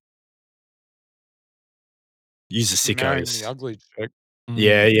buds. Use the Marrying sickos. the ugly chick.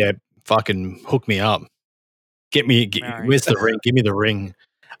 Yeah. Fucking hook me up. Marrying. Where's the ring? Give me the ring.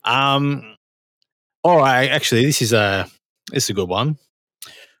 All right, actually, this is a good one.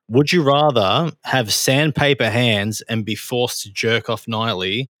 Would you rather have sandpaper hands and be forced to jerk off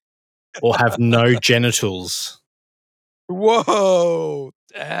nightly, or have no genitals? Whoa.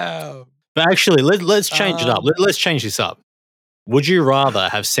 Damn. But actually, let's change it up. Let's change this up. Would you rather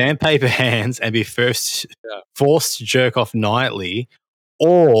have sandpaper hands and be forced to jerk off nightly,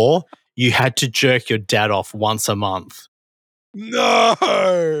 or you had to jerk your dad off once a month? No.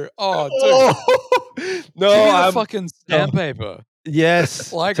 Oh, dude. No, Give me the I'm fucking sandpaper.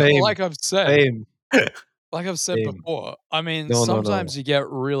 Yes. Like same, I've said. same. Like I've said Same. before. I mean, No. sometimes you get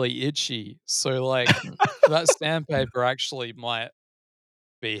really itchy. So like that sandpaper actually might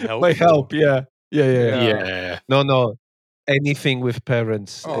be helpful. Might help. Yeah. Yeah. No. Anything with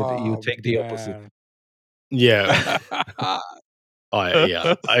parents, you Oh, take the opposite. man. Yeah.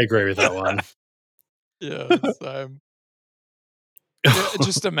 I agree with that one. Yeah, same. Yeah,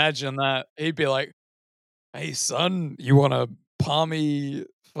 just imagine that. He'd be like, "Hey, son, you want a palmy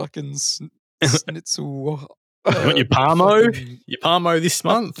fucking schnitzel? You want your Parmo? fucking- Your Parmo this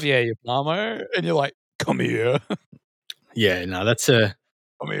month? Yeah, your palmo." And you're like, "Come here, Yeah, no, that's a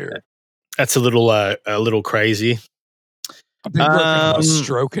come here." little crazy. I've been working on my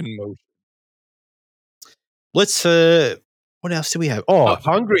stroking motion. Let's what else do we have? Oh, I'm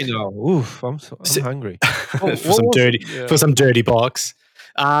hungry now. Oof, I'm hungry. for some dirty box.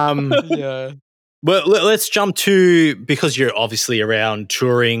 Yeah. Well, let's jump to, because you're obviously around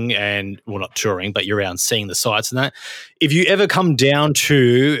touring and, well, not touring, but you're around seeing the sights and that. If you ever come down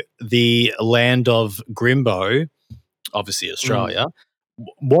to the land of Grimbo, obviously Australia,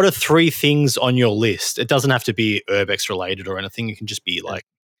 what are 3 things on your list? It doesn't have to be urbex related or anything. It can just be like,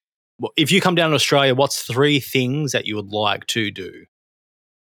 if you come down to Australia, what's 3 things that you would like to do?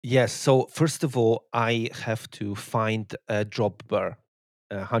 Yes. So first of all, I have to find a jobber.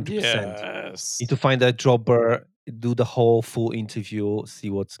 100%. Yes. Need to find a jobber, do the whole full interview, see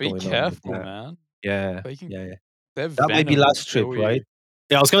what's Be going on. careful, man. Yeah. They can- Yeah. They're That might be venom last will trip, kill right? you.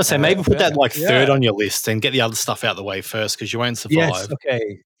 Yeah, I was going to say, maybe put that like third Yeah. on your list and get the other stuff out of the way first, because you won't survive. Yes.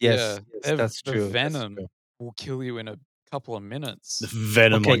 Okay. Yes. Yeah, That's the true. That's venom true. will kill you in a couple of minutes. The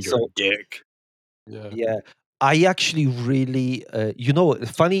venom Okay, on your dick. Yeah. I actually really,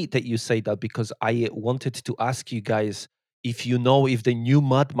 funny that you say that, because I wanted to ask you guys if you know if the new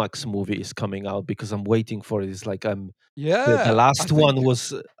Mad Max movie is coming out, because I'm waiting for it. It's like Yeah, the last one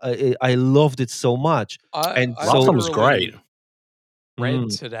was I loved it so much, and I last one was great. Read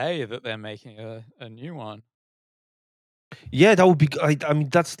today that they're making a new one. Yeah, that would be. I mean,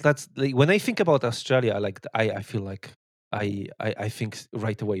 that's like, when I think about Australia, like I feel like I think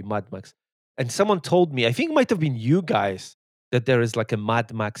right away Mad Max. And someone told me, I think it might have been you guys, that there is like a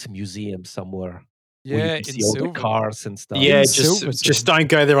Mad Max museum somewhere. Where Yeah, you can in see all the Silver. cars and stuff. Yeah, In just Silverton. don't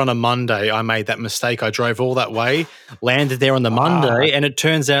go there on a Monday. I made that mistake. I drove all that way, landed there on the Monday, and it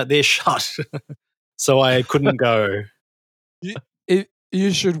turns out they're shut. So I couldn't go.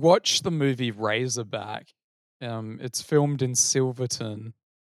 You should watch the movie Razorback. It's filmed in Silverton.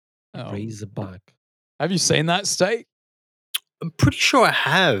 Razorback. Have you seen that, Steak? I'm pretty sure I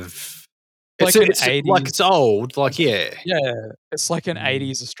have. Like It's an 80s. like it's old. Like, yeah. Yeah, it's like an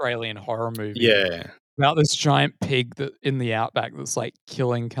 80s Australian horror movie. Yeah. About this giant pig that in the outback that's like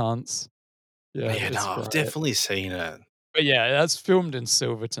killing cunts. Yeah, Yeah, it's no, I've great. definitely seen it. But yeah, that's filmed in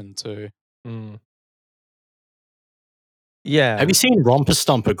Silverton too. Yeah. Have you seen Romper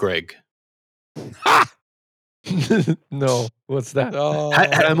Stomper, Greg? No. What's that? Oh,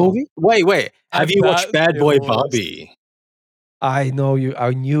 movie? Wait. Have you watched That's Bad Boy the worst. Barbie? I know you. I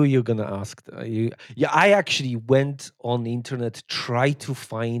knew you were gonna ask. Yeah, I actually went on the internet, tried to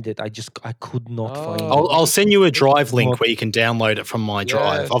find it. I could not find it. I'll send you a drive link where you can download it from my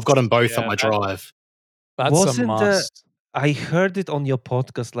drive. I've got them both on my drive. That's a must. I heard it on your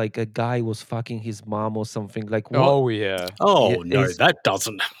podcast, like a guy was fucking his mom or something. Like, what? Oh yeah. Oh no, that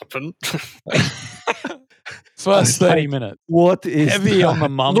doesn't happen. First 30 minutes. What is heavy that? on the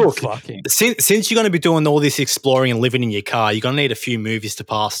mum Look, fucking? Since you're going to be doing all this exploring and living in your car, you're going to need a few movies to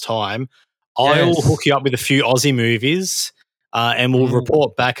pass time. I'll hook you up with a few Aussie movies. and we'll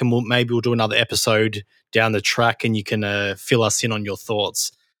report back, and maybe we'll do another episode down the track, and you can fill us in on your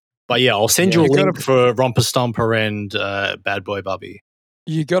thoughts. But yeah, I'll send you a link for Romper Stomper and Bad Boy Bubby.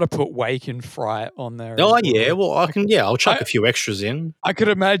 You got to put Wake and Fright on there. Oh yeah, well I can. Yeah, I'll chuck a few extras in. I could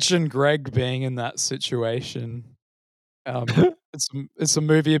imagine Greg being in that situation. It's a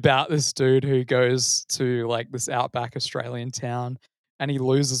movie about this dude who goes to like this outback Australian town, and he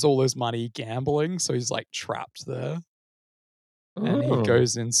loses all his money gambling, so he's like trapped there, and he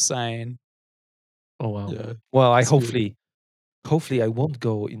goes insane. Oh wow! Yeah. Well, hopefully I won't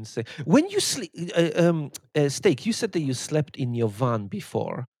go insane. When you sleep, Steak, you said that you slept in your van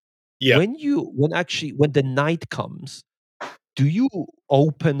before. Yeah. When the night comes, do you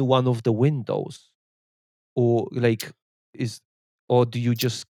open one of the windows, or do you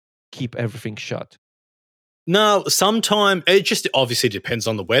just keep everything shut? No, sometimes it just obviously depends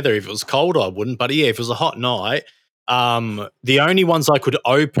on the weather. If it was cold, I wouldn't. But yeah, if it was a hot night, the only ones I could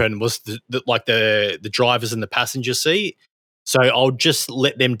open was the drivers in the passenger seat. So I'll just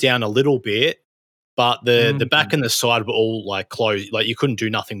let them down a little bit, but the back and the side were all like closed. Like you couldn't do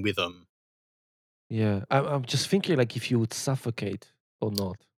nothing with them. Yeah, I'm just thinking like if you would suffocate or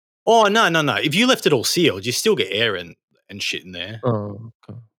not. Oh no! If you left it all sealed, you still get air and shit in there. Oh,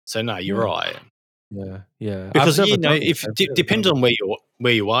 okay. So no, you're right. Yeah. Because if depends on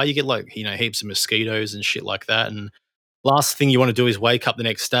where you are, you get like heaps of mosquitoes and shit like that. And last thing you want to do is wake up the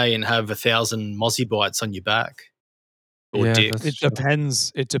next day and have 1,000 mozzie bites on your back or dick. It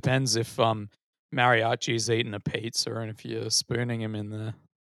depends. It depends if Mariachi's eating a pizza and if you're spooning him in there.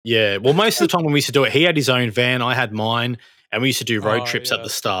 Yeah, well, most of the time when we used to do it, he had his own van, I had mine, and we used to do road trips at the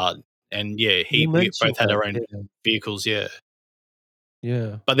start. And yeah, we both had our own vehicles. Yeah.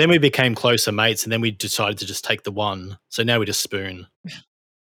 Yeah. But then we became closer mates, and then we decided to just take the one. So now we just spoon.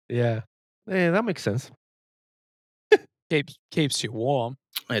 Yeah, that makes sense. Keeps you warm.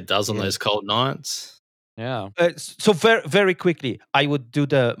 It does on those cold nights. Yeah. So very, very quickly, I would do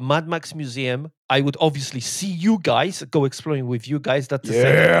the Mad Max Museum. I would obviously see you guys, go exploring with you guys. That's the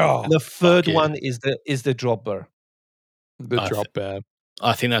second. The third one is the Drop Bear. The Drop Bear.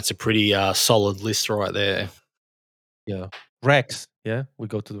 I think that's a pretty solid list right there. Yeah. Rex. Yeah, we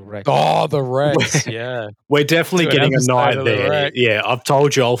go to the Rex. Oh, the Rex. Yeah. We're definitely getting a night there. Yeah, I've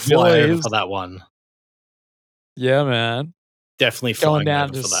told you I'll fly over for that one. Yeah, man. Definitely flying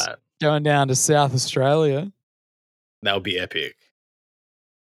over for that. Going down to South Australia. That would be epic.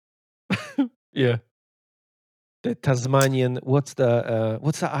 Yeah. The Tasmanian, what's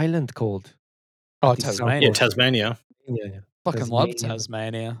the island called? Oh, Tasmania. Yeah, Tasmania. Yeah. Fucking love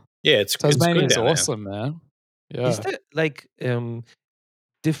Tasmania. Yeah, it's Tasmania's good awesome, man. Yeah. Is there like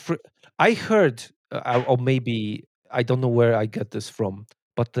different? I heard, or maybe I don't know where I get this from,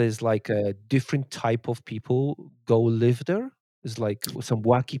 but there's like a different type of people go live there. It's like some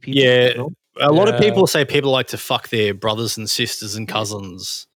wacky people. Yeah, a lot of people say people like to fuck their brothers and sisters and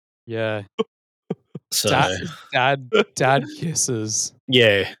cousins. Yeah. So dad kisses.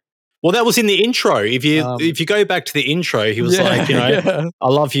 Yeah. Well, that was in the intro. If you go back to the intro, he was like, I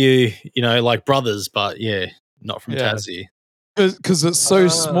love you, like brothers, but not from Tassie. Because it's so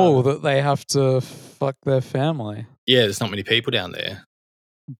small that they have to fuck their family. Yeah, there's not many people down there.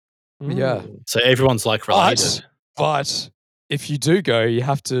 Yeah. So everyone's like related. But if you do go, you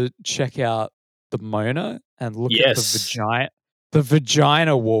have to check out the Mona and look at the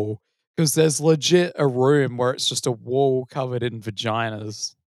vagina wall. Because there's legit a room where it's just a wall covered in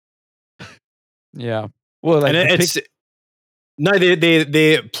vaginas. Yeah. Well, like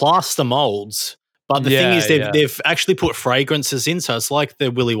they're plaster molds. But the thing is, they've actually put fragrances in, so it's like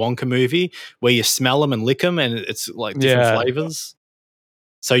the Willy Wonka movie where you smell them and lick them, and it's like different flavors.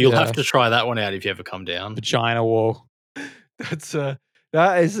 So you'll have to try that one out if you ever come down. Vagina wall.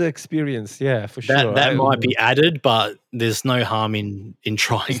 That is an experience, for sure. That might be added, but there's no harm in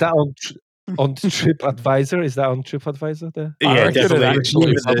trying. Is that on TripAdvisor? Is that on TripAdvisor there? Yeah, definitely.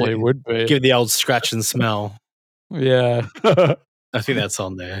 Actually, probably would be. Give the old scratch and smell. Yeah. I think that's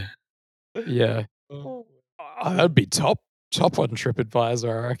on there. Yeah. That'd be top on TripAdvisor,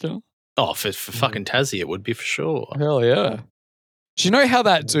 I reckon. Oh, for fucking Tassie, it would be for sure. Hell yeah. Do you know how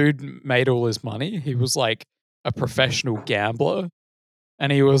that dude made all his money? He was like a professional gambler.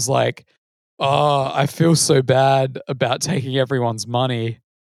 And he was like, oh, I feel so bad about taking everyone's money.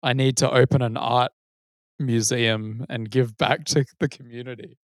 I need to open an art museum and give back to the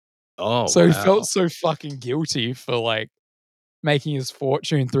community. Oh, so he felt so fucking guilty for like making his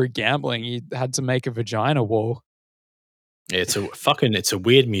fortune through gambling. He had to make a vagina wall. Yeah, it's a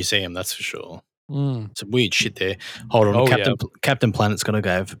weird museum, that's for sure. Some weird shit there. Hold on, Captain Planet's gonna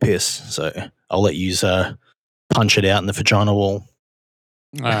go have a piss, so I'll let you punch it out in the vagina wall.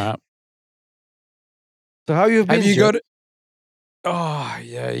 All right. So how you've been? Have you Jim? got it? Oh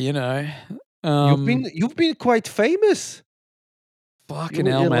yeah, you know. You've been quite famous. Fucking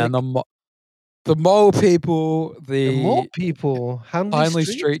You- hell, you're man. like The mole people, the mole the people, Hanley Hindley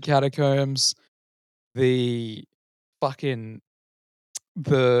Street. Street catacombs, the fucking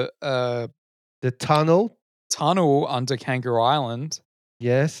the The tunnel. tunnel under Kangaroo Island.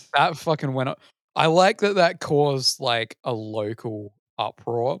 Yes. That fucking went up. I like that caused like a local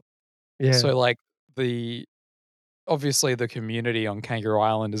uproar. Yeah. So like obviously the community on Kangaroo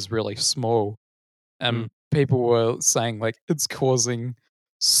Island is really small, and people were saying like it's causing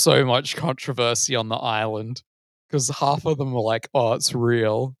so much controversy on the island because half of them were like, "Oh, it's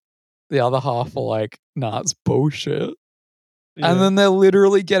real," the other half are like, "Nah, it's bullshit." Yeah. And then they're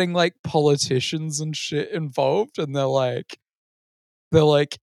literally getting like politicians and shit involved, and they're like,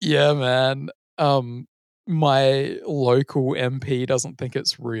 "Yeah, man, my local MP doesn't think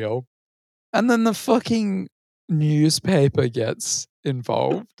it's real," and then the fucking newspaper gets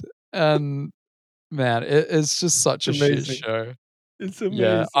involved, and man, it's just such a shit Amazing. show. It's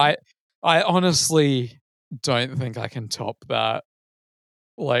Yeah, amazing. I honestly don't think I can top that.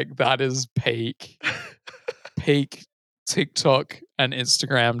 Like that is peak TikTok and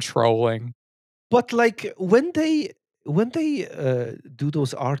Instagram trolling. But like when they do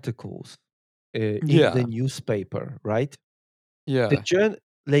those articles in the Yeah. newspaper, right? The Yeah.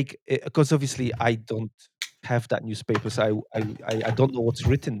 like because obviously I don't have that newspaper, so I don't know what's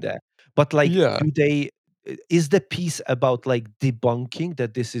written there. But like, Yeah. do they? Is the piece about like debunking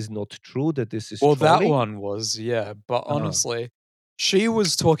that this is not true, that this is Well, that trolling? one was, yeah, but Uh-huh. honestly, she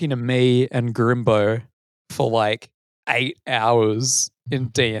was talking to me and Grimbo for like 8 hours in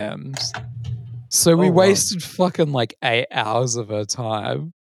DMs. So we Oh, wow. wasted fucking like 8 hours of her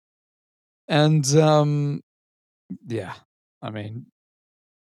time. And yeah, I mean,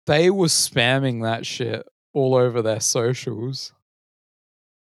 they were spamming that shit all over their socials.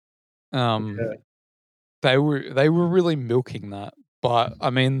 Yeah. They were really milking that. But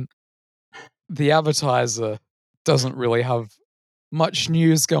I mean, the advertiser doesn't really have much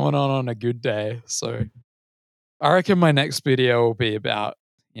news going on a good day. So I reckon my next video will be about,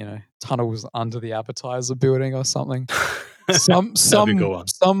 tunnels under the advertiser building or something. That'd be a good one.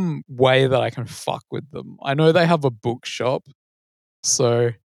 Some way that I can fuck with them. I know they have a bookshop,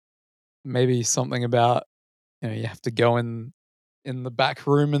 so maybe something about, you have to go in the back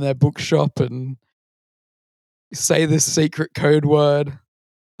room in their bookshop and say this secret code word,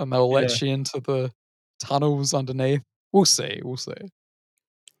 and they'll Yeah. let you into the tunnels underneath. We'll see. We'll see.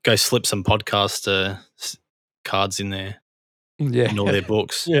 Go slip some podcast cards in there Yeah. in all their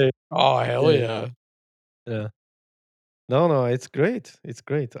books. Yeah. Oh hell Yeah. yeah. Yeah. No, it's great. It's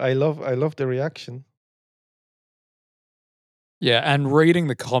great. I love the reaction. Yeah, and reading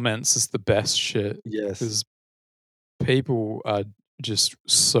the comments is the best shit. Yes. Because people are just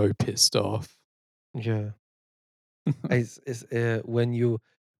so pissed off. Yeah. It's when you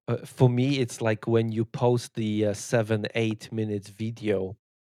for me it's like when you post the 7-8 minutes video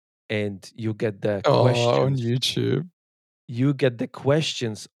and you get the Oh, on questions. YouTube. You get the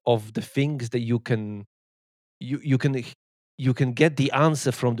questions of the things that you can get the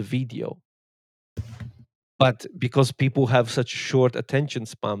answer from the video. But because people have such short attention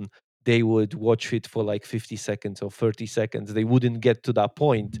span, they would watch it for like 50 seconds or 30 seconds. They wouldn't get to that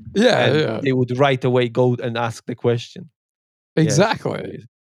point. Yeah, And yeah. they would right away go and ask the question. Yeah, it's Exactly. crazy.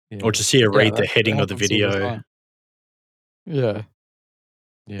 Yeah. Or just read the heading of the happens all the video. time. Yeah.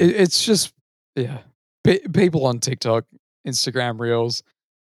 Yeah. It's just, yeah. People on TikTok, Instagram Reels,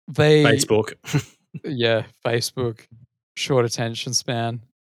 Facebook. Yeah, Facebook, short attention span.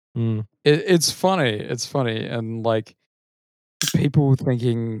 Mm. It's funny. It's funny. And like people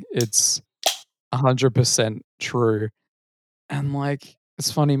thinking it's 100% true. And like,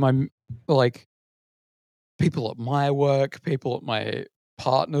 it's funny. Like, people at my work, people at my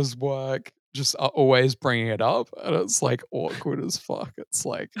partner's work just are always bringing it up. And it's like awkward as fuck. It's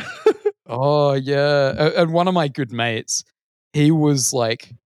like, oh, yeah. And one of my good mates, he was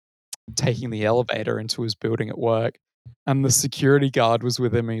like taking the elevator into his building at work. And the security guard was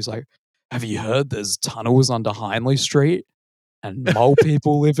with him. And he's like, have you heard there's tunnels under Hindley Street and mole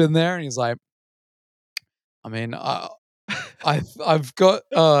people live in there? And he's like, I mean, I've got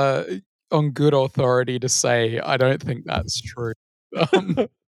on good authority to say I don't think that's true.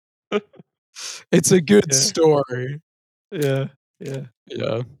 It's a good Yeah. story. Yeah. Yeah.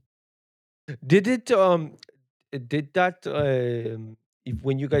 Yeah. Did that if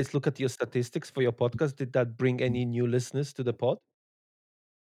when you guys look at your statistics for your podcast, did that bring any new listeners to the pod?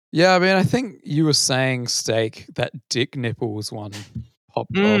 Yeah, I mean, I think you were saying, Steak, that Dick Nipples one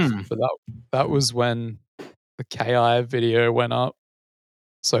popped off, but that was when the KI video went up.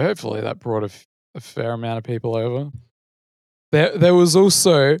 So hopefully that brought a fair amount of people over. There was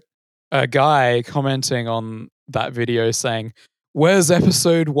also a guy commenting on that video saying, "Where's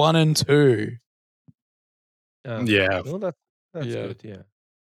episode 1 and 2?" Yeah. No, that's Yeah. good. Yeah.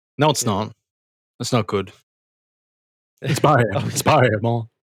 No, it's Yeah. not. It's not good. Inspire him. Inspire him more.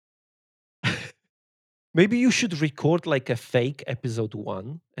 Maybe you should record like a fake episode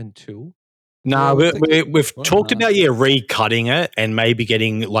 1 and 2. No, Yeah, we've talked about recutting it and maybe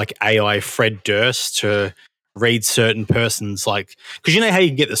getting like AI Fred Durst to read certain persons, like, because you know how you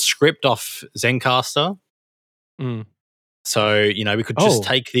can get the script off Zencaster. Mm. So we could just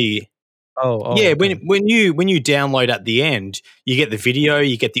take the okay. when you download at the end, you get the video,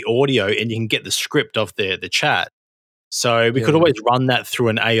 you get the audio, and you can get the script of the chat. So we could always run that through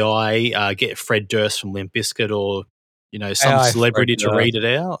an AI, get Fred Durst from Limp Bizkit or some AI celebrity Fred to read it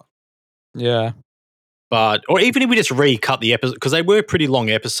out. Yeah. But or even if we just recut the episode, because they were pretty long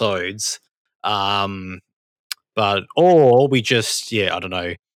episodes. But or we just I don't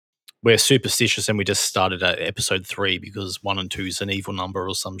know. We're superstitious and we just started at episode 3 because 1 and 2 is an evil number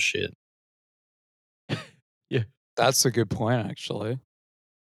or some shit. Yeah, that's a good point. Actually,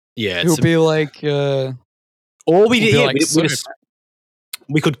 it'll be like, or we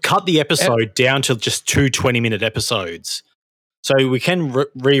could cut the episode down to just 2 20-minute episodes. So we can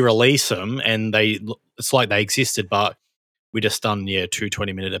re-release them, and it's like they existed, but we just done 2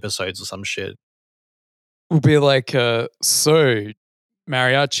 20-minute episodes or some shit. We'll be like, so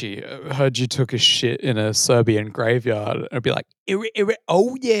Mariachi, heard you took a shit in a Serbian graveyard. It'll be like,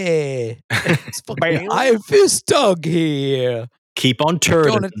 oh yeah, it's fucking Iron Fist Dog here. Keep on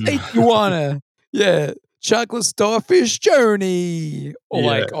turning. Gonna take you on a chocolate starfish journey. Or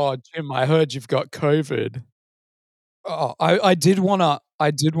like, oh Jim, I heard you've got COVID. Oh, I did wanna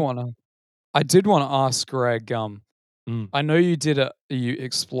ask Greg. I know you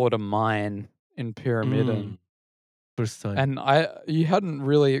explored a mine in Pyramiden. First time. And you hadn't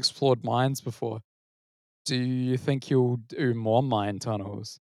really explored mines before. Do you think you'll do more mine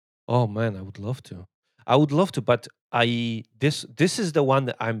tunnels? Oh man, I would love to. But this is the one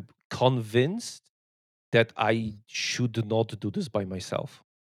that I'm convinced that I should not do this by myself.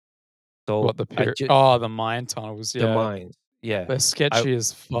 So What the mine tunnels? Yeah, the mines. Yeah, they're sketchy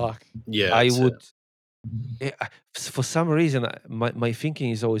as fuck. Yeah, I would. For some reason, my thinking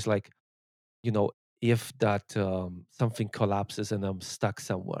is always like, if that something collapses and I'm stuck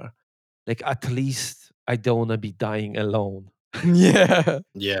somewhere, like at least I don't want to be dying alone. Yeah.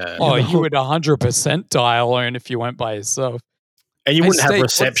 Yeah. Oh, you would 100% die alone if you went by yourself. And you wouldn't have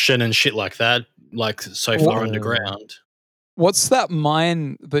reception and shit like that, like so far underground. What's that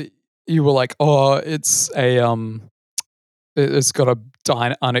mine that you were like, oh, it's got a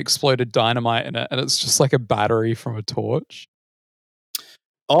unexploded dynamite in it, and it's just like a battery from a torch?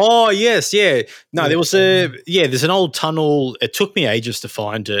 Oh, yes, yeah. No, there was there's an old tunnel. It took me ages to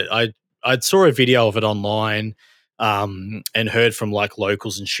find it. I saw a video of it online and heard from like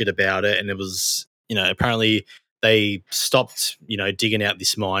locals and shit about it, and it was, apparently they stopped, digging out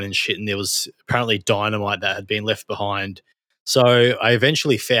this mine and shit, and there was apparently dynamite that had been left behind. So I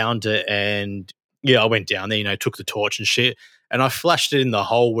eventually found it, and I went down there, took the torch and shit, and I flashed it in the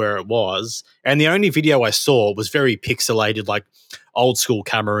hole where it was. And the only video I saw was very pixelated, like old school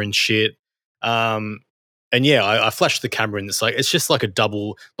camera and shit. And I flashed the camera, and it's just like a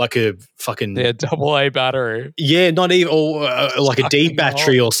double, like a fucking double A battery. Yeah, not even, or like a D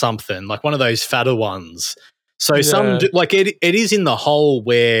battery or something, like one of those fatter ones. So it is in the hole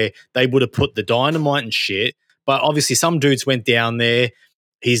where they would have put the dynamite and shit. But obviously, some dudes went down there.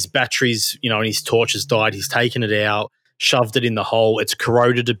 His batteries, and his torches died. He's taken it out, shoved it in the hole. It's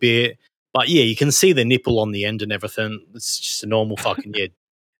corroded a bit, but you can see the nipple on the end and everything. It's just a normal fucking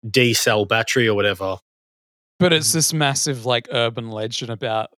D cell battery or whatever. But it's this massive like urban legend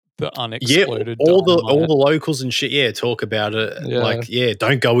about the unexploded all dynamite. the locals and shit talk about it. Like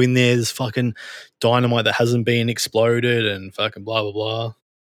don't go in there, there's fucking dynamite that hasn't been exploded and fucking blah blah blah.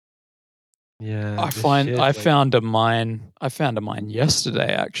 Yeah, I found a mine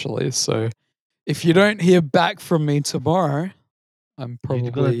yesterday actually, so if you don't hear back from me tomorrow, I'm probably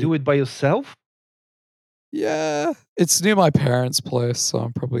You're gonna do it by yourself. Yeah, it's near my parents' place, so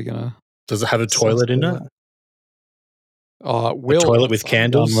I'm probably gonna. Does it have a toilet in it? It will. A toilet with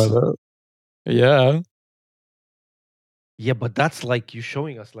candles? With it. Yeah. Yeah, but that's like you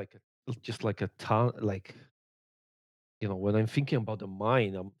showing us like just like a town, like when I'm thinking about the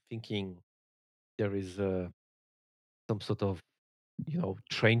mine, I'm thinking there is some sort of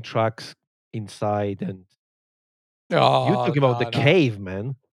train tracks inside, and Oh, you're talking about the cave,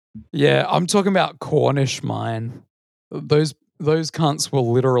 man. Yeah, I'm talking about Cornish mine. Those cunts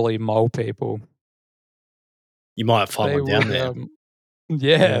will literally mole people. You might find one down there.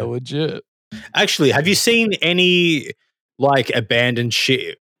 Yeah, legit. Actually, have you seen any like abandoned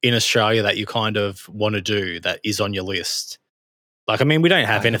shit in Australia that you kind of want to do that is on your list? Like, I mean, we don't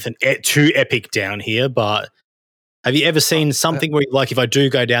have anything too epic down here, but have you ever seen something where, like, if I do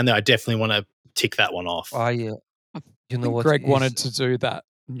go down there, I definitely want to tick that one off? You know what? Greg wanted to do that.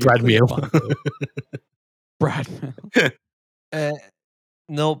 Brad Mill. Brad Mill.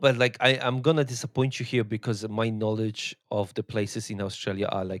 No, but like I'm gonna disappoint you here because my knowledge of the places in Australia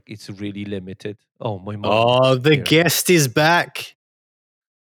are like it's really limited. Oh, my mom. Oh, the guest is back.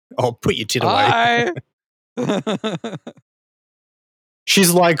 Oh, put your tit away.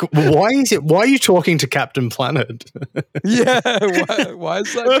 She's like, why are you talking to Captain Planet? Yeah, why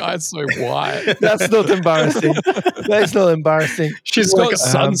is that guy so white? That's not embarrassing. That's not embarrassing. She's got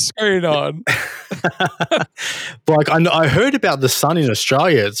sunscreen on. Like, I heard about the sun in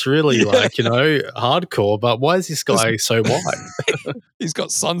Australia. It's really like, hardcore, but why is this guy so white? He's got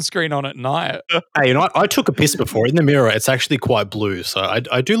sunscreen on at night. Hey, I took a piss before. In the mirror, it's actually quite blue. So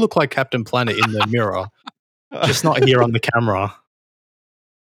I do look like Captain Planet in the mirror, just not here on the camera.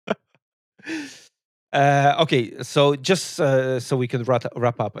 Okay, so just so we can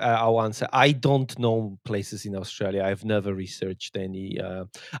wrap up our answer. I don't know places in Australia. I've never researched any.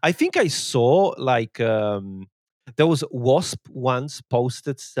 I think I saw like there was Wasp once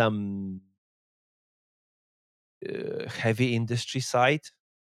posted some heavy industry site.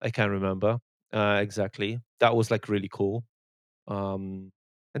 I can't remember exactly. That was like really cool. And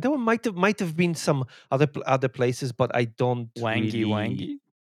there might have been some other places, but I don't Wangy.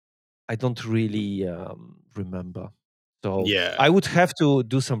 I don't really remember. So yeah, I would have to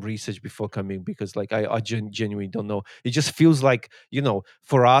do some research before coming because like I genuinely don't know. It just feels like,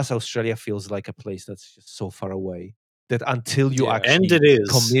 for us, Australia feels like a place that's just so far away that until you actually and it is.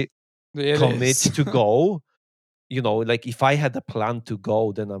 commit to go, like if I had a plan to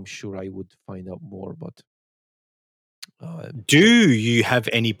go, then I'm sure I would find out more. But do you have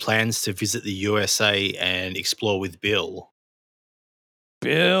any plans to visit the USA and explore with Bill?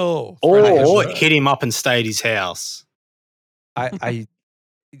 Or hit him up and stay at his house. I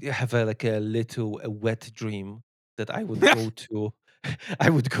have a wet dream that I would go to. I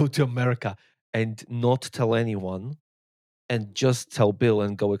would go to America and not tell anyone, and just tell Bill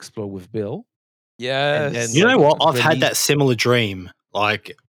and go explore with Bill. Yes. Then, you know what? I've had that similar dream,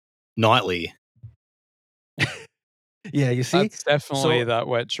 like nightly. Yeah, you see, that's definitely that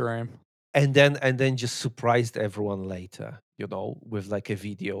wet dream. And then just surprised everyone later, with like a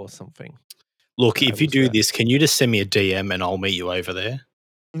video or something. Look, if you do this, can you just send me a DM and I'll meet you over there?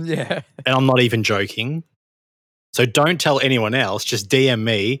 Yeah. And I'm not even joking. So don't tell anyone else. Just DM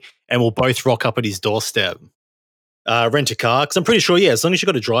me and we'll both rock up at his doorstep. Rent a car. Because I'm pretty sure, as long as you've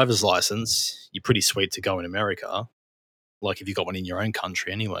got a driver's license, you're pretty sweet to go in America. Like if you've got one in your own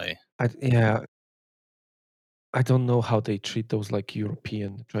country anyway. I don't know how they treat those like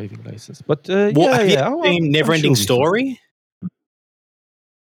European driving license, but have you seen Neverending Story?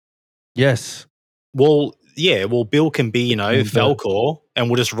 Yes. Well, Bill can be, Falkor, and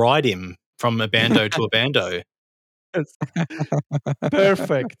we'll just ride him from a bando to a bando.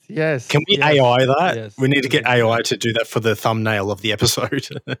 Perfect. Yes. Can we AI that? Yes. We need to get AI to do that for the thumbnail of the episode.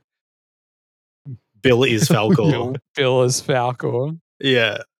 Bill is Falkor. Bill is Falkor.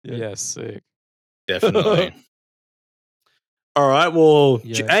 Yeah. Yes, sick. Definitely. All right. Well,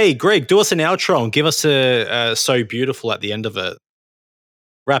 hey, Greg, do us an outro and give us a So Beautiful at the end of it.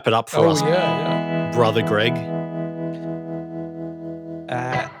 Wrap it up for us, brother Greg.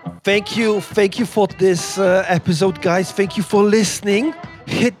 Thank you for this episode, guys. Thank you for listening.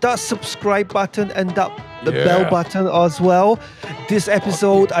 Hit that subscribe button and the bell button as well. This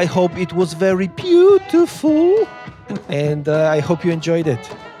episode, I hope it was very beautiful, and I hope you enjoyed it.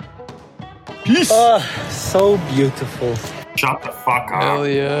 Peace. So beautiful. Shut the fuck up. Hell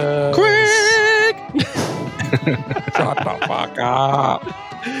yeah. Quick! Shut the fuck up.